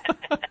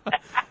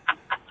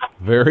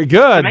 Very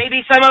good. So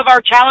maybe some of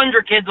our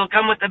Challenger kids will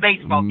come with the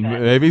baseball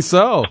cut. Maybe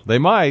so. They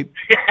might.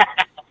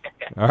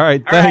 All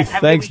right.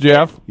 Thanks,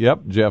 Jeff.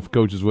 Yep, Jeff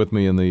coaches with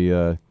me in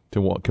the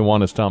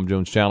Kiwanis Tom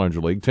Jones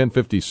Challenger League.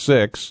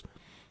 10:56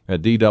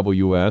 at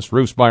DWS.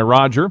 Roofs by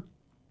Roger,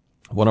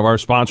 one of our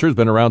sponsors,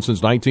 been around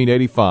since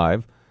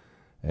 1985.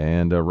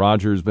 And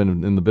Roger's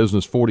been in the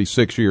business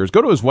 46 years.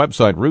 Go to his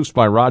website,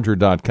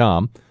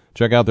 roofsbyroger.com.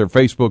 Check out their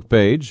Facebook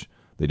page.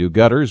 They do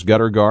gutters,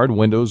 gutter guard,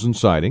 windows, and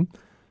siding.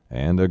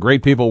 And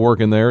great people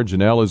working there.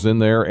 Janelle is in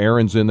there.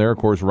 Aaron's in there. Of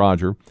course,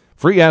 Roger.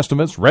 Free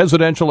estimates,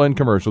 residential and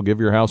commercial. Give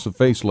your house a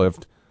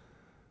facelift.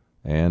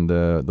 And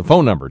the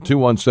phone number,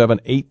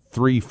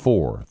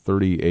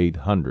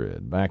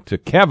 217-834-3800. Back to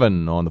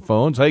Kevin on the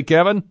phones. Hey,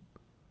 Kevin.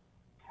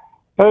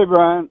 Hey,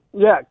 Brian.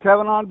 Yeah,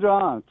 Kevin on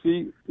John.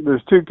 See,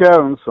 there's two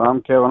Kevins, so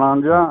I'm Kevin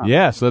on John.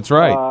 Yes, that's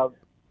right.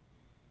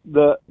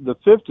 The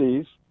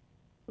 50s,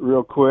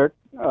 real quick,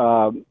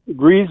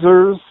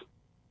 greasers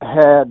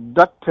had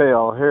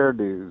ducktail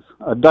hairdos,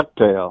 a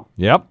ducktail.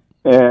 Yep.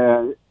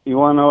 And you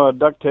want to know what a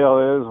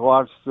ducktail is?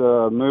 Watch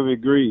the movie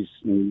Grease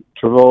and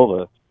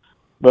Travolta.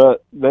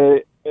 But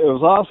it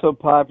was also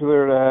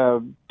popular to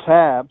have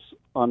taps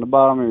on the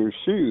bottom of your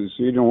shoes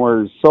so you didn't wear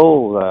your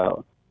soles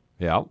out.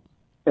 Yep.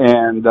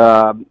 And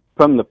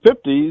from the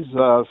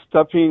 50s,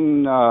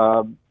 stuffing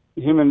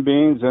human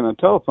beings in a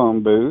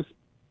telephone booth.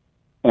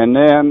 And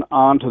then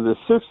on to the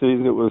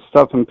 60s, it was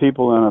stuffing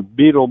people in a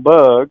beetle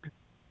bug.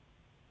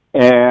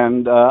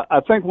 And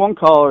I think one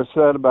caller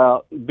said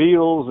about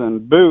Beatles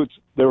and boots,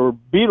 there were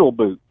Beetle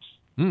boots.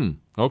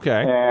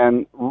 Okay.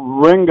 And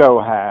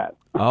Ringo hat.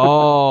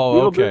 Oh,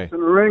 Beetle okay. boots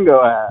and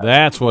Ringo hat.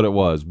 That's what it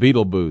was,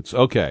 Beetle boots.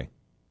 Okay.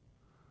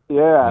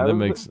 Yeah.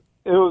 It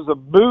was a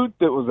boot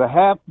that was a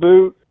half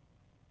boot,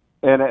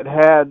 and it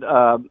had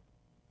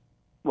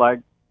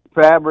like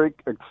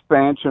fabric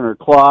expansion or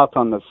cloth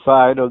on the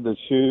side of the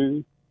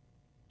shoe,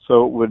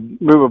 so it would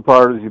move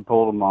apart as you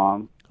pulled them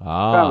on.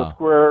 Kind of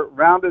square,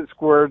 rounded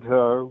square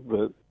toe,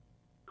 but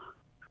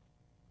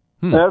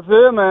that's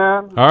it,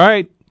 man. All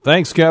right.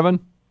 Thanks, Kevin.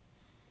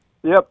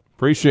 Yep.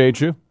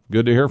 Appreciate you.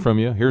 Good to hear from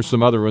you. Here's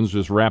some other ones,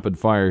 just rapid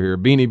fire here.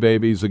 Beanie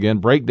Babies, again,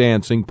 break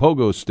dancing,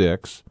 pogo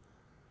sticks,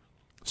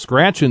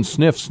 scratch and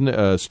sniff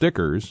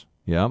stickers,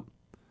 yep.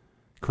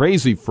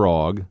 Crazy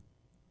Frog,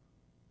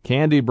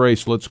 candy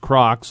bracelets,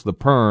 Crocs, the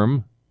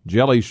Perm,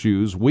 jelly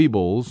shoes,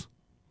 Weebles,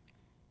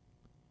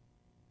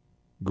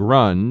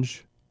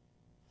 grunge,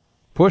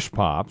 push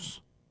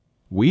pops,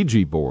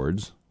 Ouija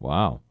boards,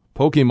 wow,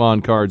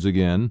 Pokemon cards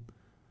again,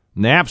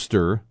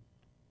 Napster,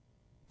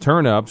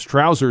 turnips,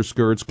 trouser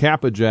skirts,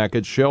 Kappa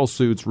jackets, shell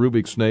suits,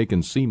 Rubik's snake,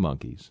 and sea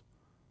monkeys.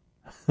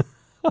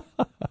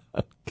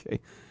 Okay.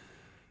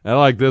 I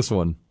like this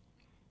one.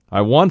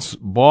 I once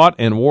bought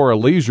and wore a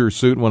leisure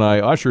suit when I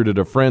ushered at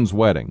a friend's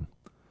wedding.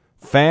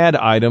 Fad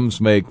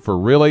items make for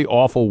really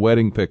awful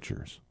wedding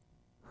pictures.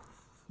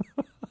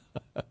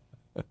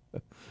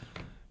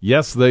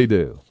 Yes, they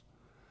do.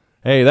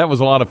 Hey, that was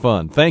a lot of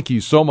fun. Thank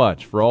you so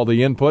much for all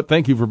the input.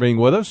 Thank you for being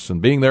with us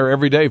and being there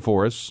every day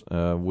for us.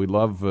 We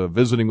love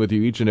visiting with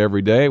you each and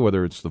every day,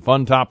 whether it's the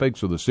fun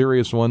topics or the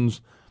serious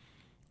ones.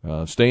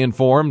 Stay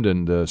informed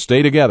and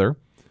stay together.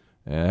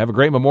 Have a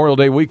great Memorial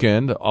Day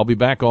weekend. I'll be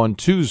back on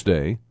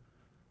Tuesday.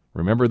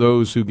 Remember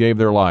those who gave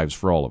their lives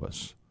for all of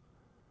us.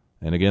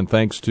 And again,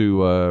 thanks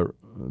to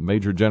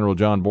Major General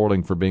John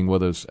Borling for being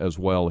with us as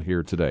well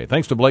here today.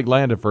 Thanks to Blake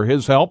Landon for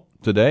his help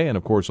today and,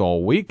 of course,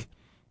 all week.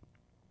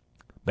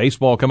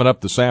 Baseball coming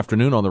up this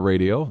afternoon on the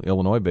radio,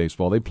 Illinois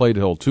baseball. They played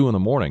till 2 in the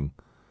morning.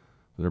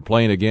 They're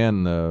playing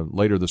again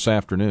later this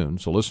afternoon,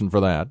 so listen for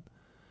that.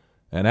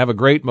 And have a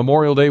great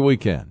Memorial Day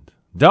weekend.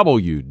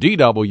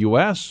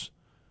 WDWS,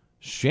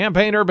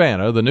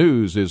 Champaign-Urbana. The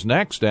news is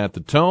next at the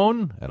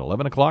Tone at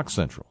 11 o'clock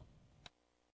Central.